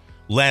visit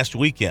last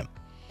weekend.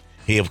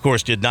 He, of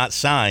course, did not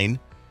sign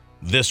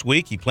this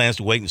week. He plans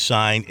to wait and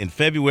sign in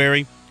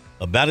February.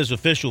 About his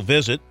official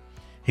visit,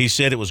 he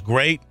said it was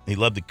great. He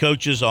loved the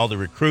coaches. All the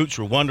recruits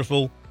were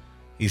wonderful.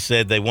 He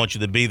said they want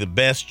you to be the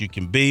best you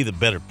can be, the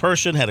better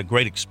person. Had a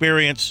great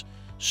experience.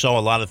 Saw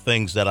a lot of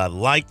things that I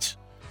liked.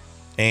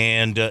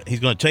 And he's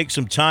going to take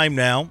some time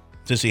now.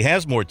 Since he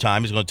has more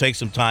time, he's going to take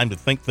some time to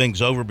think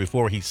things over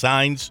before he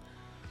signs.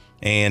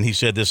 And he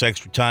said this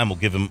extra time will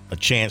give him a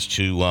chance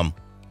to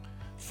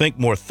think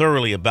more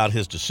thoroughly about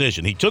his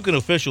decision. He took an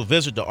official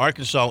visit to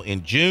Arkansas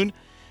in June.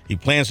 He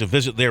plans to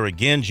visit there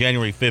again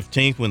January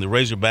 15th when the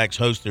Razorbacks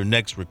host their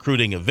next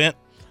recruiting event.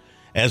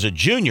 As a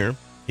junior,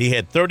 he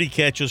had 30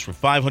 catches for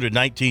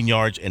 519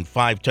 yards and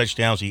 5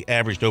 touchdowns. He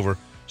averaged over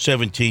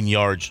 17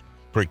 yards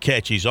per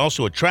catch. He's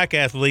also a track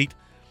athlete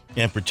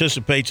and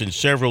participates in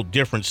several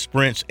different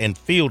sprints and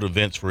field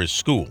events for his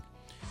school.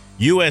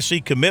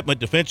 USC commitment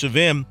defensive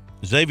end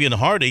Xavier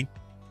Hardy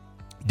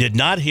did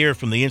not hear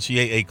from the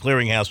NCAA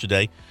clearinghouse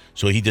today,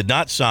 so he did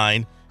not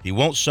sign. He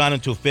won't sign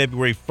until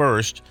February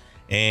 1st,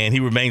 and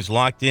he remains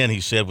locked in, he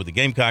said, with the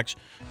Gamecocks.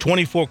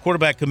 24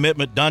 quarterback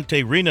commitment.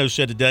 Dante Reno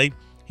said today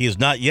he has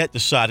not yet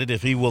decided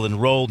if he will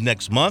enroll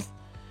next month.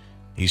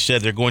 He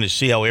said they're going to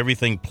see how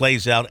everything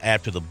plays out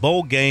after the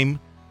bowl game.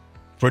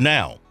 For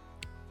now,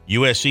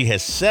 USC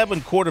has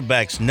 7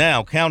 quarterbacks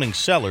now, counting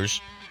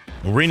Sellers.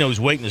 Reno's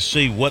waiting to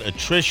see what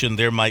attrition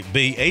there might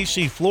be.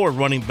 AC Florida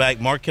running back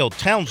Markel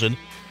Townsend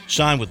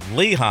signed with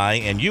Lehigh,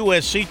 and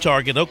USC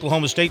target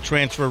Oklahoma State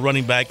transfer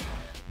running back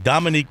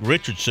Dominique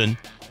Richardson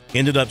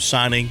ended up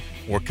signing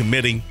or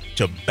committing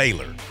to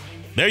Baylor.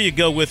 There you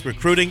go with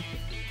recruiting.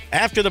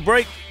 After the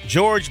break,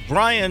 George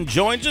Bryan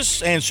joins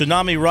us and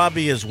Tsunami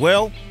Robbie as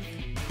well.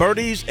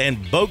 Birdies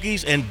and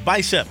bogeys and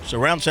biceps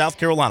around South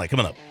Carolina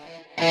coming up.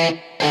 4.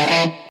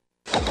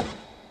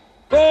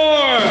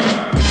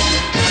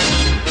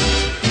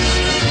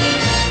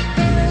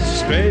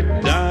 Straight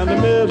down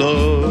the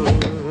middle.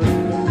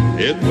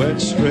 It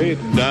went straight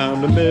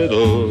down the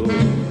middle.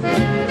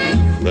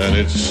 Then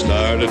it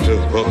started to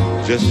hook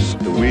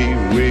just a wee,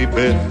 wee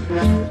bit.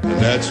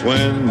 And that's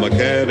when my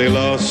caddy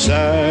lost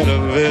sight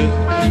of it.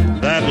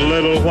 That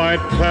little white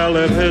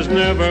pellet has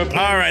never...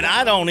 All right,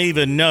 I don't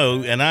even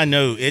know, and I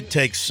know it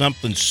takes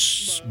something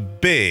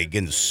big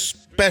and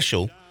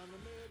special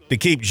to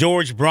keep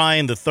George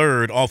Bryan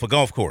III off a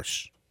golf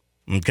course,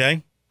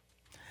 okay?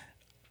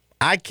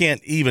 I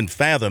can't even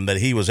fathom that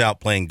he was out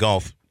playing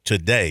golf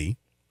today,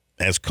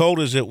 as cold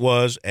as it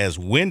was, as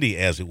windy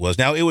as it was.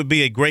 Now, it would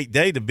be a great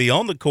day to be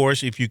on the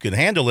course if you could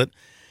handle it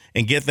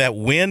and get that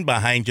wind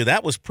behind you.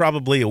 That was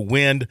probably a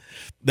wind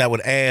that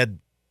would add,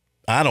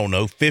 I don't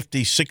know,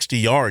 50, 60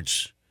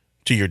 yards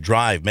to your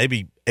drive,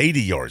 maybe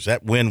 80 yards.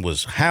 That wind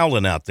was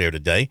howling out there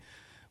today.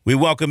 We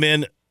welcome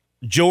in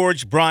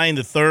George Bryan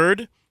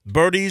III,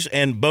 birdies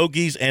and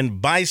bogeys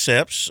and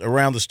biceps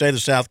around the state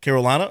of South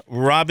Carolina.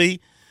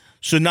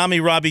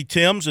 Tsunami Robbie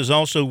Timms is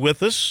also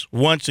with us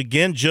once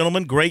again.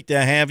 Gentlemen, great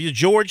to have you.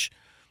 George,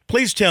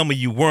 please tell me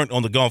you weren't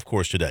on the golf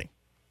course today.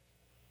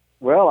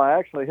 Well, I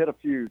actually hit a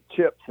few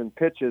chips and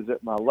pitches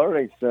at my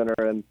learning center,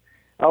 and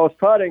I was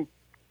putting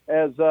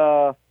as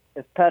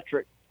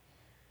Patrick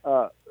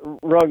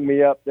rung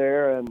me up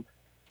there. And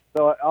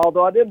so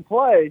although I didn't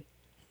play,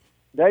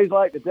 days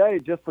like today,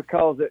 just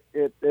because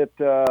it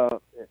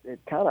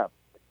kind of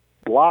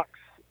blocks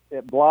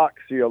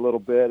you a little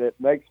bit, it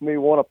makes me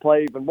want to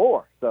play even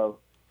more. So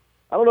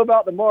I don't know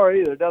about tomorrow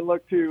either. It doesn't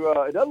look too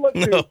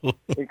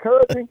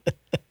encouraging,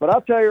 but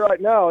I'll tell you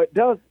right now, it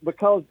does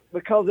because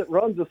it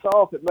runs us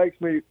off. It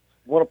makes me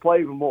want to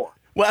play even more.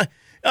 Well,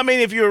 I mean,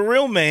 if you're a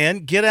real man,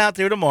 get out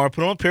there tomorrow,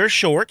 put on a pair of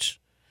shorts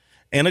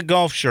and a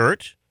golf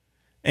shirt,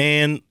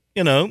 and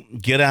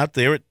get out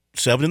there at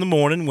 7 in the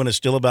morning when it's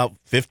still about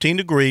 15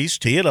 degrees,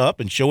 tee it up,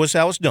 and show us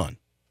how it's done.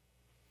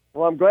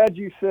 Well, I'm glad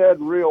you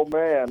said real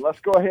man. Let's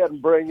go ahead and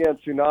bring in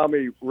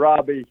Tsunami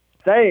Robbie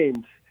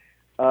Thames.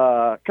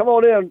 Come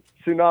on in,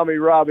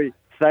 Tsunami Robbie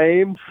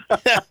Thames.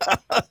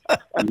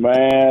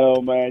 Man,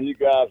 oh man, you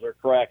guys are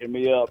cracking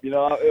me up.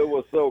 It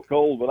was so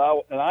cold, but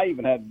I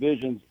even had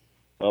visions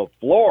of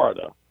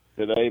Florida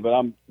today, but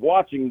I'm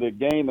watching the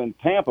game in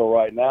Tampa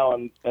right now,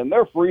 and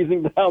they're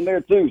freezing down there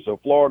too, so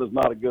Florida's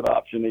not a good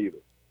option either.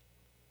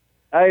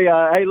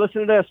 Hey,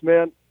 listen to this,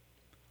 man.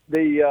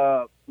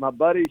 My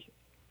buddy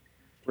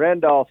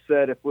Randolph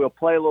said if we'll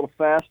play a little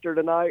faster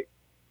tonight,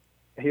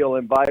 he'll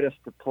invite us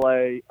to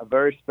play a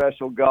very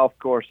special golf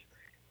course,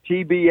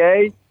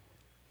 TBA,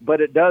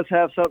 but it does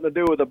have something to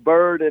do with a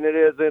bird, and it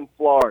is in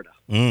Florida.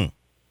 Mm.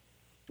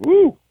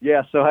 Woo!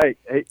 Yeah, so,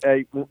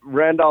 hey,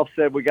 Randolph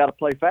said we got to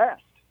play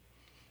fast.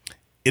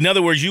 In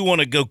other words, you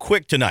want to go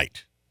quick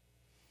tonight?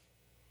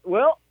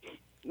 Well,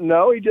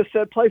 no, he just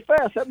said play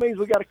fast. That means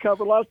we got to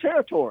cover a lot of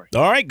territory.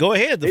 All right, go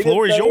ahead. The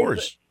floor is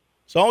yours.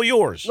 It's all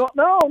yours.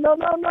 No.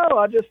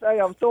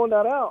 I'm throwing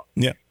that out.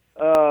 Yeah.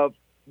 Are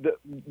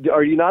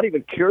you not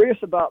even curious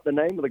about the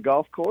name of the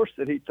golf course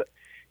that he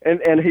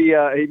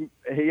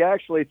he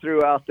actually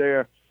threw out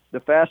there?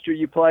 The faster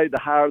you play, the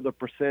higher the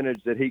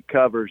percentage that he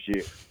covers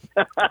you.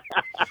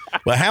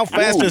 Well, how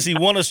fast does he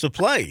want us to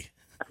play?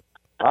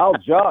 I'll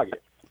jog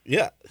it.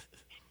 Yeah.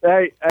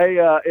 Hey,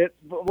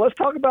 let's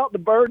talk about the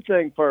bird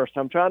thing first.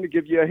 I'm trying to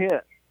give you a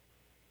hint.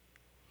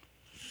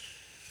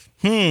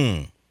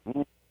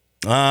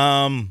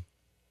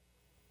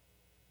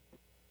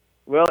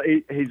 Well,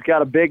 he's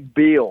got a big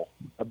bill.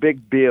 A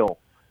big bill,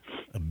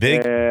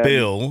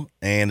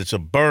 and it's a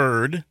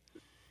bird.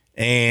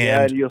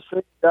 And you'll see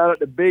him down at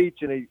the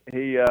beach, and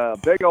he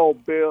big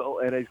old bill,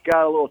 and he's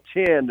got a little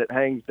chin that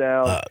hangs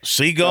down.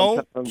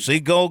 Seagull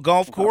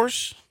golf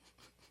course?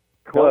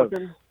 Close.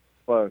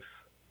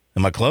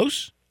 Am I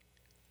close?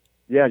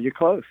 Yeah, you're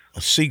close.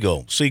 A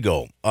seagull.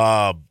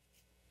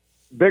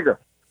 Bigger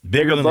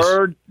than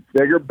bird,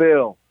 bigger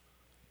bill.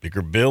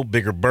 Bigger bill,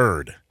 bigger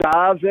bird.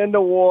 Dives into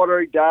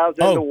water.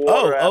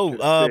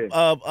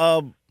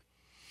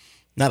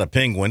 Not a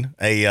penguin.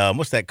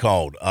 What's that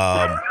called?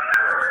 That'll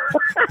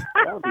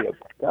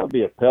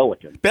be a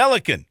pelican.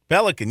 Pelican,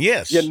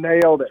 yes. You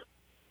nailed it.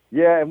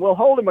 Yeah, and we'll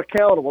hold him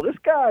accountable. This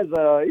guy's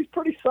he's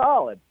pretty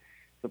solid.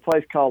 It's a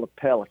place called the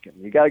Pelican.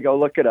 You got to go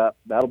look it up.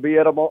 That'll be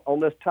it on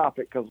this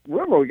topic because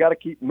remember we got to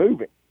keep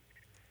moving.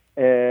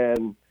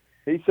 And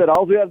he said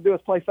all we got to do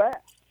is play fast,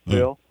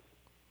 Bill.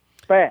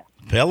 Fast.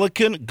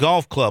 Pelican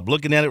Golf Club.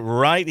 Looking at it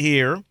right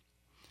here.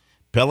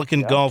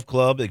 Pelican Golf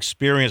Club.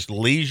 Experience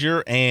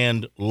leisure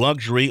and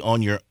luxury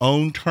on your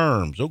own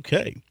terms.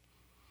 Okay.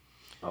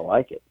 I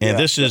like it. And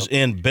this is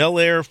in Bel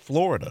Air,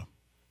 Florida.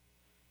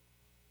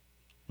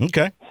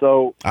 Okay.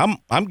 So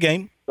I'm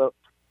game. So,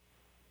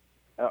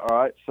 all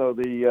right. So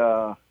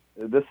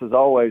this is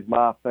always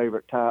my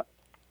favorite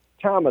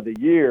time of the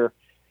year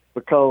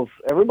because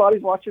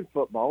everybody's watching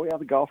football. We have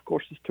the golf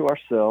courses to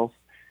ourselves.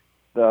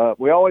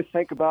 We always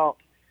think about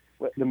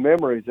the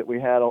memories that we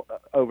had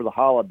over the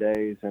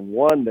holidays, and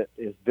one that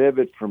is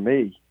vivid for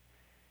me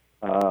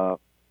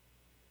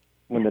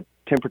when the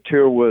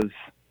temperature was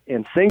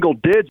in single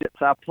digits.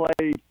 I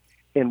played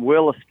in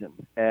Williston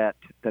at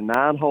the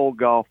 9-hole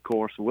golf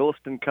course,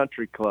 Williston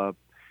Country Club.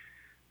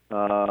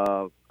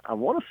 I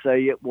want to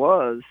say it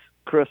was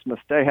Christmas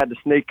Day. Had to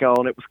sneak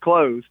on. It was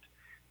closed.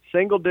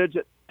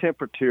 Single-digit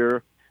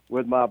temperature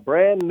with my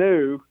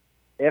brand-new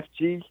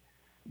FG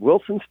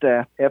Wilson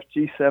Staff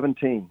FG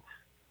 17s.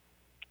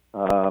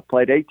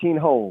 Played 18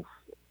 holes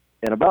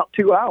in about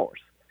 2 hours.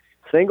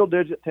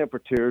 Single-digit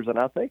temperatures, and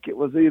I think it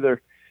was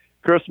either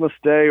Christmas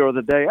Day or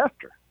the day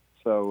after.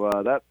 So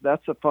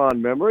that's a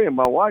fond memory, and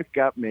my wife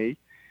got me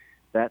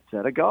that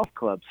set of golf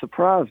clubs.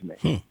 Surprised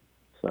me.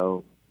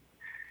 So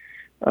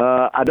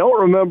I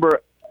don't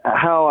remember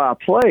how I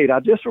played.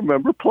 I just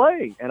remember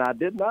playing, and I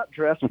did not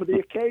dress for the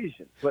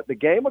occasion. But the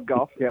game of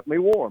golf kept me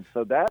warm.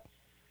 So that's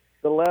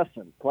the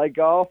lesson. Play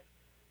golf.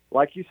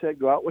 Like you said,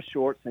 go out with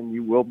shorts, and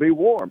you will be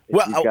warm.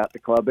 If you've got the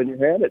club in your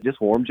hand, it just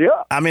warms you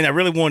up. I mean, I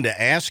really wanted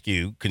to ask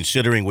you,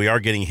 considering we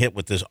are getting hit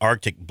with this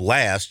Arctic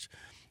blast,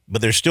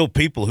 but there's still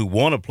people who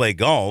want to play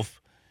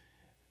golf,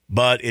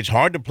 but it's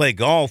hard to play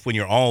golf when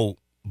you're all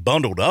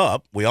bundled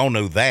up. We all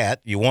know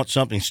that. You want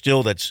something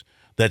still that's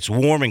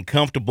warm and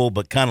comfortable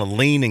but kind of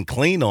lean and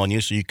clean on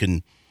you so you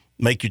can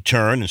make your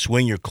turn and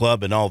swing your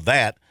club and all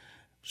that.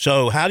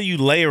 So how do you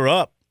layer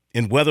up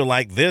in weather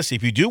like this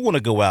if you do want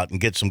to go out and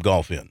get some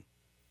golf in?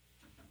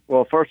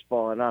 Well, first of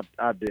all, and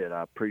I did.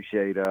 I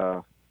appreciate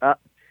I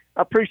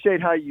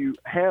appreciate how you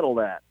handle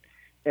that.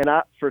 And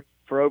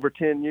for over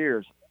 10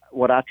 years,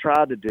 what I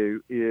try to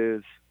do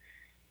is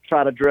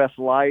try to dress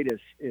light, as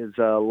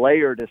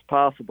layered as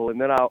possible.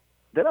 And then I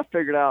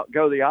figured out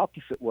go the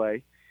opposite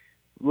way.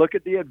 Look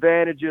at the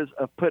advantages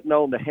of putting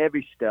on the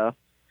heavy stuff,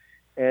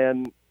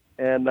 and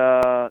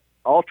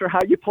alter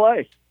how you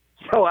play.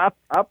 So I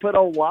put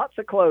on lots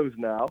of clothes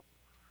now.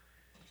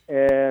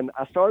 And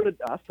I started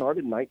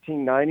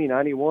 1990,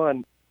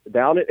 91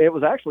 it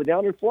was actually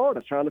down in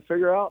Florida trying to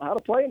figure out how to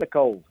play in the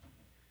cold.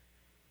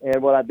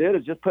 And what I did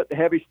is just put the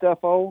heavy stuff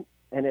on,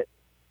 and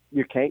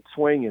you can't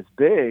swing as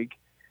big.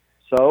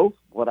 So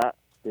what I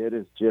did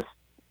is just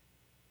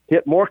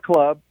hit more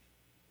club,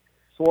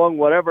 swung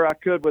whatever I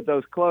could with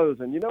those clothes,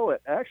 and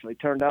it actually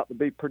turned out to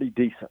be pretty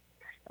decent.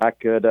 I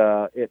could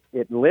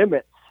it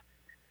limits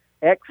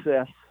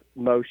excess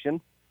motion,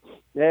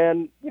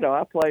 and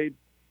I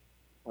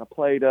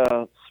played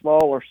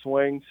smaller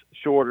swings,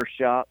 shorter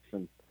shots,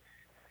 and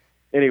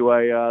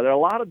anyway, there are a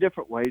lot of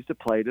different ways to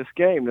play this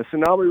game. The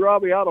Tsunami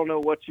Robbie, I don't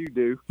know what you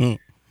do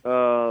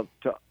to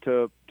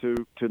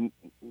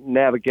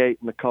navigate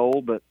in the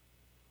cold, but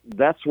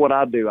that's what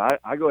I do.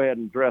 I go ahead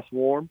and dress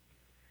warm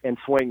and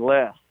swing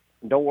less.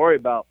 And don't worry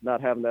about not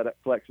having that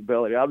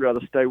flexibility. I'd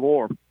rather stay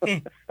warm.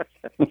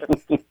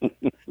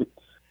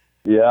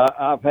 Yeah,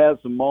 I've had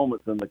some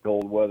moments in the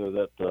cold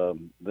weather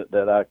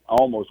that I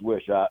almost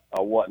wish I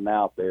wasn't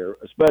out there,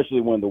 especially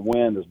when the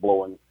wind is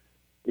blowing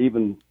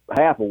even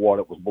half of what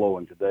it was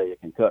blowing today.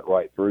 It can cut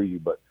right through you.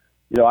 But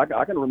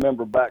I can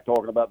remember back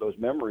talking about those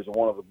memories.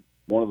 One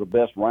of the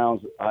best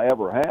rounds I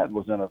ever had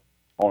was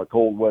on a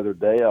cold weather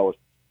day. I was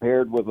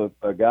paired with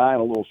a guy in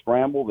a little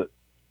scramble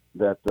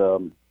that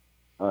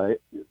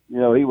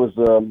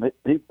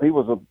he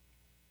was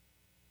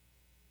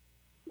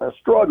a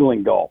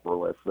struggling golfer,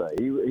 let's say.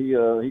 He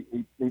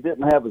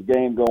didn't have his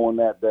game going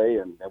that day,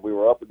 and we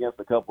were up against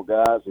a couple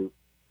guys who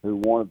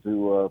wanted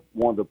to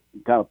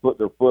kind of put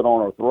their foot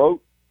on our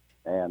throat.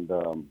 And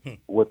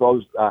with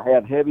those, I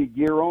had heavy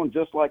gear on,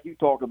 just like you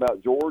talked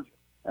about, George.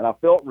 And I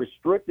felt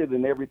restricted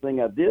in everything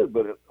I did,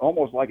 but it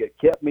almost like it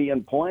kept me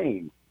in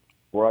plane,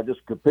 where I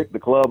just could pick the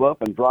club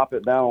up and drop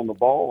it down on the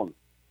ball,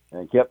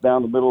 and kept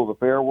down the middle of the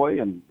fairway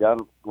and got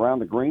around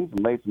the greens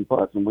and made some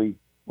putts, and we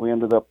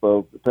ended up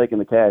taking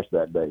the cash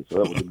that day.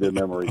 So that was a good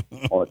memory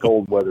on a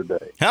cold weather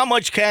day. How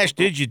much cash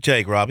did you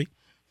take, Robbie?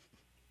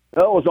 It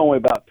was only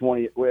about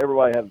 20.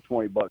 Everybody had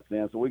 $20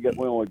 in, so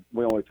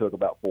we only took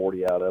about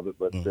 40 out of it.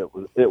 But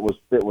it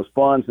was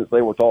fun since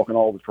they were talking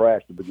all the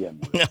trash to begin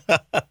with.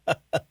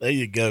 There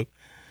you go.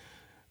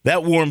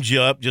 That warms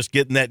you up, just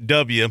getting that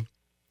W,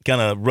 kind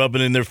of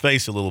rubbing in their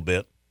face a little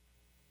bit.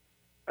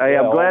 Hey,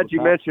 I'm glad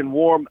you mentioned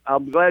warm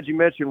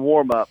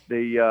up.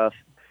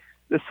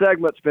 This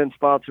segment's been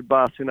sponsored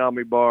by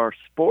Tsunami Bar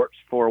Sports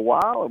for a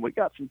while, and we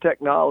got some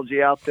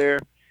technology out there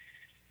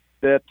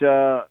that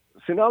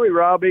Tsunami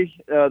Robbie,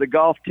 the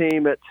golf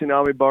team at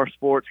Tsunami Bar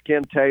Sports,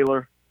 Ken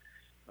Taylor,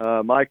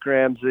 Mike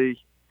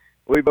Ramsey,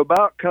 we've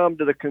about come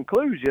to the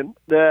conclusion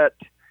that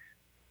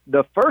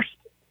the first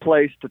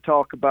place to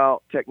talk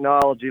about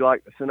technology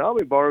like the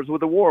Tsunami Bar is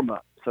with a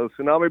warm-up. So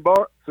Tsunami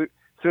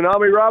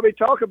Robbie,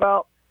 talk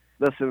about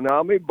the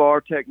Tsunami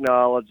Bar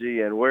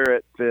technology and where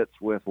it fits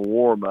with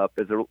warm-up.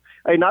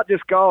 Hey, not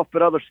just golf,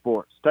 but other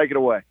sports. Take it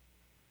away.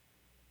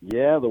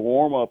 Yeah, the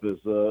warm-up is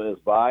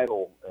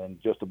vital in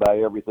just about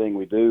everything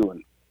we do,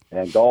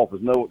 and golf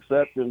is no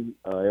exception.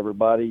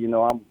 Everybody,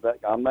 I'm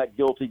that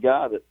guilty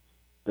guy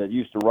that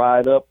used to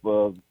ride up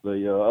the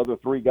other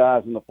three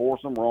guys in the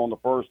foursome were on the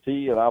first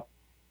tee, and I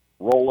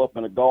roll up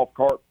in a golf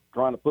cart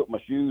trying to put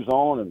my shoes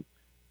on,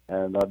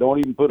 and I don't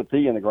even put a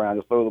tee in the ground.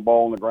 Just throw the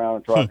ball on the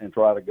ground and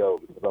try to go,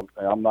 because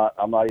I'm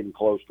not even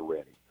close to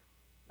ready.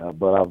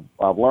 But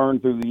I've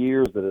learned through the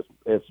years that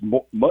it's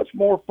much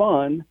more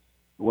fun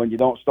when you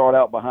don't start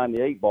out behind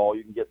the 8 ball.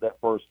 You can get that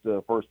first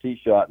tee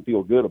shot and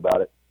feel good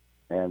about it,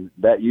 and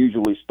that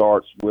usually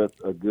starts with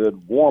a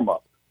good warm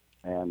up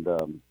and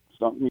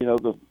something,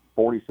 the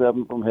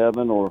 47 from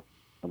Heaven or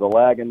the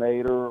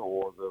Laginator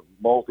or the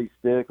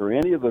multi-stick or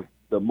any of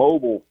the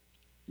mobile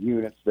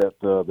units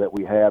that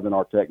we have in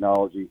our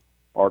technology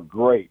are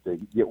great to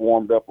get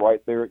warmed up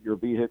right there at your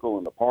vehicle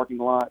in the parking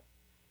lot,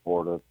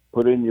 or to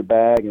put it in your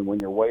bag, and when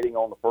you're waiting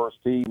on the first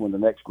tee, when the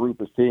next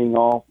group is teeing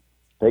off,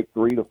 take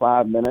 3 to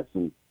 5 minutes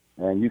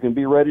and you can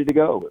be ready to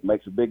go. It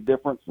makes a big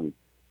difference, and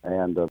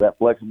that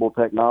flexible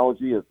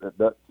technology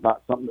that's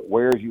not something that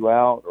wears you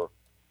out or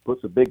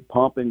puts a big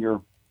pump in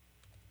your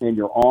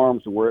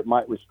arms to where it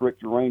might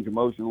restrict your range of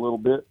motion a little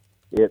bit.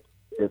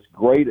 It's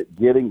great at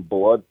getting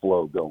blood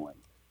flow going.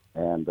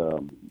 And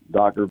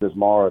Dr.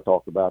 Bismara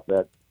talked about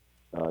that,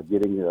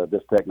 getting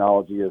this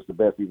technology is the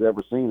best he's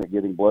ever seen at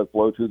getting blood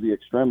flow to the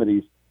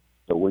extremities.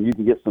 So when you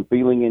can get some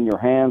feeling in your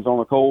hands on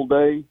a cold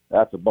day,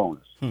 that's a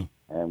bonus.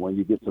 And when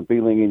you get some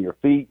feeling in your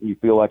feet and you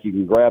feel like you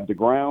can grab the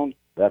ground,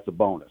 that's a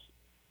bonus.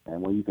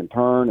 And when you can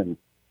turn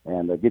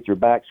and get your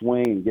back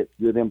swing and get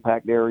good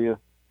impact area,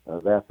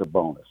 that's a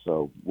bonus.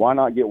 So why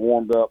not get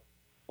warmed up,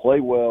 play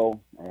well,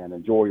 and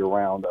enjoy your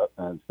round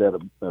instead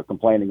of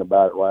complaining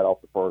about it right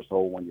off the first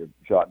hole when you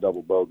shot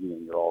double bogey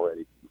and you're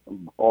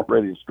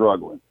already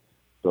struggling.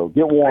 So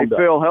get warmed up.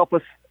 Phil,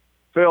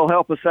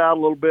 help us out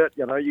a little bit.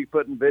 You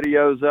putting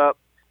videos up.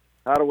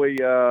 How do we,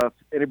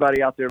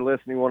 anybody out there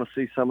listening want to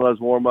see some of those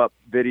warm-up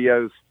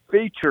videos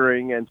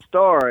featuring and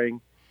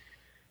starring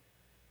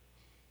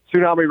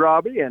Tsunami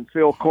Robbie and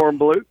Phil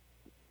Kornblut?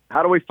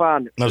 How do we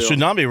find it? No, Phil?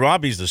 Tsunami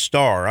Robbie's the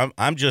star.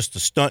 I'm just a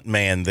stunt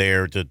man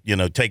there to,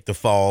 take the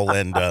fall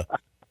and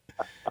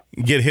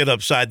get hit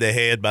upside the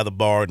head by the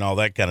bar and all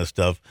that kind of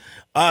stuff.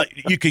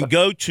 You can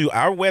go to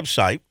our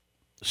website,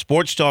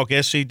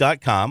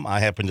 sportstalksc.com. I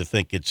happen to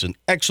think it's an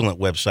excellent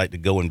website to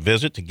go and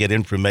visit to get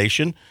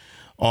information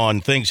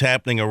on things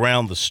happening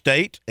around the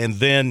state. And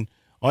then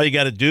all you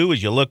got to do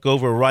is you look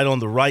over right on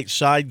the right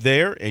side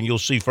there, and you'll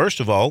see, first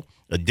of all,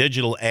 a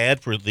digital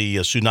ad for the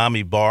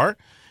Tsunami Bar.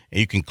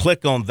 And you can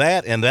click on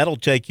that, and that'll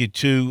take you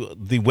to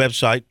the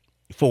website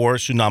for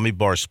Tsunami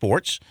Bar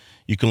Sports.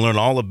 You can learn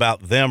all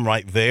about them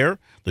right there,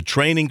 the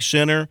training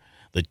center,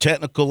 the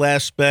technical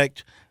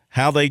aspect,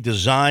 how they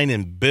design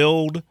and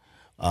build,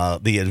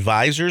 the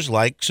advisors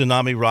like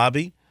Tsunami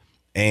Robbie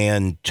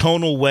and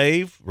Tonal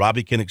Wave.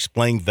 Robbie can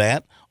explain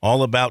that,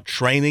 all about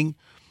training.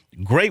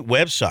 Great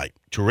website,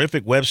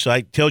 terrific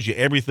website, tells you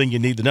everything you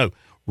need to know.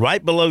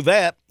 Right below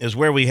that is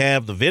where we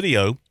have the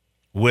video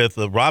with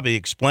Robbie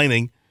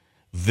explaining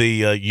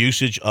the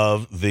usage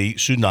of the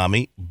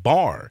Tsunami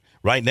Bar.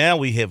 Right now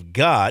we have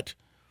got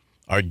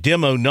our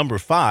demo number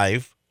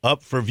 5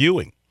 up for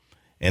viewing.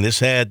 And this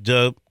had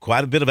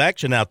quite a bit of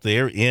action out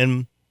there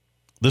in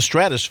the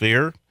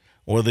stratosphere,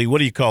 or the, what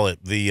do you call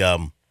it? The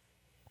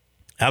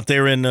out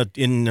there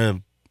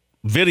in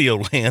video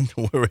land,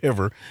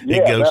 wherever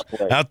it goes,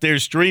 out there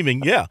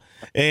streaming. Yeah.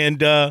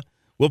 And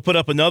we'll put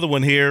up another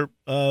one here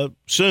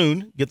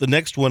soon, get the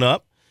next one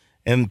up.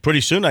 And pretty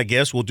soon, I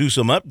guess, we'll do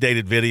some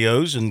updated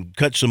videos and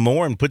cut some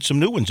more and put some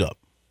new ones up.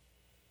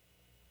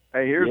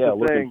 Hey, here's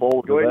the thing.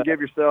 Go ahead and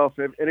give yourself,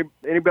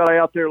 anybody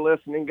out there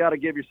listening, got to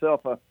give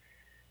yourself a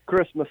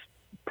Christmas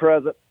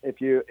present. If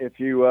you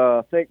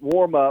think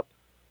warm up,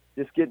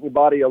 just getting your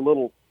body a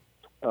little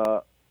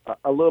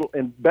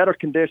in better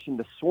condition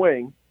to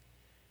swing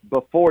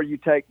before you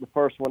take the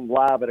first one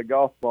live at a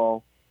golf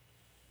ball,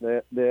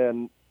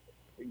 then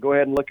go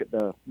ahead and look at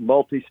the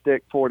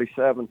multi-stick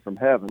 47 from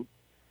Heaven.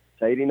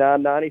 It's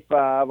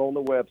 $89.95 on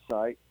the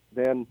website.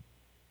 Then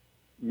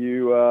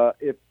you,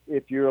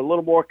 if you're a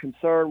little more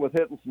concerned with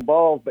hitting some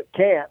balls but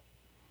can't,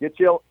 get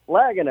you a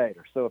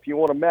Laginator. So if you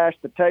want to mash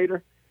the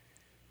tater,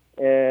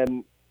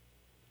 and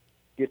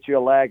get you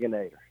a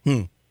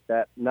Laginator.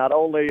 That not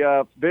only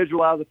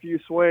visualize a few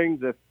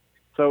swings,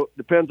 so it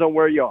depends on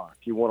where you are.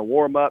 If you want to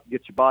warm up,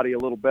 get your body a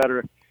little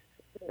better,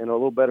 in a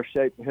little better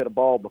shape to hit a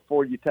ball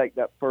before you take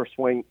that first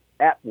swing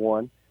at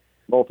one.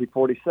 Multi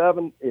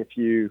 47. If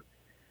you're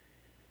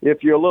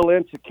a little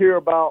insecure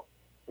about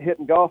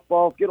hitting golf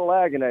balls, get a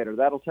Laginator.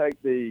 That'll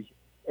take the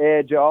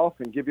edge off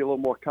and give you a little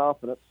more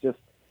confidence. Just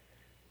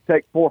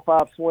take 4 or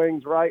 5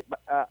 swings right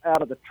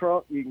out of the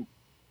trunk. You can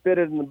fit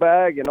it in the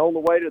bag, and on the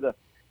way to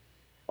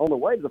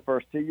the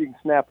first tee, you can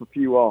snap a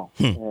few off.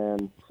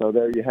 And so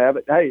there you have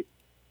it. Hey,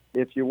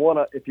 if you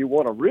wanna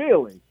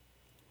really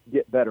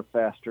get better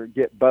faster,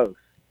 get both.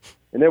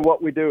 And then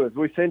what we do is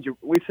we send you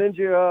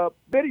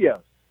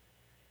videos.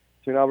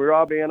 Tsunami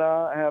Robbie and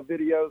I have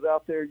videos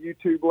out there,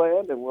 YouTube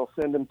land, and we'll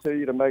send them to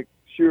you to make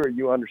sure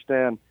you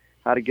understand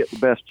how to get the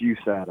best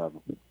use out of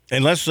them.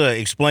 And let's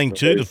explain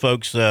to the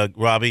folks,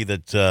 Robbie,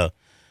 that the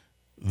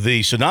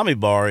Tsunami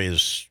Bar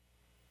is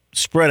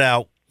spread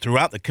out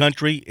throughout the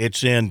country.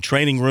 It's in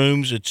training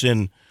rooms, it's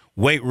in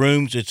weight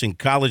rooms, it's in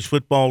college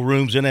football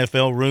rooms,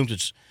 NFL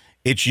rooms.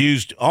 It's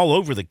used all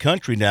over the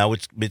country now.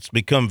 It's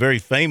become very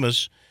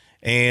famous,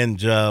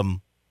 and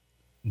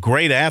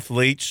great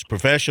athletes,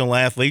 professional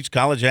athletes,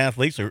 college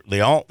athletes,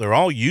 they're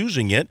all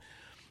using it.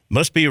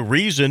 Must be a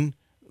reason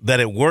that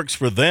it works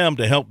for them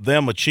to help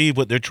them achieve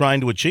what they're trying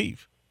to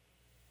achieve.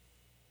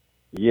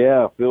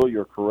 Yeah, Phil,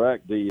 you're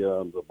correct.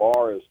 The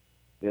bar is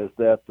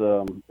that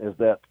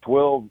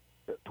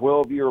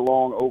 12-year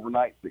long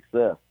overnight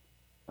success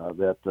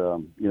that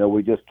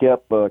we just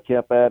kept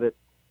at it,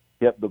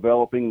 kept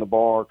developing the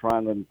bar,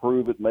 trying to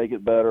improve it, make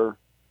it better.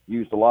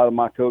 Used a lot of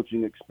my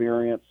coaching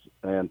experience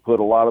and put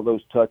a lot of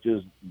those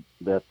touches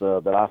that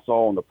I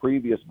saw in the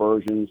previous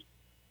versions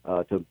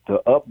to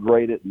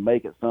upgrade it and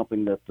make it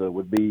something that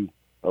would be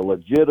a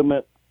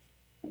legitimate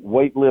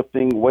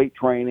weightlifting, weight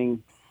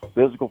training,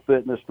 physical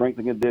fitness, strength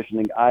and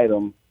conditioning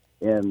item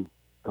in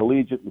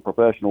collegiate and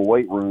professional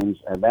weight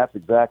rooms, and that's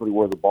exactly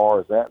where the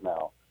bar is at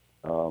now.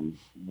 It's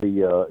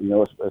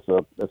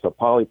a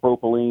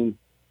polypropylene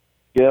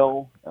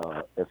gel.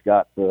 It's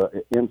got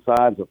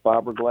insides of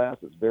fiberglass.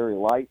 It's very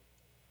light.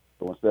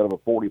 So instead of a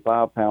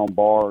 45-pound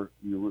bar,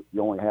 you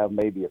only have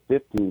maybe a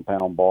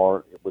 15-pound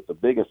bar with the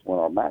biggest one,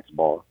 our max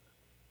bar.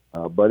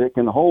 But it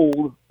can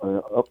hold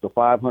up to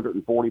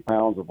 540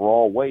 pounds of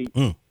raw weight.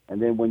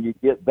 And then when you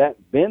get that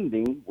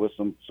bending with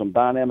some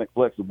dynamic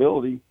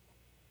flexibility,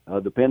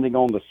 depending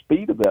on the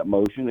speed of that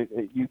motion,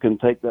 you can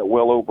take that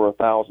well over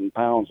 1,000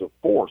 pounds of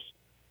force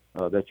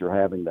that you're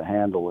having to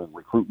handle and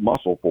recruit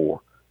muscle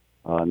for.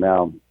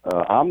 Now,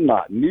 I'm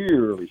not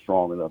nearly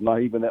strong enough,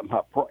 not even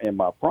in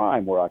my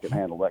prime where I can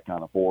handle that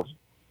kind of force.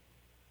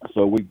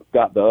 So we've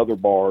got the other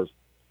bars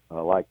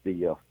like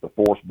the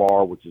force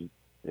bar, which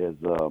there's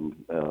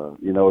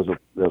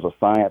a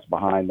science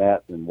behind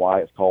that and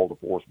why it's called the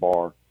force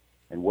bar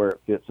and where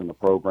it fits in the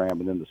program.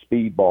 And then the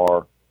speed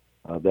bar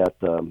I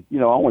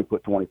only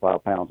put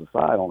 25 pounds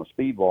aside on a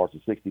speed bar.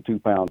 It's a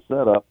 62-pound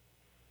setup.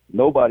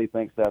 Nobody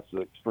thinks that's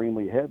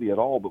extremely heavy at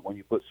all, but when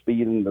you put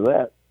speed into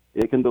that,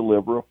 it can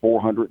deliver a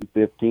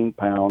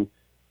 415-pound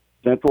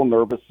central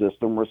nervous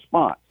system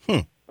response.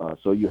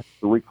 So you have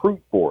to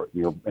recruit for it,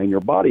 and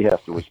your body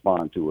has to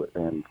respond to it.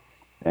 And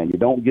you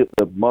don't get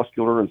the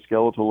muscular and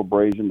skeletal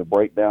abrasion to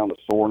break down the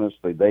soreness,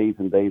 the days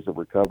and days of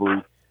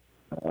recovery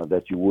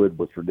that you would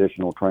with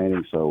traditional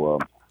training. So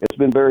it's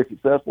been very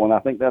successful, and I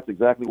think that's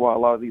exactly why a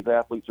lot of these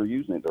athletes are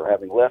using it. They're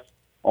having less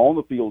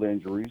on-the-field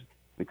injuries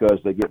because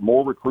they get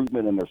more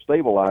recruitment in their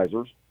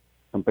stabilizers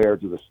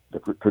compared to the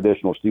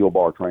traditional steel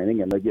bar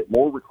training, and they get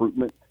more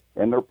recruitment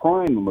in their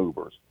prime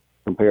movers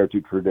compared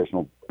to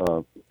traditional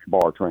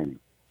bar training.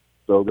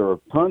 So there are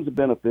tons of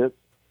benefits,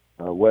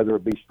 whether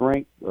it be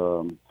strength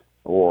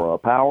or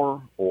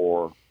power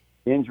or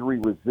injury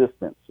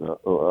resistance,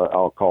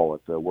 I'll call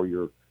it, where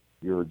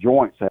your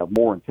joints have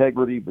more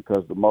integrity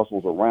because the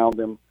muscles around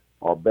them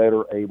are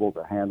better able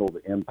to handle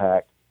the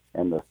impact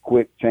and the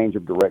quick change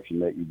of direction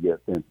that you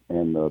get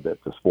in the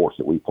sports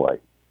that we play.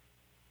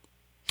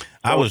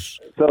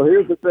 So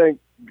here's the thing.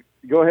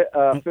 Go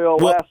ahead, Phil.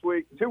 Last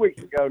week, 2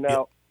 weeks ago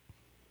now,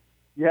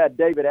 you had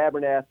David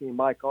Abernathy and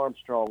Mike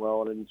Armstrong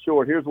on. And in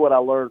short, here's what I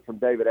learned from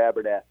David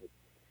Abernathy.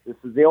 This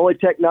is the only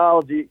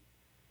technology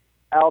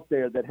out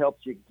there that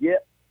helps you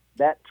get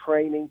that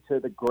training to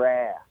the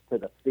grass, to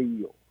the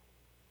field.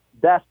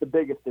 That's the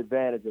biggest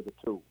advantage of the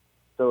tool.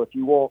 So if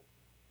you want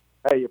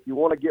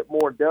to get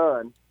more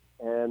done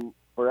and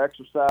for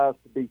exercise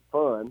to be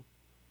fun,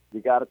 you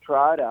got to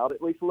try it out,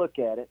 at least look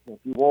at it. And if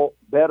you want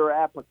better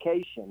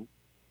application,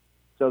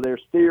 so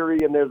there's theory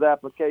and there's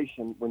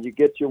application. When you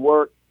get your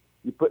work,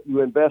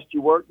 you invest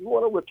your work, you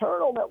want a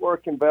return on that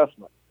work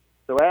investment.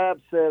 So Ab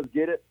says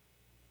get it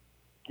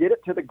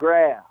to the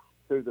grass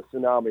through the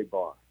Tsunami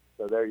Bar.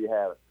 So there you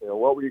have it.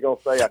 What were you going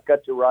to say? I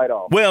cut you right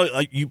off. Well,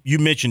 you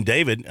mentioned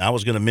David. I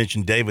was going to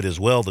mention David as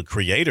well, the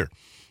creator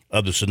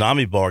of the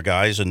Tsunami Bar,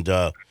 guys. And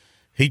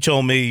he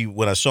told me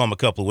when I saw him a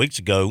couple of weeks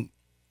ago,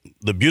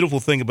 the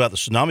beautiful thing about the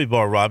Tsunami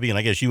Bar, Robbie, and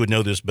I guess you would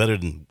know this better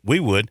than we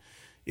would,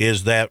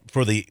 is that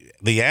for the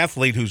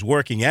athlete who's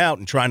working out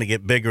and trying to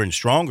get bigger and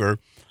stronger,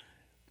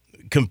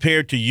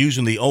 compared to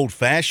using the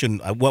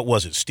old-fashioned, what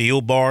was it,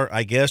 steel bar,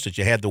 I guess, that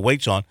you had the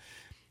weights on,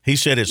 he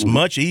said it's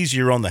much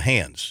easier on the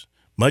hands.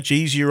 Much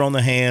easier on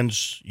the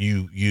hands.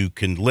 You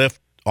can lift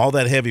all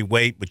that heavy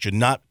weight, but you're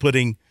not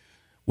putting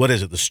what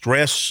is it, the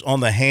stress on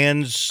the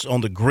hands,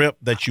 on the grip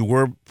that you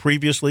were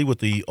previously with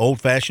the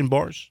old-fashioned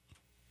bars?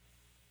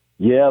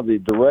 Yeah, the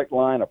direct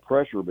line of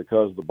pressure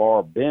because the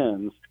bar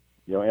bends,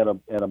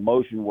 at a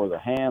motion where the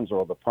hands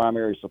are the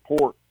primary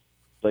support,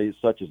 say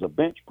such as a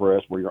bench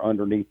press where you're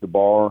underneath the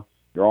bar,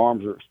 your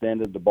arms are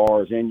extended, the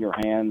bar is in your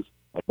hands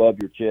above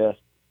your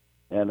chest.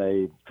 And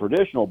a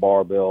traditional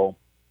barbell,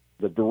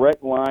 the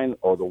direct line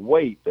or the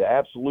weight, the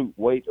absolute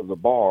weight of the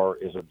bar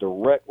is a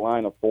direct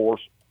line of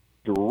force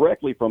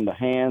directly from the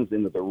hands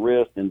into the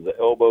wrist, into the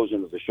elbows,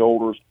 into the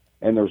shoulders,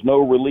 and there's no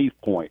relief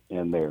point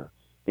in there.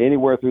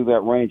 Anywhere through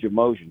that range of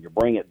motion, you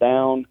bring it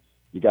down,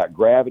 you got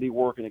gravity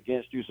working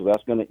against you, so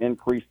that's going to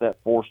increase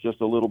that force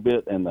just a little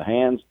bit, and the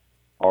hands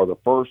are the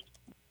first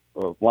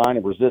line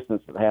of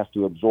resistance that has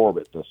to absorb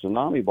it. The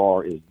Tsunami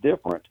bar is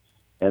different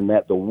in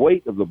that the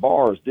weight of the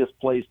bar is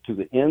displaced to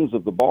the ends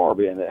of the bar,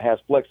 and it has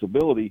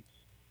flexibility,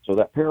 so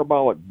that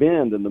parabolic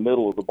bend in the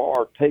middle of the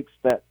bar takes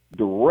that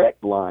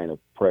direct line of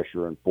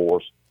pressure and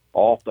force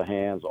off the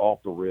hands,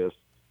 off the wrists,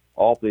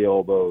 off the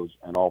elbows,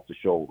 and off the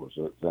shoulders.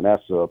 And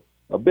that's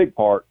a big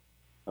part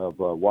of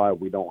why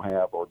we don't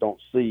have or don't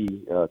see,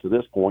 to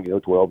this point,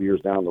 12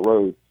 years down the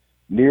road,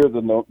 near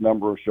the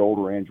number of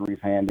shoulder injuries,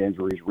 hand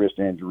injuries, wrist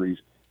injuries,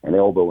 and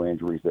elbow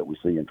injuries that we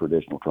see in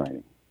traditional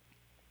training.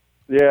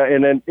 Yeah,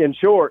 and then in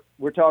short,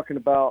 we're talking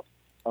about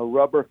a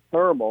rubber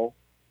thermal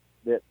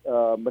that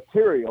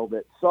material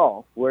that's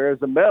soft, whereas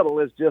the metal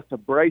is just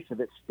abrasive,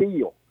 it's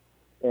steel.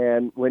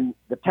 And when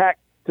the tack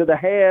to the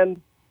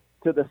hand,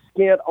 to the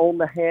skin on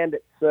the hand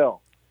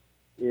itself,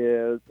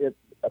 the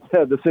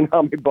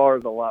Tsunami bar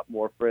is a lot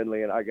more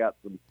friendly, and I got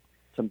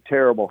some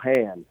terrible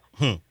hands.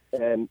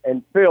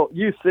 And Phil,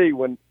 you see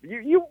when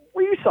you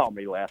saw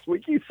me last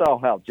week, you saw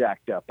how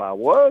jacked up I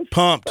was.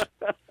 Pumped.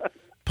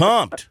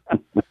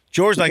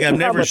 George, like I've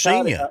never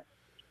seen you.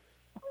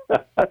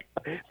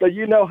 So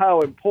you know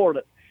how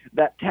important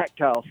that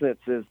tactile sense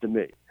is to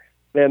me.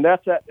 And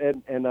that's that.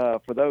 And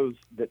for those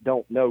that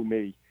don't know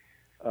me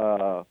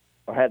or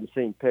hadn't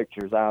seen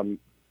pictures, I'm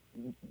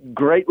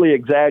greatly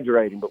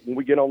exaggerating. But when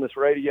we get on this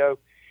radio,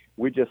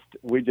 we just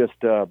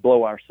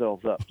blow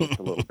ourselves up just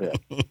a little bit.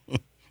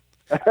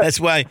 That's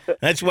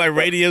why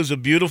radio's a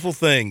beautiful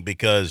thing,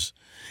 because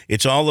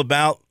it's all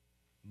about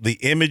the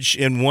image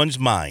in one's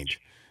mind.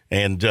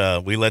 And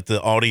we let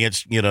the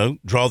audience,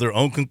 draw their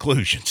own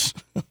conclusions.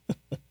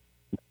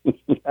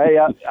 Hey,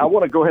 I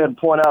want to go ahead and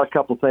point out a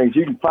couple of things.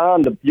 You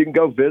can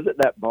go visit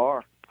that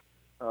bar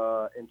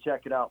and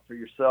check it out for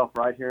yourself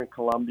right here in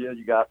Columbia.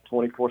 You got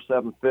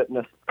 24/7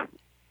 fitness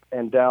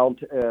and and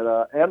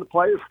the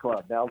Players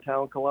Club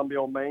downtown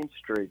Columbia on Main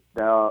Street.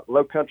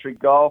 Low Country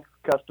Golf,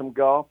 Custom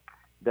Golf,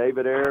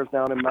 David Ayers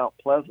down in Mount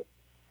Pleasant,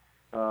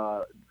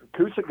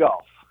 Coosa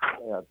Golf,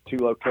 2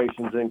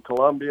 locations in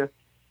Columbia.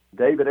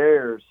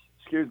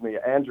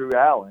 Andrew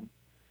Allen,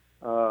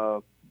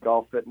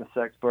 golf fitness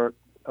expert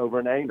over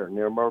in Aner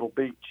near Myrtle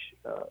Beach.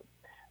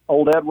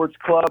 Old Edwards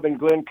Club in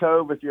Glen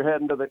Cove, if you're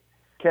heading to the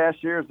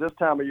Cashiers this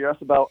time of year,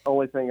 that's about the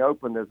only thing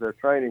open is their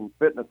training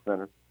fitness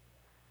center.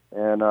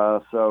 And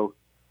so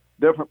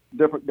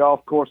different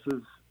golf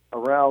courses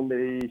around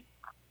the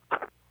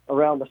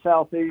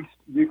southeast,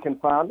 you can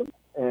find them.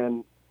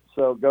 And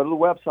so go to the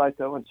website,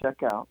 though, and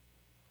check out.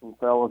 And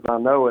fellas, I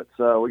know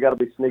we got to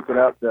be sneaking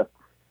up to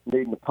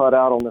needing to putt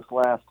out on this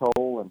last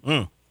hole,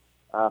 and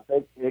I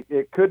think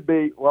it could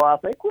be. Well, I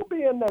think we'll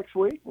be in next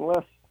week,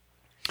 unless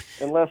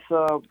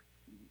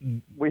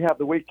we have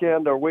the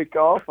weekend or week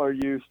off. Are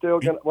you still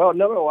gonna? Well,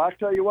 no. I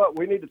tell you what,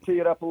 we need to tee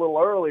it up a little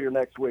earlier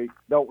next week,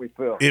 don't we,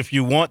 Phil? If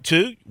you want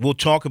to, we'll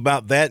talk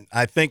about that.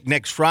 I think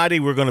next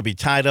Friday we're going to be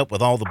tied up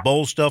with all the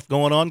bowl stuff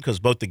going on because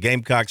both the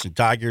Gamecocks and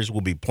Tigers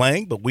will be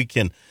playing, but we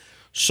can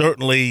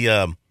certainly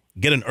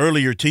get an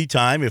earlier tee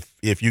time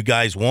if you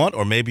guys want,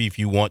 or maybe if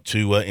you want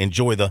to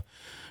enjoy the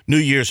New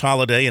Year's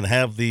holiday and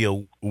have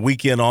the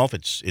weekend off.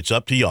 It's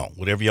up to y'all,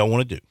 whatever y'all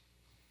want to do.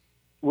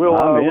 We'll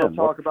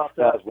talk about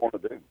that. Guys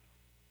want to do?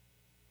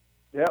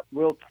 Yep,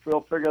 we'll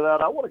figure that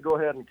out. I want to go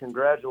ahead and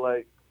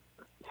congratulate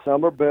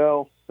Summer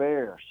Bell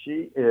Fair.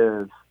 She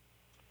is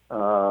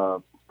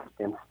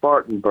in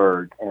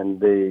Spartanburg, and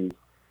the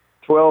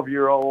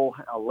 11-year-old,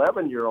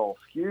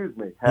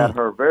 had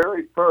her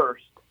very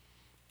first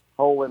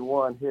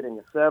hole-in-one hitting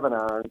a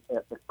 7-iron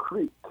at the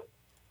creek.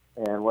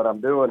 And what I'm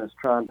doing is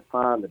trying to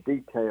find the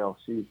details.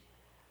 She's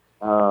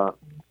well,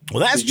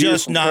 that's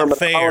just not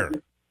fair.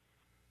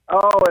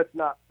 Oh, it's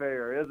not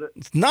fair, is it?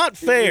 It's not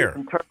fair.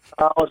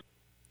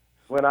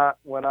 When I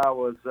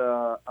was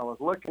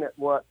looking at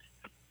what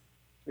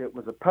it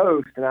was a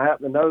post, and I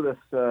happen to know this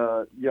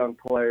young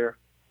player.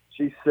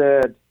 She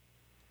said,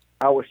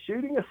 "I was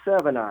shooting a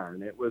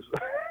 7-iron. It was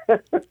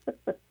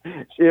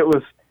it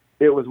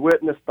was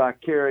witnessed by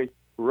Carrie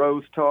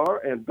Rosetar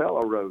and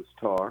Bella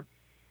Rosetar,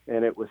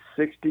 and it was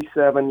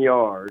 67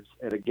 yards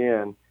at,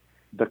 again,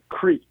 the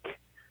creek."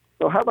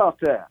 So how about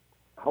that?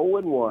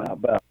 Hole-in-one. How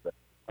about that?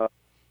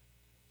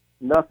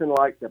 Nothing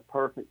like the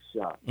perfect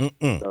shot.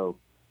 So,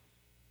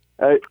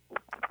 hey,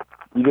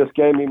 you just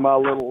gave me my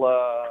little,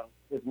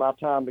 it's my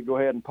time to go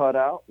ahead and putt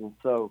out. And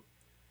so,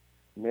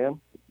 man,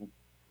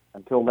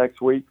 until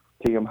next week,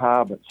 tee 'em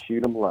high, but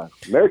shoot 'em low.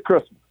 Merry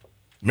Christmas.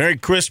 Merry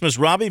Christmas,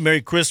 Robbie.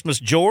 Merry Christmas,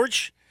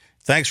 George.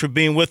 Thanks for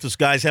being with us,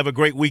 guys. Have a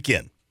great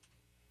weekend.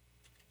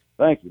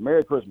 Thank you.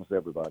 Merry Christmas,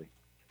 everybody.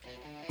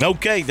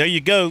 Okay, there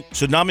you go.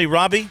 Tsunami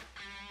Robbie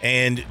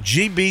and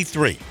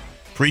GB3.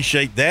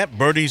 Appreciate that.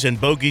 Birdies and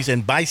bogeys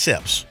and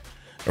biceps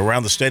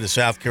around the state of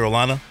South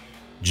Carolina.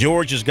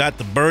 George has got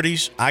the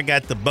birdies, I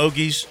got the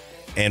bogeys,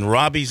 and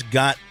Robbie's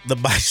got the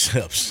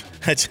biceps.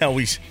 That's how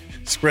we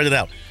spread it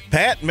out.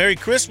 Pat, Merry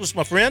Christmas,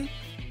 my friend.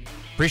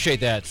 Appreciate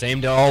that.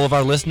 Same to all of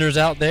our listeners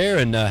out there,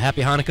 and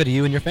Happy Hanukkah to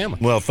you and your family.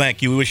 Well,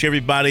 thank you. We wish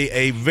everybody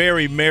a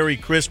very Merry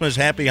Christmas,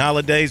 Happy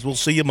Holidays. We'll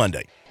see you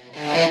Monday.